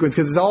whole sequence,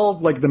 because it's all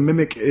the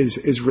Mimic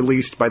is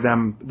released by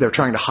them, they're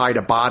trying to hide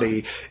a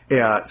body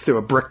through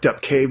a bricked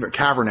up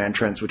cavern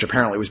entrance, which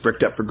apparently was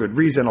bricked up for good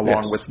reason,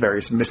 along with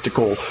various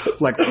mystical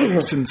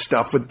hoops and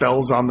stuff with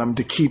bells on them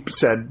to keep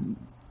said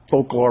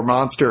folklore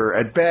monster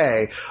at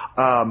bay.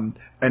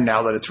 And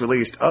now that it's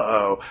released,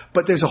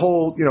 but there's a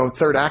whole,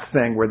 third act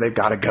thing where they've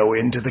got to go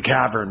into the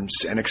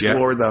caverns and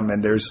explore them.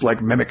 And there's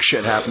Mimic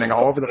shit happening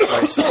all over the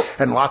place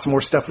and lots more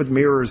stuff with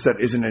mirrors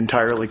that isn't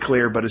entirely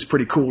clear, but is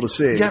pretty cool to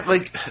see. Yeah.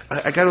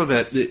 I gotta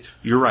admit,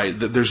 you're right.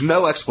 There's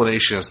no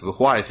explanation as to the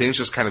why. Things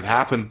just kind of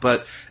happen,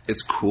 but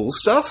it's cool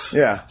stuff.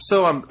 Yeah.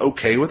 So I'm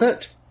okay with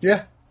it.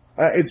 Yeah.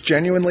 It's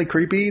genuinely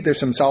creepy. There's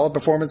some solid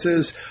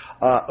performances.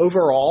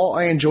 Overall,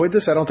 I enjoyed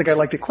this. I don't think I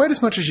liked it quite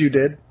as much as you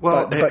did.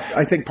 Well, but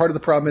I think part of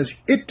the problem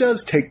is it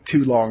does take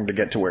too long to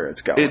get to where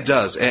it's going. It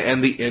does.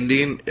 And the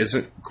ending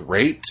isn't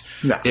great.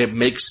 No. It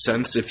makes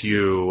sense if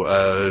you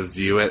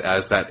view it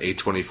as that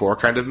A24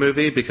 kind of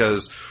movie,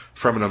 because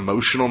from an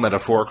emotional,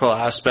 metaphorical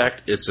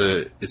aspect, it's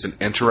an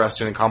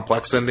interesting and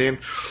complex ending.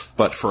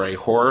 But for a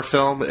horror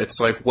film, it's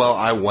like, well,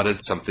 I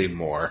wanted something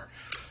more.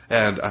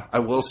 And I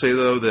will say,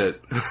 though,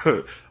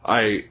 that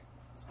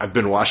I've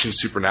been watching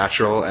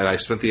Supernatural, and I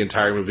spent the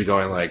entire movie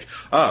going like,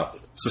 oh,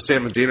 so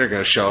Sam and Dean are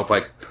going to show up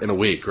like in a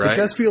week, right? It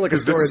does feel like a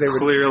story this is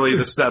clearly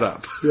the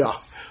setup. Yeah.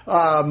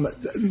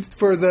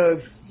 For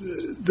the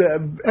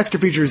extra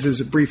features,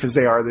 as brief as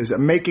they are, there's a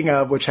making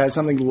of, which has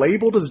something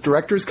labeled as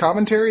director's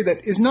commentary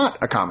that is not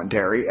a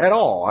commentary at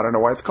all. I don't know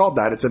why it's called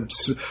that. It's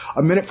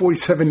a minute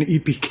 47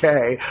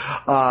 EPK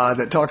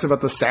that talks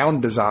about the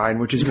sound design,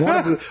 which is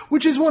one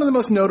of the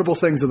most notable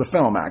things of the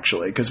film,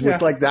 actually. Because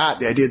with like that,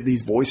 the idea of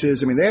these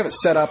voices, I mean, they have it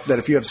set up that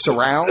if you have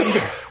surround,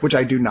 which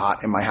I do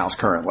not in my house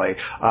currently,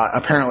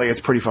 apparently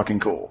it's pretty fucking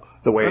cool.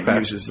 The way it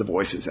uses the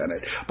voices in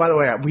it. By the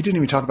way, we didn't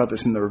even talk about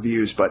this in the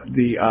reviews, but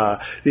the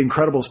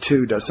Incredibles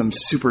 2 does some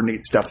super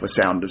neat stuff with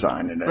sound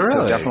design in it. Really?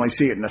 So definitely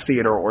see it in a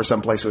theater or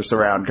someplace with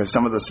surround, because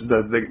some of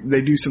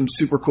they do some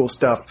super cool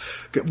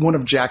stuff. One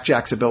of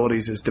Jack's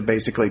abilities is to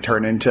basically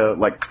turn into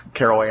like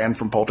Carol Ann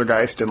from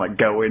Poltergeist and like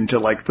go into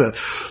like the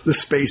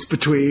space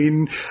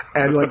between,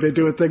 and like they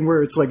do a thing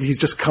where it's like his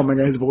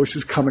voice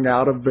is coming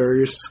out of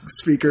various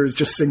speakers,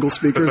 just single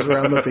speakers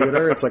around the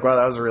theater. It's like, wow,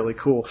 that was really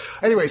cool.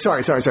 Anyway,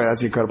 sorry.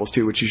 That's the Incredibles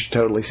 2, which you should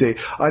totally see.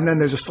 And then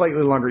there's a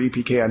slightly longer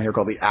EPK on here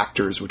called The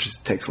Actors,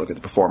 which takes a look at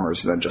the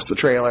performers than just the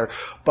trailer.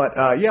 But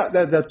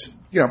that's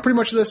pretty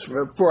much this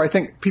for I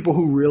think people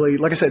who really,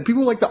 like I said,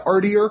 people who like the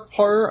artier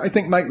horror, I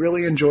think might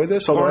really enjoy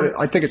this. Although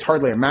I think it's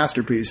hardly a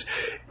masterpiece.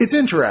 It's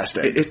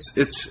interesting.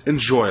 It's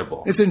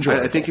enjoyable. It's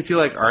enjoyable. I think if you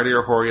like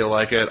artier horror, you'll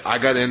like it. I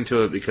got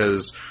into it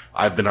because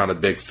I've been on a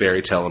big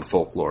fairy tale and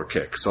folklore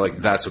kick. So like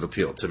that's what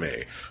appealed to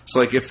me. So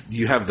like if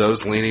you have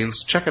those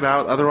leanings, check it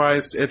out.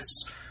 Otherwise,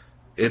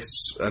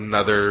 it's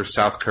another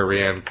South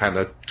Korean kind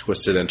of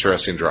twisted,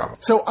 interesting drama.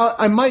 So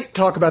I might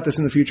talk about this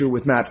in the future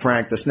with Matt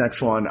Frank, this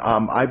next one.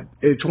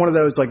 It's one of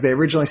those, like, they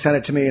originally sent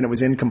it to me and it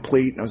was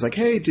incomplete. And I was like,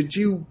 hey, did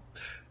you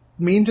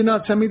mean to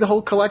not send me the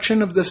whole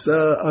collection of this,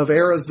 of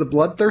Era's The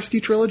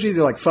Bloodthirsty trilogy?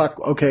 They're like, fuck,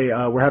 okay,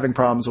 we're having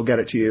problems, we'll get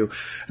it to you.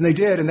 And they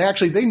did, and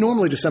they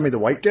normally just send me the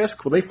white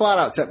disc. Well, they flat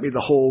out sent me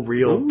the whole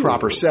real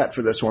proper set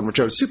for this one, which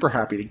I was super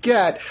happy to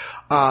get.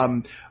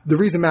 The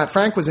reason Matt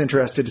Frank was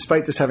interested,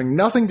 despite this having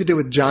nothing to do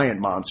with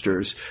giant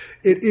monsters,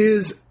 it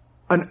is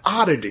an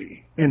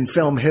oddity in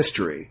film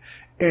history.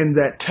 In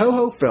that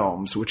Toho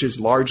Films, which is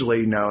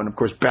largely known, of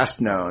course, best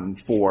known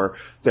for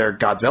their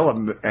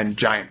Godzilla and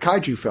giant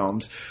kaiju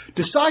films,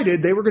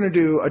 decided they were going to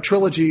do a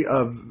trilogy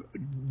of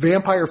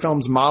vampire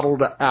films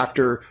modeled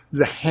after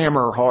the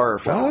Hammer horror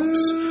films.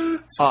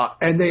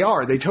 And they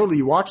totally,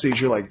 you watch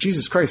these, you're like,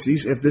 Jesus Christ,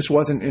 if this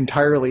wasn't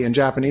entirely in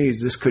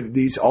Japanese,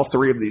 all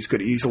three of these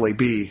could easily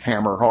be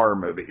Hammer horror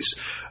movies.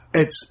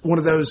 It's one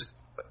of those,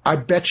 I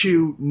bet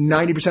you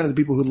 90% of the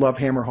people who love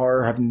Hammer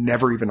horror have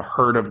never even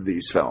heard of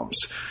these films.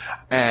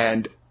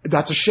 And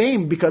that's a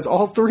shame, because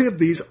all three of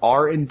these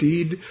are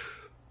indeed,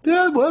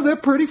 they're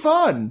pretty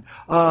fun.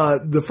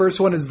 The first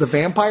one is The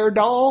Vampire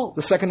Doll.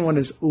 The second one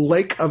is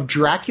Lake of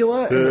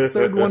Dracula. And the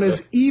third one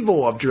is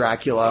Evil of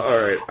Dracula.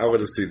 All right. I want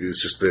to see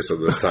these just based on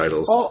those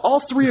titles.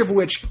 All three of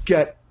which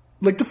get,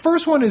 like, the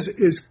first one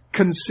is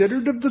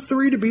considered of the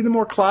three to be the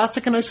more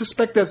classic, and I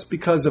suspect that's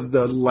because of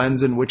the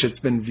lens in which it's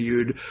been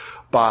viewed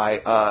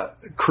by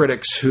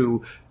critics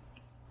who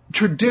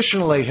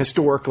traditionally,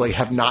 historically,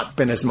 have not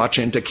been as much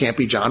into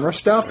campy genre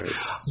stuff,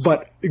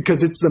 but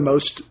because it's the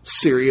most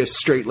serious,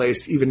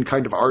 straight-laced, even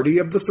kind of arty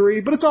of the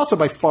three, but it's also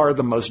by far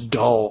the most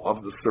dull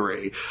of the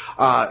three.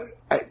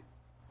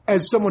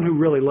 As someone who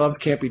really loves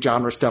campy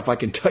genre stuff, I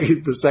can tell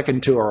you the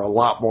second two are a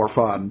lot more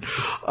fun.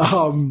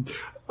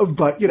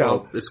 But,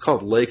 it's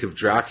called Lake of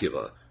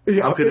Dracula.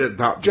 How could it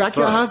not be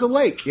Dracula fun? has a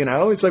lake,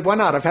 It's like, why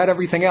not? I've had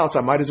everything else.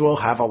 I might as well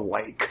have a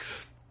lake.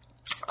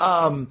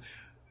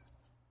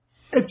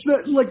 It's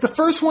the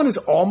first one is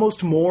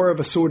almost more of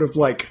a sort of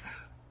like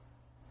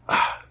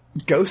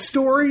ghost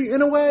story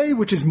in a way,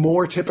 which is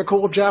more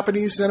typical of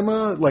Japanese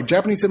cinema. Like,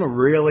 Japanese cinema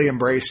really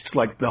embraced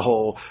like the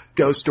whole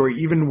ghost story,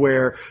 even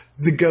where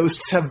the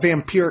ghosts have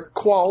vampiric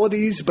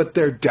qualities, but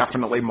they're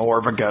definitely more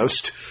of a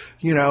ghost,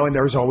 and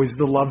there's always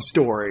the love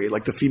story,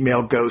 like the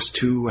female ghost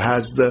who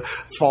has the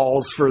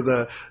falls for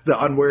the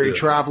unwary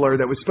traveler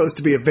that was supposed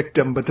to be a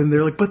victim, but then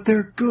they're like, but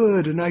they're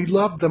good and I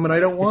love them and I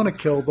don't want to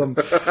kill them.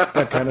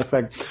 That kind of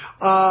thing.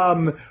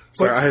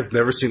 Sorry, I have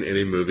never seen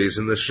any movies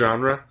in this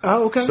genre.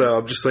 Oh, okay. So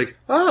I'm just like,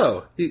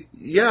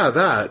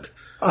 that.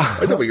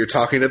 I know what you're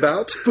talking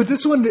about. But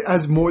this one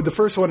has more, the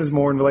first one is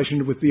more in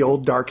relation with the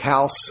old Dark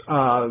House,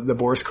 the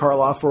Boris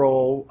Karloff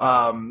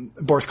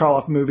Boris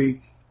Karloff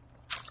movie.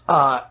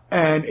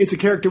 And it's a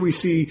character we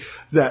see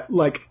that,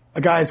 like,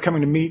 a guy is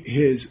coming to meet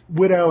his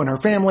widow and her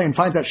family and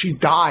finds out she's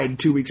died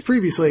 2 weeks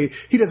previously.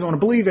 He doesn't want to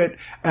believe it,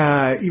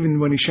 even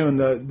when he's shown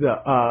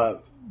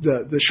the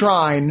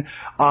shrine,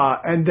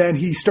 and then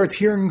he starts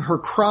hearing her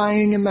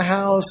crying in the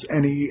house,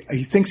 and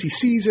he thinks he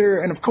sees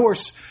her, and of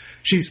course,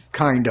 she's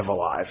kind of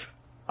alive.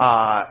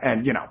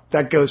 And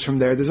that goes from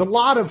there. There's a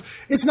lot of,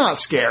 it's not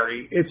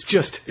scary. It's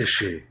just, is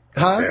she?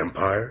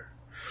 Vampire?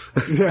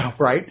 Yeah,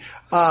 right.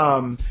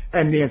 And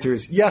the answer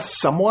is yes,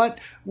 somewhat.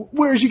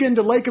 Whereas you get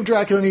into Lake of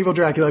Dracula and Evil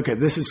Dracula, okay,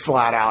 this is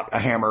flat out a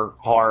Hammer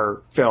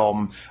horror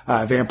film,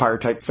 vampire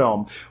type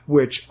film,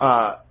 which,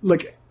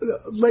 like,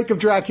 Lake of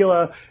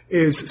Dracula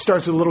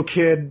starts with a little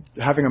kid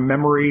having a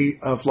memory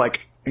of,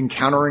 like,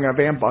 encountering a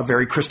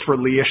very Christopher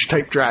Lee-ish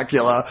type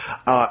Dracula,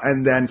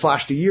 and then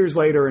flash to years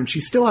later, and she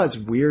still has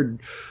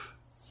weird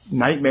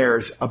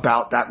nightmares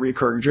about that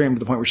recurring dream to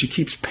the point where she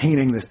keeps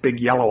painting this big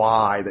yellow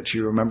eye that she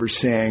remembers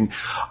seeing.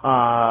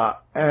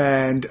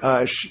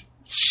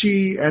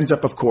 She ends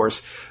up, of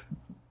course,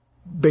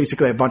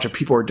 basically a bunch of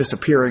people are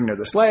disappearing near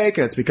this lake,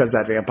 and it's because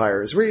that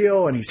vampire is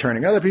real, and he's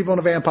turning other people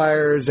into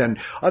vampires, and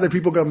other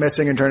people go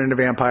missing and turn into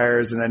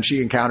vampires, and then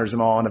she encounters them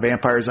all, and the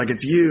vampire's like,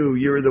 it's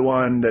you're the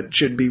one that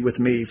should be with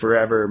me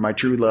forever, my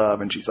true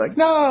love, and she's like,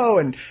 no,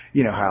 and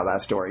you know how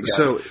that story goes.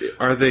 So,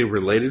 are they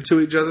related to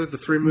each other, the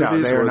three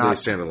movies, no, or are not,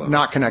 they standalone?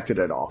 Not connected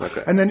at all.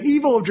 Okay. And then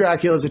Evil of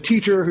Dracula is a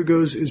teacher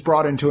who is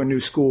brought into a new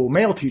school,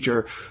 male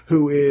teacher,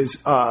 who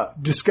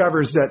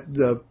discovers that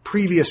the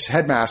previous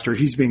headmaster,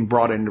 he's being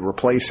brought in to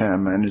replace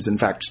him, and is in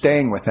fact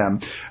staying with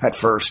him at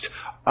first,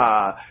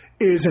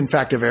 is in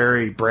fact a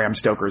very Bram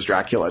Stoker's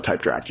Dracula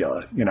type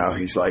Dracula. You know,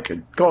 he's like,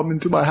 come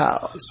into my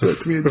house,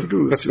 let me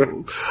introduce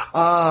you.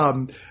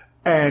 And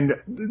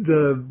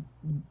the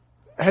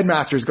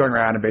headmaster's going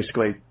around and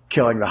basically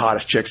killing the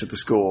hottest chicks at the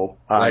school,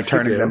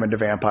 turning them into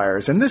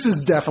vampires. And this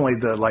is definitely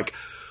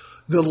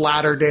the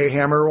latter day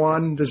Hammer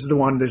one. This is the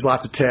one, there's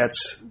lots of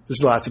tits,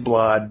 there's lots of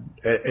blood.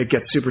 It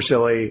gets super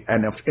silly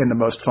and in the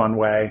most fun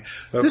way.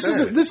 Okay.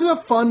 This is a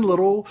fun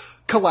little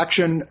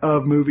collection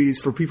of movies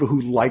for people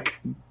who like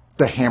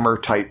the Hammer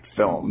type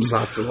films.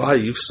 Not to lie,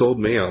 you've sold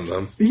me on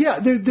them. Yeah,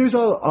 there's a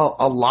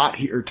lot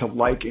here to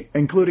like,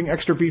 including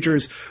extra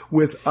features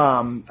with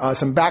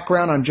some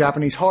background on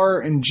Japanese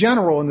horror in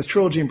general, and this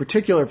trilogy in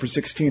particular for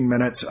 16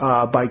 minutes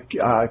by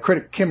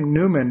critic Kim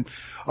Newman.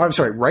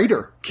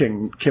 Writer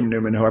Kim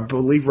Newman, who I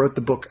believe wrote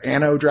the book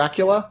Anno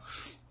Dracula.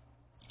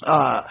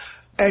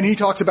 And he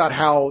talks about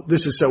how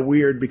this is so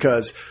weird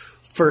because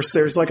first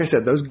there's, like I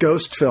said, those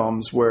ghost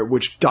films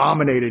which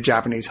dominated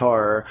Japanese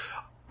horror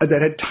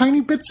that had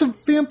tiny bits of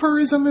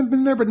vampirism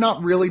in there, but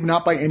not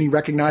by any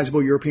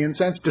recognizable European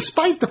sense,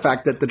 despite the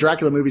fact that the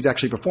Dracula movies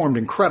actually performed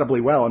incredibly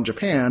well in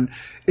Japan.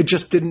 It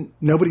just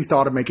nobody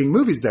thought of making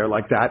movies there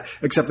like that,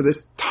 except for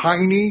this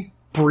tiny,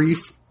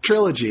 brief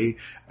trilogy.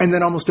 And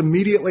then almost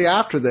immediately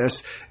after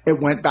this, it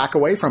went back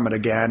away from it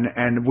again,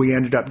 and we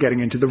ended up getting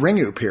into the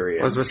Ringu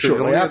period. I was going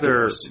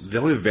to say, the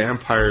only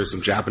vampires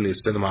in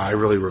Japanese cinema I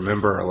really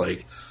remember are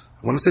like,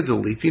 I want to say the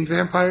Leaping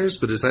Vampires,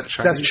 but is that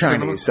Chinese? That's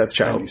Chinese. Cinema? That's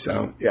Chinese.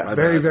 Yeah,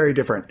 very, very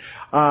different.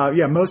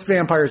 Most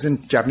vampires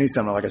in Japanese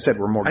cinema, like I said,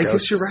 were more ghosts. I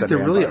guess you're right. There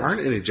vampires. Really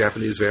aren't any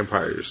Japanese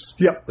vampires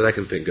that I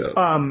can think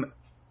of.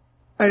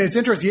 And it's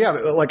interesting,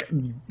 like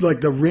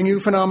the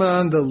Ringu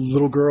phenomenon, the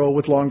little girl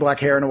with long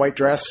black hair and a white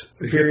dress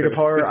period of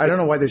horror. I don't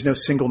know why there's no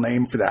single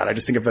name for that. I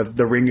just think of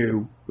the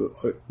Ringu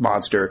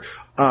monster.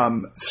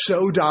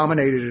 So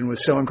dominated and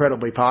was so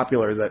incredibly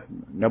popular that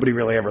nobody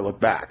really ever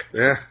looked back.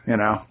 Yeah. You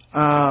know?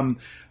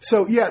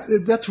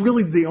 That's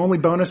really the only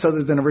bonus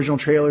other than original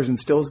trailers and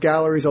stills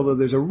galleries, although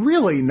there's a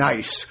really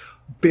nice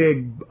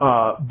big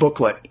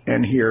booklet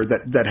in here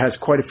that has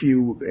quite a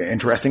few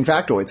interesting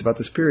factoids about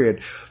this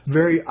period.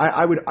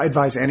 I would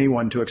advise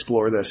anyone to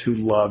explore this who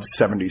loves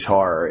 70s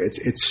horror.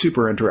 It's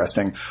super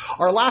interesting.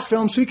 Our last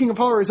film, speaking of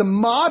horror, is a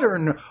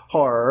modern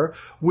horror,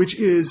 which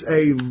is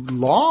a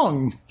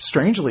long,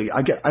 strangely,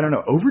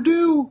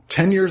 overdue,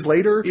 10 years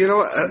later. You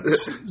know,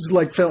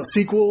 like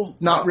sequel,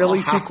 not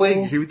really sequel. I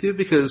agree with you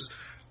because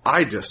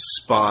I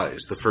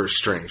despise the first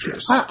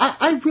Strangers.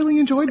 I really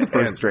enjoyed the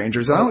first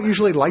Strangers. I don't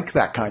usually like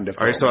that kind of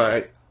film.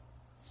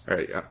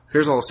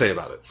 Here's all I'll say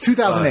about it.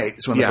 2008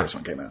 is when the first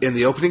one came out. In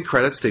the opening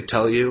credits, they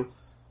tell you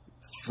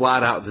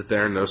flat out that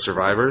there are no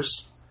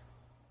survivors.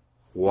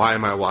 Why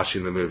am I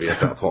watching the movie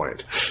at that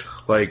point?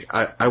 Like,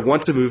 I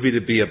want a movie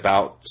to be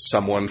about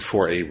someone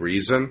for a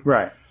reason.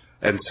 Right.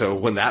 And so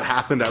when that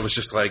happened, I was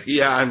just like,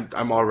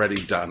 I'm already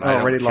done. I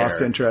already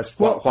lost interest.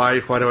 Well, why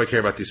do I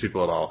care about these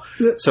people at all?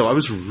 So I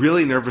was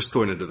really nervous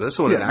going into this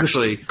one.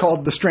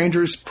 Called The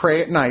Strangers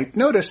Pray at Night.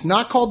 Notice,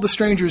 not called The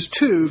Strangers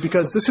 2,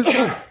 because this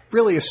isn't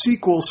really a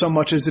sequel so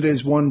much as it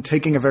is one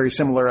taking a very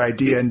similar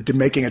idea and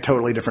making a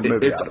totally different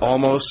movie. It's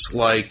almost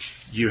like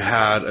you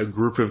had a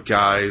group of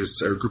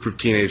guys or a group of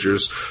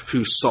teenagers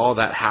who saw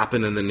that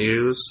happen in the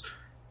news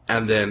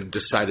and then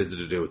decided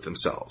to do it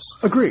themselves.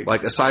 Agreed.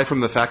 Like, aside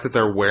from the fact that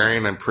they're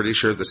wearing, I'm pretty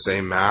sure, the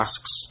same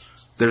masks,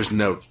 there's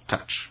no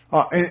touch.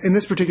 In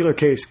this particular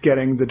case,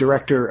 getting the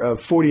director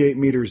of 48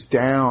 Meters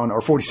Down,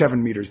 or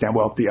 47 Meters Down,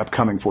 well, the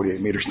upcoming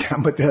 48 Meters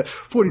Down, but the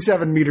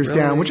 47 Meters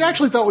Down, which I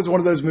actually thought was one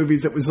of those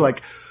movies that was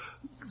like,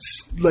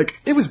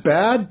 it was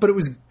bad, but it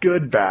was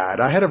good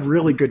bad. I had a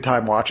really good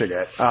time watching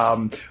it.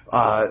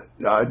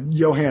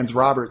 Johannes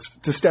Roberts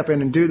to step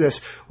in and do this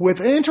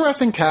with an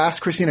interesting cast: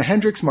 Christina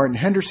Hendricks, Martin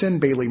Henderson,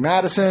 Bailey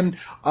Madison.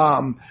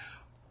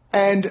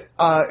 And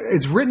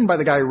it's written by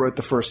the guy who wrote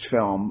the first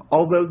film,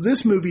 although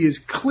this movie is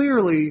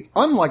clearly,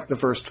 unlike the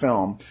first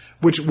film,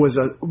 which was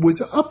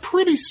a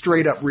pretty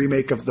straight-up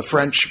remake of the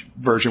French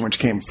version, which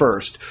came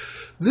first.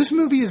 This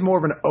movie is more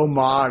of an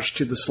homage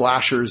to the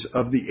slashers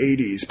of the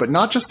 80s, but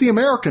not just the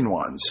American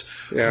ones.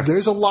 Yeah.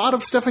 There's a lot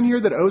of stuff in here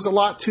that owes a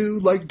lot to,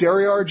 like,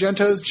 Dario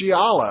Argento's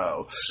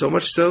Giallo. So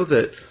much so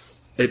that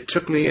it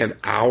took me an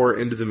hour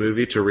into the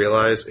movie to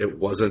realize it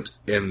wasn't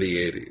in the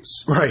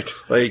 80s. Right.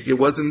 Like, it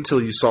wasn't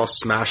until you saw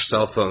smashed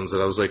cell phones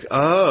that I was like,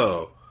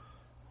 oh,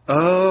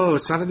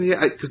 it's not in the...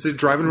 Because they're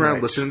driving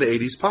around listening to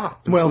 80s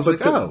pop. And Well, so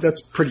but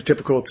that's pretty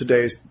typical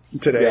today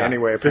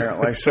anyway,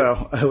 apparently.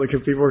 So, look,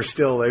 if people are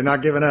still, they're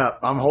not giving up.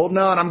 I'm holding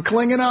on. I'm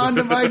clinging on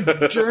to my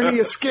Journey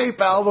Escape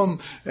album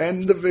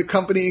and the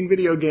accompanying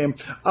video game.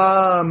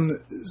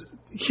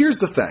 Here's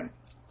the thing.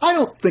 I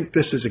don't think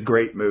this is a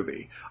great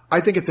movie. I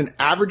think it's an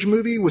average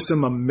movie with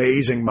some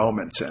amazing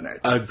moments in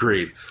it.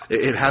 Agreed.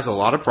 It has a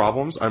lot of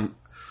problems.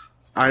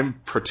 I'm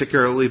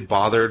particularly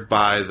bothered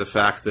by the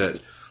fact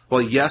that,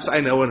 well, yes,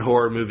 I know in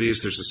horror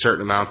movies there's a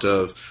certain amount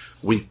of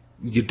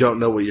you don't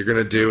know what you're going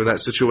to do in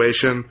that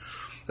situation,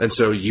 and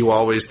so you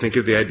always think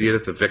of the idea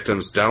that the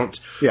victims don't.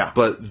 Yeah.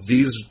 But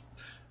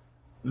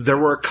there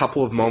were a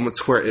couple of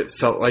moments where it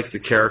felt like the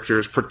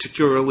characters,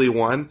 particularly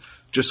one,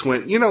 just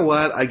went, you know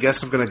what? I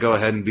guess I'm going to go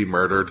ahead and be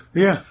murdered.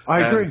 Yeah,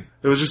 I agree.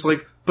 It was just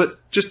like, but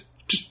just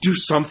do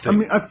something. I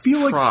mean, I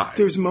feel like Try.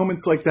 there's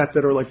moments like that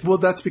are like, well,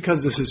 that's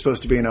because this is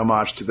supposed to be an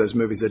homage to those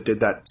movies that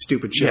did that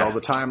stupid shit all the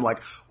time.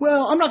 Like,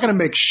 well, I'm not going to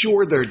make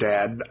sure they're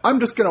dead.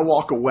 I'm just going to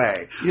walk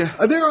away. Yeah.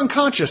 They're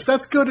unconscious.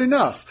 That's good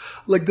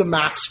enough. Like the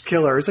masked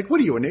killer is like, what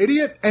are you, an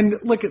idiot? And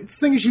like, the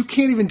thing is, you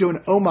can't even do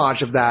an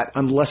homage of that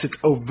unless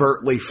it's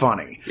overtly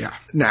funny. Yeah.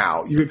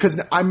 Now, because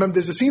I remember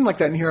there's a scene like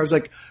that in here. I was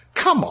like,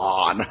 come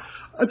on.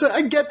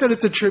 I get that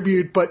it's a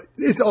tribute, but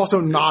it's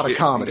also not a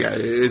comedy. Yeah,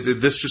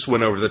 this just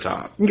went over the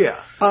top. Yeah.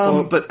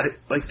 But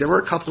there were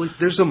a couple.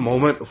 There's a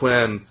moment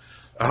when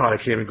I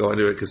can't even go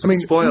into it because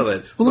spoil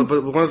it.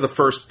 But one of the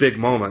first big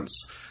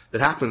moments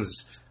that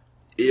happens,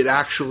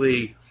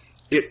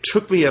 it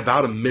took me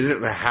about a minute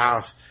and a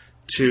half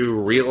to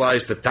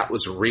realize that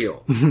was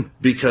real.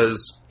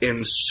 Because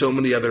in so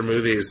many other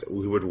movies,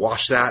 we would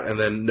watch that and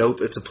then,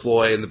 nope, it's a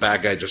ploy and the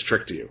bad guy just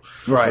tricked you.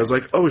 Right. I was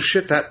like, oh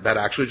shit, that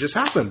actually just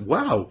happened.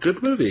 Wow,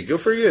 good movie.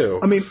 Good for you.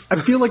 I mean, I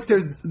feel like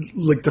there's,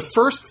 like, the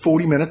first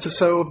 40 minutes or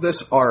so of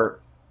this are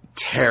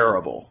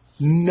terrible.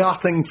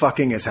 Nothing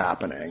fucking is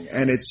happening.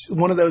 And it's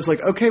one of those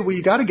like, okay, well,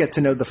 you got to get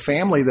to know the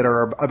family that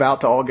are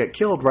about to all get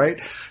killed, right?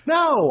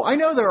 No, I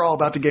know they're all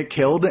about to get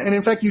killed. And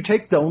in fact, you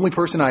take the only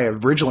person I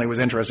originally was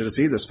interested to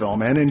see this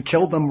film in and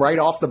killed them right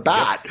off the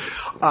bat.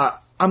 Yep.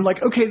 I'm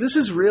like, okay, this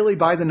is really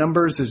by the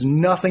numbers. There's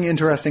nothing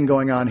interesting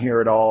going on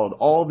here at all.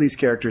 All of these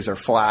characters are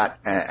flat,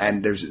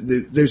 and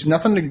there's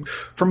nothing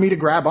for me to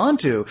grab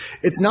onto.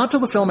 It's not till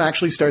the film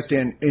actually starts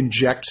to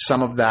inject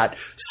some of that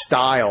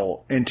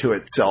style into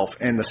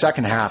itself in the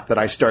second half that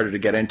I started to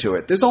get into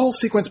it. There's a whole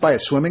sequence by a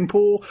swimming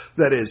pool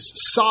that is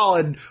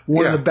solid,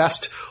 one of the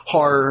best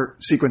horror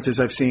sequences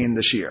I've seen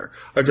this year.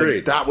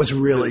 Agreed. So that was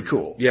really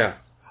cool. Yeah.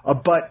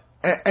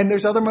 And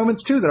there's other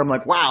moments, too, that I'm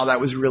like, wow, that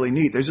was really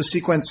neat. There's a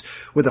sequence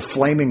with a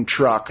flaming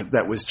truck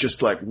that was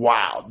just like,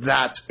 wow,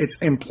 it's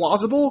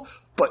implausible,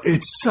 but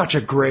it's such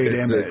a great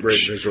image. It's a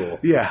great visual.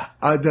 Yeah.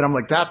 That I'm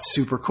like, that's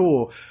super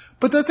cool.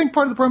 But I think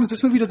part of the problem is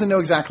this movie doesn't know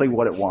exactly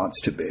what it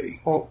wants to be.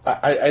 Well,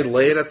 I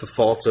lay it at the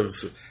fault of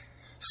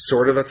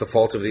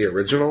the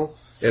original,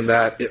 in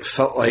that it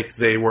felt like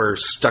they were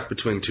stuck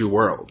between two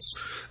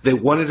worlds. They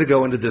wanted to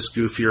go into this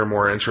goofier,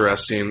 more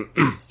interesting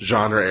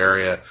genre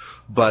area,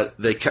 but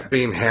they kept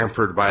being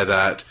hampered by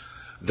that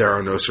there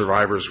are no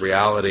survivors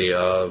reality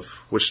of,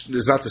 which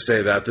is not to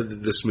say that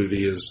this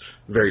movie is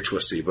very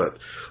twisty, but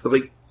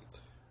like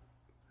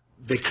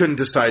they couldn't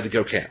decide to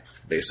go camp,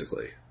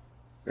 basically.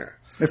 Yeah.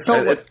 It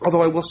felt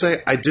although I will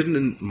say I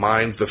didn't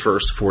mind the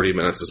first 40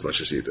 minutes as much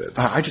as you did.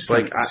 I just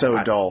find it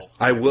so dull.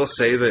 I will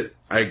say that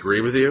I agree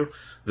with you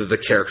that the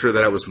character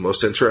that I was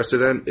most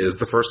interested in is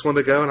the first one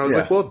to go, and I was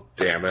like, well,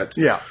 damn it.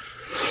 Yeah.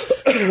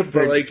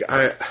 But like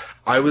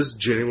I was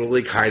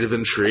genuinely kind of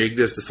intrigued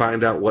as to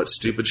find out what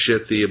stupid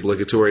shit the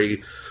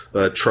obligatory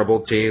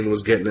troubled teen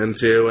was getting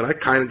into, and I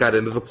kind of got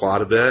into the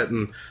plot a bit,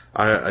 and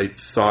I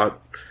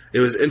thought it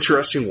was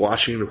interesting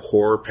watching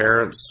horror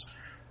parents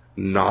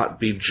not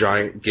be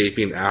giant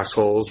gaping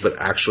assholes, but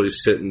actually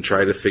sit and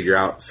try to figure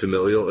out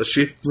familial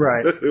issues.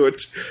 Right.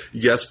 Which,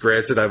 yes,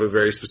 granted, I have a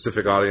very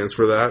specific audience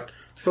for that,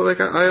 but like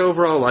I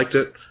overall liked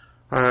it.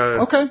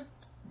 Okay.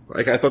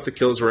 Like, I thought the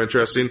kills were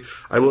interesting.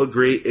 I will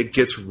agree, it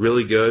gets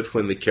really good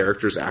when the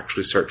characters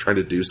actually start trying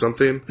to do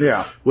something.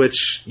 Yeah.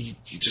 Which you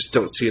just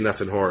don't see enough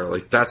in horror.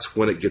 Like, that's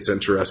when it gets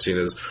interesting,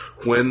 is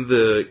when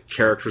the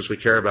characters we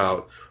care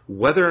about,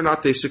 whether or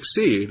not they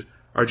succeed,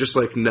 are just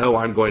like, no,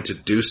 I'm going to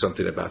do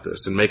something about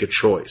this and make a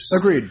choice.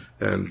 Agreed.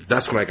 And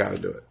that's when I got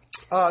into it.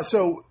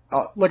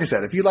 Like I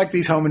said, if you like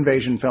these home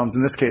invasion films,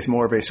 in this case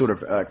more of a sort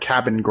of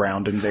cabin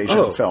ground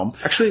invasion film.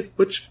 Actually,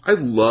 which I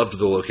loved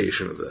the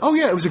location of this. Oh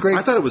yeah, it was a great...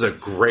 I thought it was a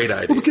great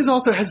idea. Well, because it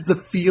also has the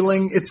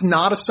feeling, it's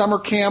not a summer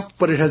camp,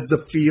 but it has the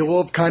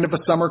feel of kind of a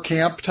summer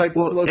camp type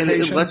location.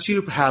 And it lets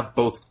you have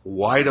both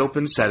wide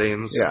open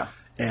settings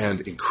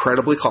and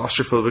incredibly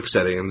claustrophobic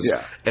settings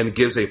and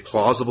gives a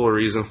plausible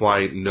reason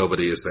why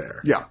nobody is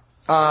there. Yeah.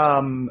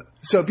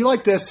 So if you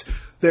like this...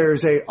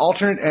 There's a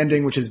alternate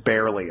ending, which is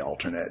barely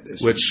alternate.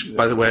 Which,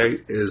 by the way,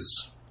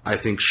 is, I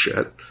think,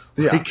 shit.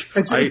 Yeah. Like,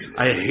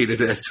 I hated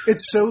it.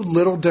 It's so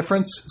little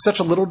difference, such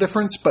a little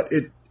difference, but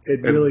it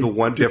really... the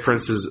one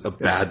difference is a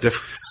bad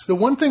difference. The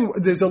one thing,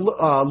 there's a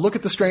Look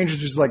at the Strangers,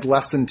 which is like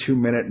less than 2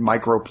 minute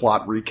micro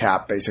plot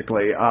recap,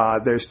 basically.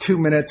 There's 2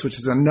 minutes, which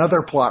is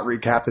another plot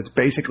recap that's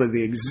basically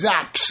the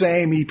exact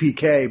same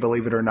EPK,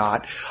 believe it or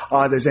not.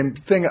 There's a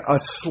thing,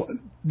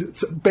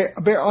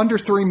 under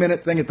 3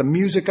 minute thing at the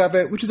music of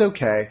it, which is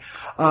okay.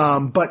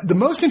 But the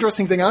most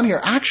interesting thing on here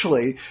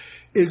actually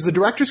is the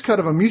director's cut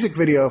of a music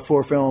video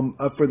for film,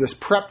 for this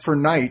Prep for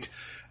Night.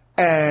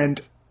 And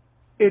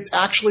it's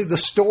actually the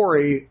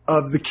story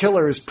of the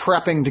killers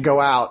prepping to go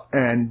out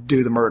and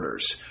do the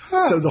murders.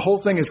 Huh. So the whole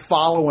thing is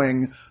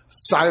following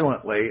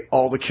silently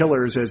all the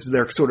killers as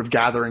they're sort of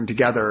gathering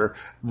together,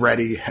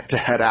 ready to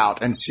head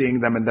out, and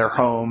seeing them in their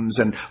homes.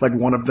 And like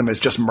one of them has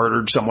just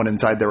murdered someone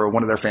inside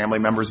one of their family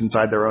members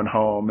inside their own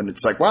home. And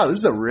it's like, wow, this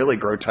is a really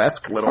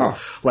grotesque little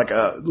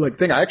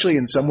thing. I actually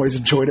in some ways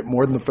enjoyed it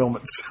more than the film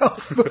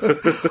itself.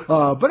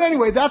 But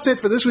anyway, that's it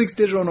for this week's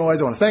Digital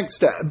Noise. I want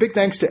to big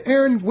thanks to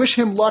Aaron. Wish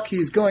him luck.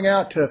 He's going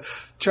out to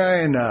try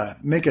and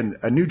make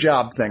a new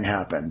job thing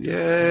happen.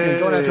 Yay. He's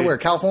going out to where?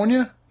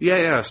 California?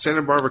 Yeah,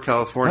 Santa Barbara,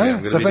 California.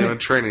 I'm going to be doing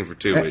training for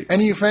 2 weeks.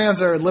 Any of you fans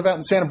live out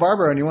in Santa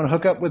Barbara and you want to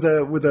hook up with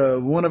a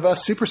One of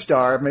Us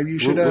superstar, maybe you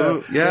should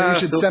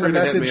send a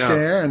message to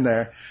Aaron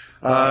there.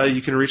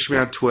 You can reach me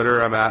on Twitter.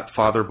 I'm at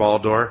Father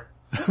Baldor.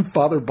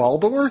 Father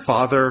Baldor?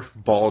 Father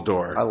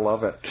Baldor. I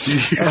love it.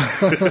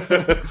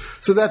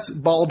 So that's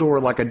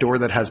Baldor, like a door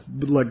that has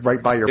like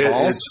right by your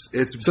balls?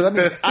 So that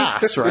means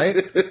ass, right?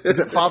 Is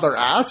it Father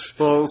Ass?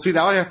 Well, see,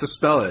 now I have to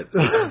spell it.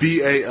 It's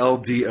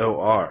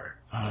Baldor.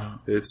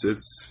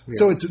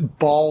 So it's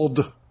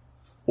bald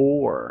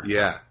or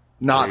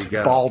not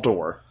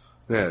Baldor.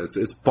 Yeah,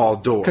 it's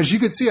Baldor. Because you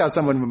could see how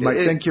someone might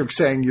think you're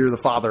saying you're the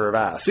father of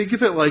ass. Think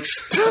of it like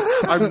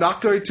I'm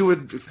not going to.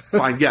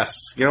 Fine, yes.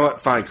 You know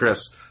what? Fine,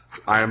 Chris.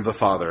 I am the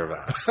father of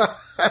ass.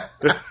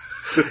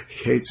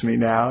 He hates me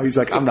now. He's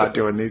like, I'm not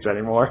doing these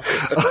anymore.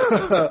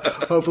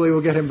 Hopefully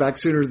we'll get him back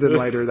sooner than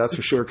later, that's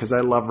for sure, because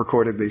I love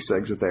recording these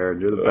things with Aaron.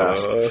 You're the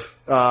best.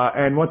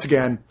 And once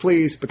again,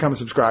 please become a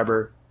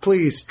subscriber.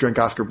 Please drink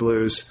Oscar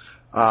Blues,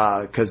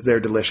 because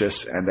they're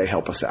delicious and they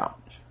help us out.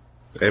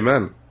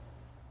 Amen.